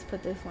I'm going to just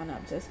put this one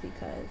up just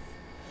because.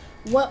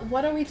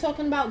 What are we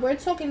talking about? We're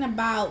talking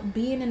about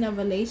being in a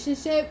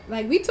relationship.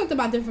 Like, we talked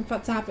about different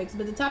topics,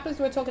 but the topics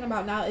we're talking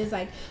about now is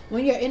like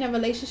when you're in a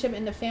relationship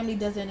and the family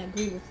doesn't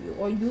agree with you,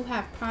 or you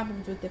have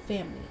problems with the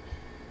family.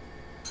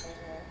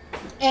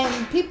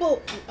 And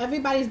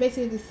everybody's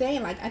basically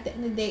saying, like, at the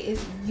end of the day,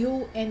 it's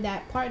you and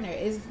that partner.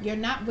 You're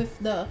not with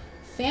the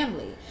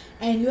family,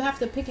 and you have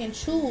to pick and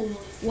choose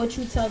what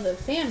you tell the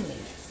family.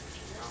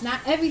 Not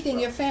everything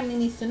your family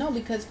needs to know,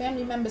 because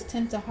family members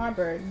tend to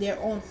harbor their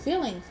own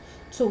feelings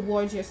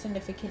towards your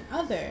significant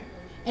other,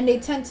 and they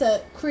tend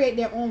to create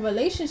their own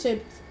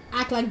relationships,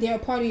 act like they're a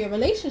part of your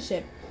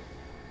relationship.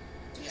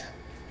 Yeah.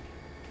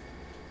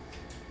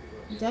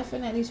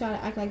 Definitely try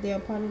to act like they're a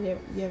part of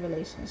your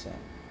relationship.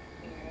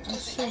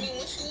 Because, I mean,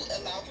 once you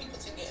allow people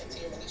to get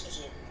into your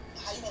relationship,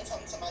 how you gonna tell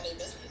them somebody their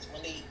business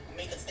when they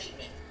make a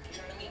statement? You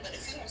know what I mean? But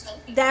if you don't tell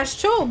people, that's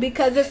true,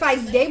 because it's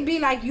like they be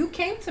like, you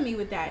came to me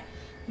with that.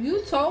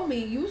 You told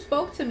me, you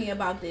spoke to me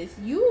about this.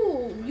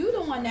 You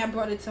the one that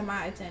brought it to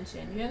my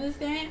attention. You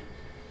understand?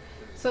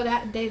 So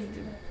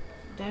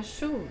that's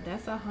true.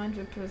 That's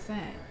 100%.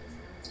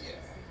 Yeah.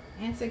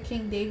 Answer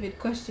King David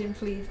question,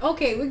 please.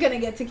 Okay, we're gonna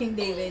get to King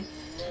David.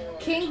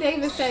 King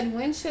David said,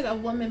 when should a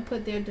woman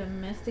put their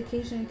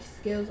domestication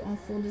skills on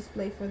full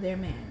display for their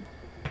man?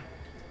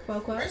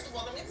 First of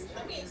all, let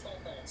me explain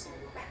that.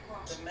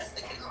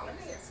 Domestication. Let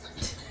me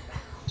explain.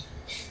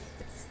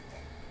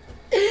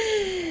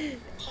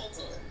 Hold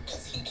on,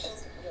 because he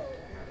kills me. Yo,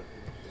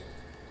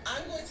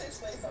 I'm going to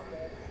explain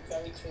something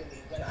very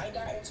clearly. When I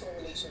got into a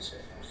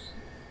relationship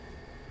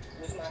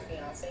with my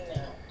fiance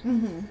now,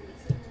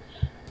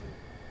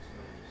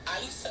 I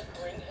used to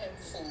bring him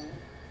food,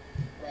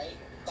 right?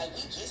 Like,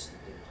 we just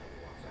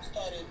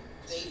started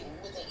dating.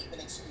 We wasn't even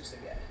exclusive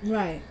yet.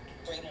 Right.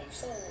 Bring him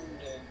food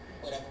and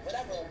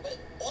whatever. But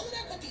all of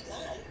that could be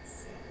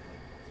lies.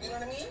 You know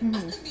what I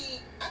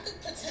mean? I could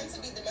pretend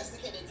to be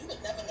domesticated. You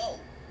would never know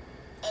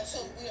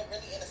until we are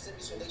really in a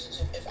serious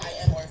relationship, if I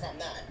am or if I'm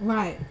not.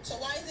 Right. So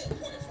why is it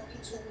important for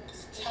me to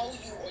tell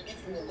you or give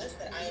you a list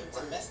that I am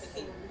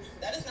domesticated?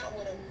 That is not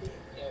what I don't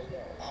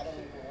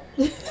even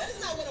know. That is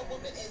not what a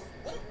woman is.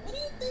 What do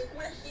you think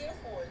we're here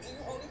for? Do you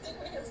only think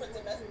we're here for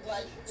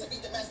to be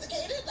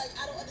domesticated? Like,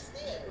 I don't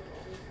understand.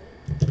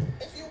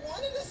 If you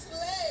wanted a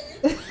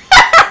slave,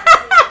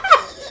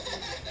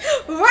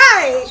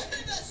 right.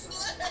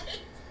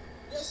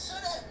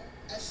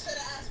 I should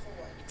have asked for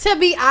one. To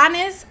be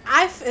honest,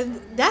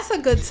 that's a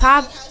good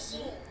topic.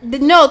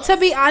 No, to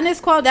be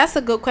honest, Qual, that's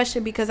a good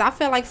question, because I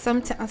feel like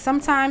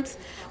sometimes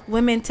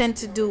women tend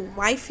to do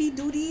wifey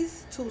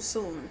duties too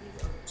soon.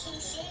 Too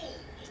soon.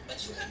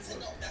 But you have to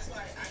know. That's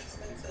why I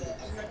explained to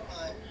a friend of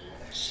mine.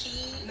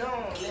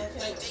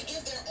 They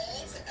give their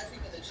all to every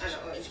relationship.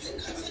 If you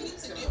continue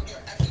to give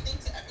your everything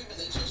to every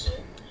relationship,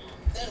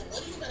 then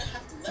what are you going to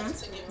have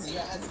left to give to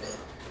your husband?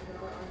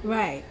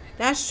 Right.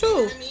 That's true. You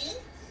know what I mean?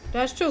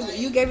 That's true. Like,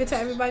 you gave it to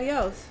everybody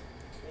else.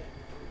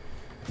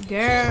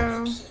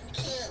 Girl. You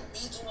can't be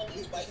doing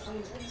these wifey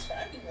duties for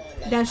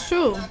everyone. Like, that's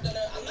true. I'm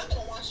not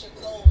gonna wash your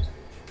clothes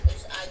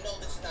if I know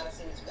this is not a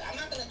serious thing. I'm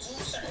not gonna do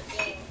certain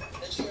things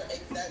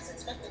that's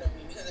expected of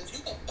me, because if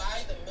you can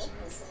buy the milk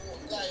and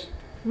food, like,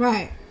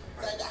 right.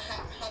 Like,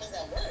 how does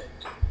that work?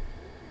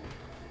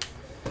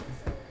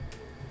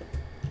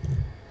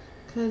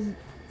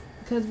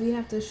 Cause we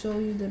have to show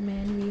you the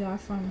man we are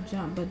from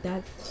jump, but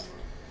that's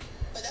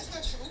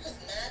not true, because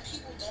mad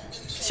people don't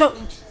really show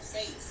their true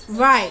face.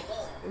 Right.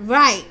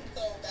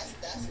 So that's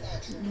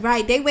not true.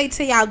 Right. They wait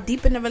till y'all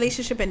deep in the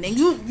relationship, and then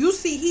you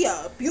see he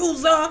a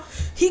abuser.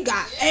 He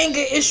got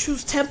anger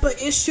issues, temper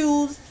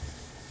issues.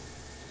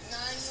 9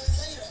 years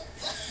later.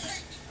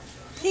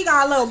 He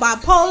got a little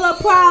bipolar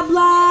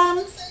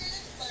problem.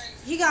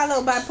 He got a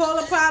little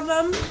bipolar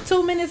problem.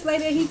 2 minutes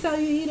later, he tell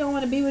you he don't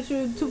want to be with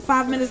you.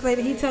 5 minutes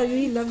later, he tell you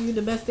he love you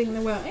the best thing in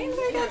the world. Ain't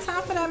nobody got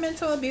time for that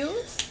mental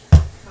abuse.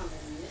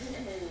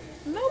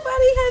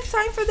 Nobody has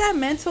time for that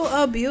mental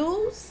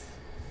abuse.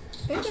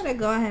 They gotta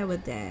go ahead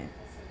with that.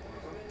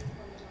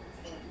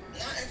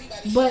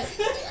 But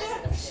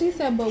she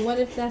said, but what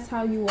if that's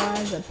how you are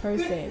as a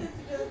person?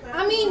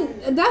 I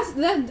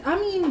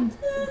mean,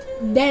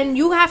 then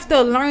you have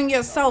to learn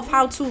yourself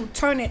how to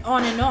turn it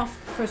on and off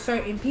for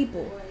certain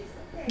people.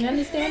 You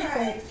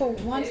understand? For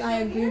once, I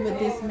agree with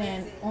this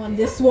man on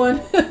this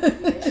one.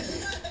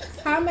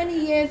 How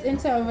many years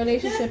into a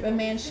relationship a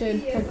man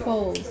should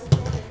propose?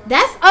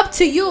 That's up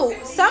to you.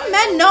 Some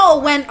men know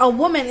when a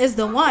woman is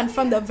the one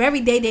from the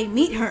very day they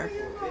meet her.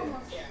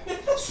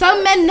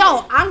 Some men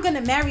know, I'm going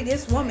to marry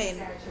this woman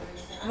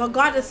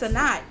regardless or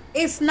not.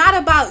 It's not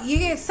about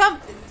years. Some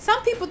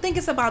people think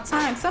it's about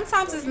time.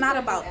 Sometimes it's not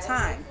about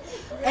time.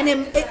 And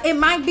it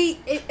might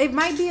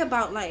be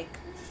about, like,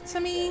 to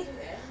me,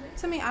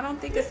 I don't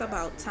think it's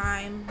about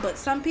time. But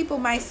some people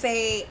might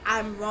say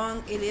I'm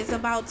wrong. It is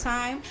about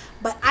time.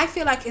 But I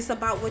feel like it's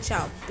about what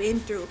y'all been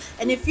through.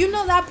 And if you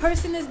know that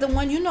person is the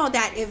one, you know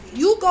that if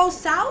you go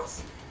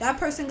south, that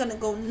person gonna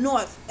go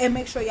north and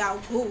make sure y'all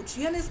gooch.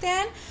 You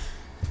understand?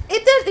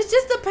 It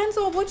just depends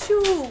on what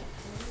you.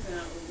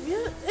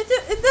 Yeah,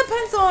 it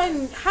depends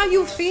on how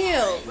you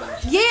feel.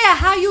 Yeah,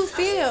 how you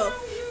feel.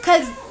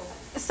 Cause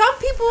some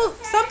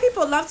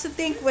people love to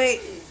think with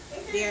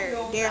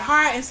their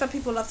heart, and some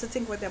people love to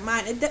think with their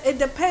mind. It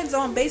depends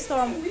on based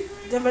on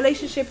the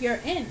relationship you're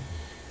in.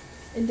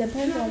 It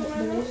depends on the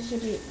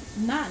relationship you're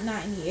not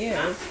in the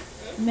areas.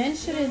 Men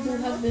shouldn't do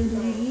husband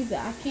duty either.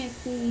 I can't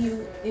see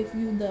you if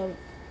you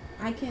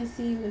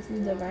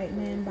the right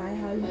man by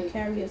how you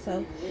carry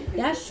yourself.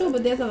 That's true,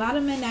 but there's a lot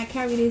of men that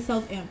carry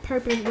themselves in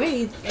perfect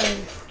ways,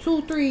 and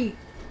 2-3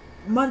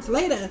 months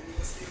later,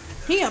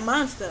 he a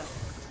monster.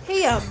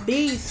 He a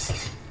beast.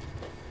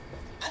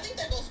 I think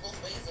that goes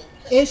both ways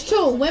though. It's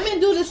true. Women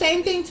do the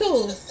same thing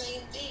too. The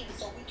same thing.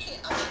 So we can't.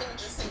 I'm not gonna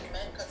just say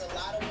men because a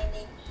lot of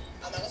women.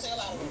 I'm not gonna say a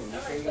lot of women.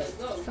 All right, let's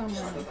go. Someone.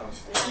 You know,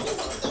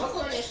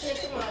 they tend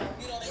to be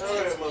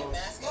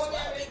masked as well.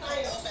 They come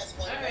off as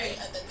one way,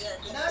 and then they're a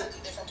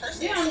completely different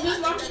person. Yeah, So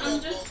I'm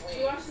just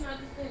watching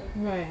other things.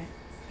 Right.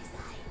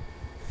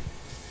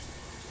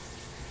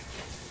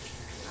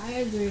 I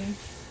agree.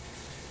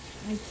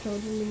 I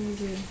totally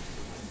agree.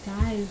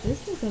 Guys, this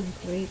was a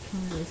great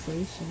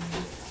conversation.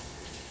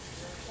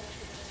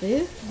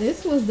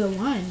 This was the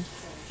one.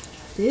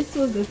 This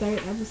was the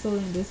 3rd episode,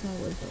 and this one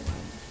was the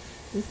one.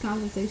 This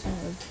conversation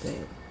was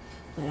good.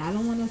 But I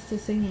don't want us to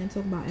sit here and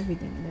talk about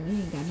everything, and then we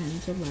ain't got nothing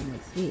to talk about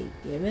next week.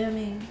 You feel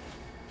me?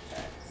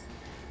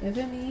 You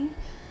feel me?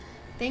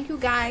 Thank you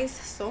guys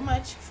so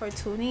much for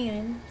tuning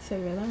in to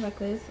Real and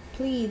Reckless.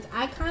 Please,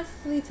 I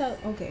constantly tell...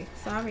 Okay,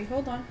 sorry,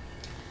 hold on.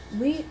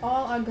 We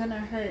all are gonna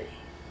hurt.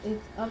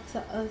 It's up to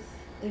us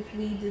if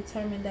we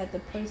determine that the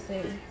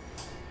person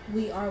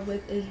we are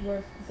with is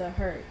worth the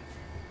hurt.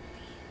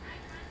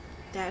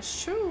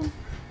 That's true.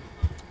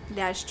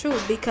 That's true,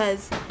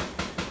 because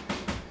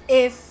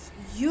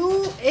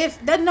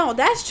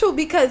that's true,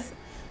 because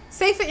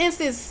say for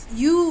instance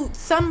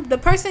the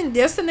person,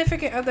 their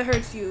significant other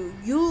hurts you,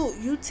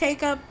 you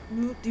take it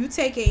and you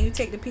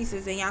take the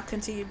pieces and y'all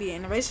continue to be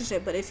in a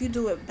relationship. But if you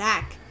do it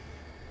back,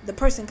 the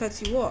person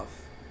cuts you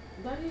off.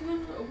 That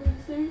even over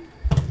the same?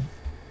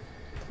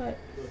 Cut.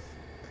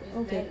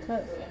 Okay,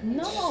 cut.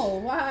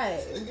 No,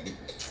 why?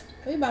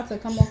 We about to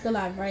come off the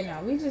live right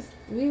now. We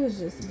was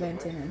just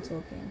venting and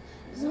talking.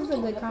 This was a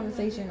good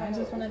conversation. I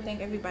just want to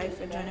thank everybody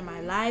for joining my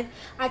live.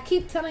 I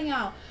keep telling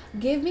y'all,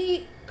 give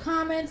me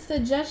comments,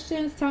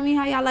 suggestions. Tell me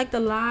how y'all like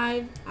the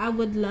live. I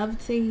would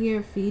love to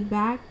hear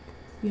feedback.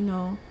 You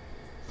know,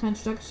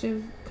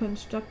 constructive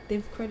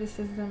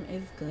criticism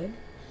is good.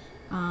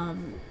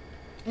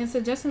 And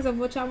suggestions of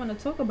what y'all want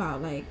to talk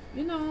about. Like,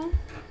 you know.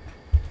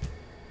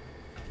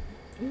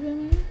 You feel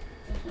me?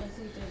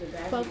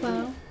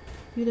 Coco,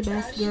 you the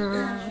best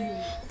girl.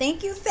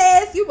 Thank you,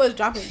 sis. You was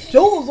dropping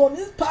jewels on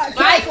this podcast.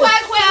 As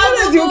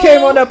soon as you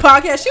came on the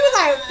podcast, she was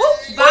like,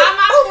 boop, bye,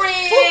 my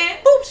friend.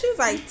 Boop, boop. She was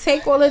like,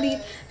 take all of these.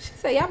 She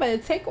said, y'all better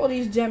take all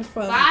these gems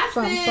from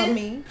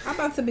me. I'm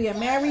about to be a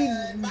married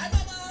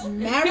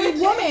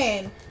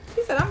woman.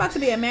 She said, I'm about to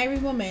be a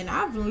married woman.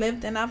 I've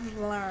lived and I've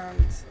learned.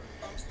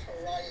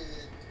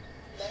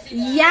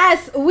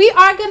 Yes, we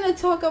are going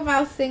to talk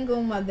about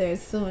single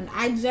mothers soon.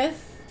 I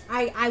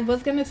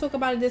was going to talk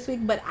about it this week,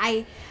 but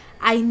I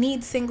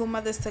need single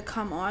mothers to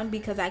come on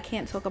because I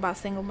can't talk about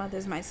single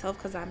mothers myself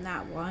because I'm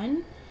not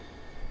one.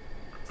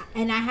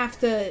 And I have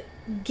to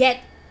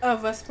get a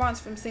response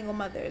from single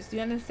mothers. Do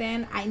you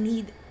understand? I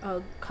need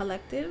a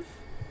collective.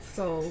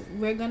 So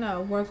we're going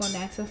to work on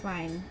that to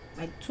find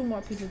like 2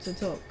 more people to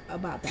talk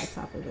about that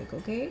topic,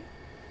 okay?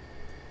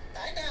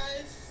 Bye,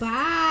 guys.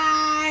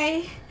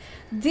 Bye.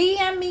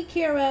 DM me,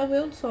 Kira.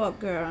 We'll talk,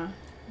 girl.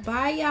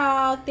 Bye,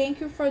 y'all.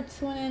 Thank you for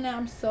tuning in.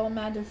 I'm so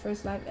mad the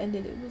first live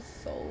ended. It was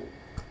so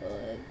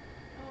good.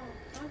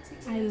 Oh, Auntie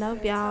I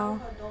love y'all.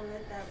 Tell her don't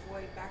let that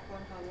boy back on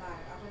her live.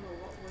 I don't know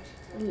what boy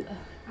she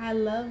I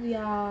love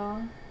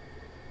y'all.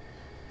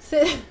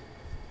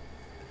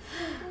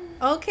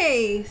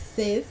 Okay,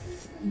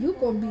 sis, you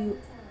gonna be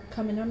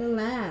coming on the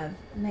live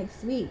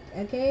next week,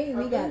 okay?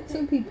 We got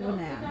 2 people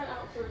now.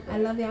 I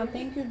love y'all.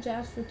 Thank you,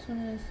 Josh, for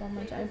tuning in so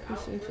much. I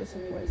appreciate your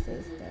support,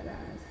 sis.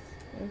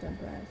 You're the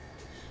best.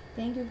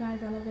 Thank you, guys.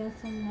 I love y'all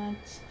so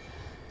much.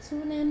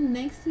 Tune in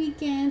next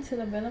weekend to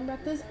the Bill and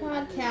Breakfast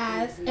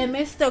podcast. And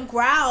Mr.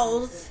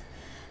 Growls,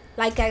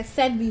 like I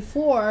said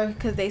before,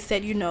 because they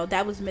said,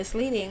 that was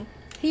misleading.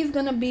 He's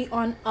going to be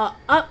on a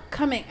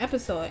upcoming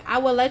episode. I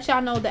will let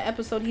y'all know the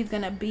episode he's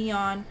going to be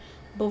on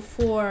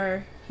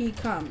before he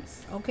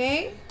comes.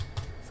 Okay?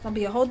 It's going to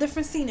be a whole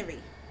different scenery.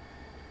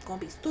 It's going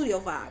to be studio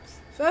vibes.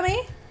 Feel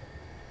me?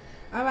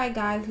 All right,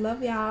 guys.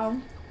 Love y'all.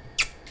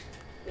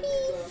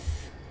 Peace.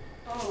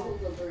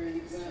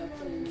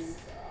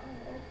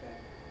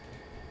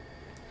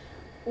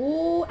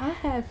 Oh, I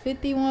had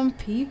 51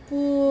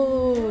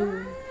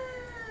 people.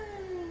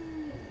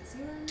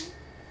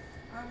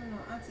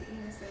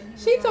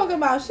 She talking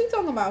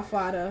about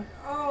father.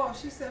 Oh,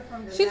 she said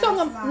from the She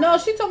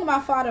talking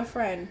about father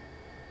friend.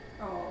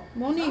 Oh.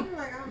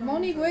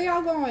 Monique, where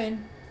y'all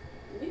going?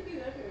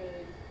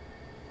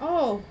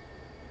 Oh.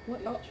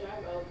 What? Oh.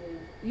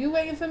 You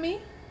waiting for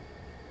me?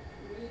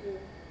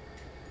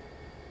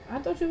 I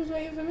thought you was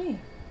waiting for me.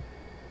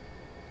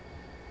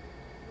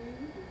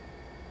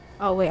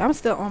 Oh wait, I'm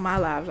still on my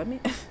live. Let me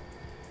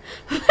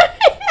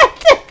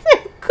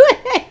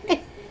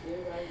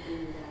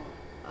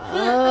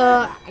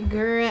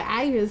girl,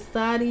 I just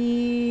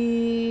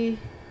study.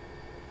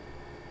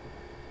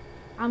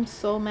 I'm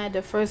so mad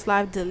the first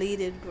live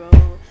deleted, bro.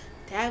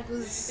 That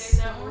was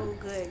so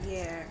good.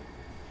 Yeah.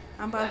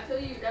 I'm about.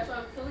 That's what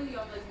I'm telling you.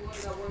 I'm like, you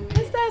only got 1 minute.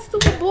 Is that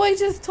stupid boy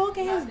just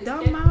talking his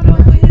dumb mouth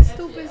over his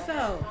stupid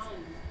self?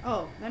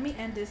 Oh, let me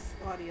end this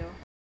audio.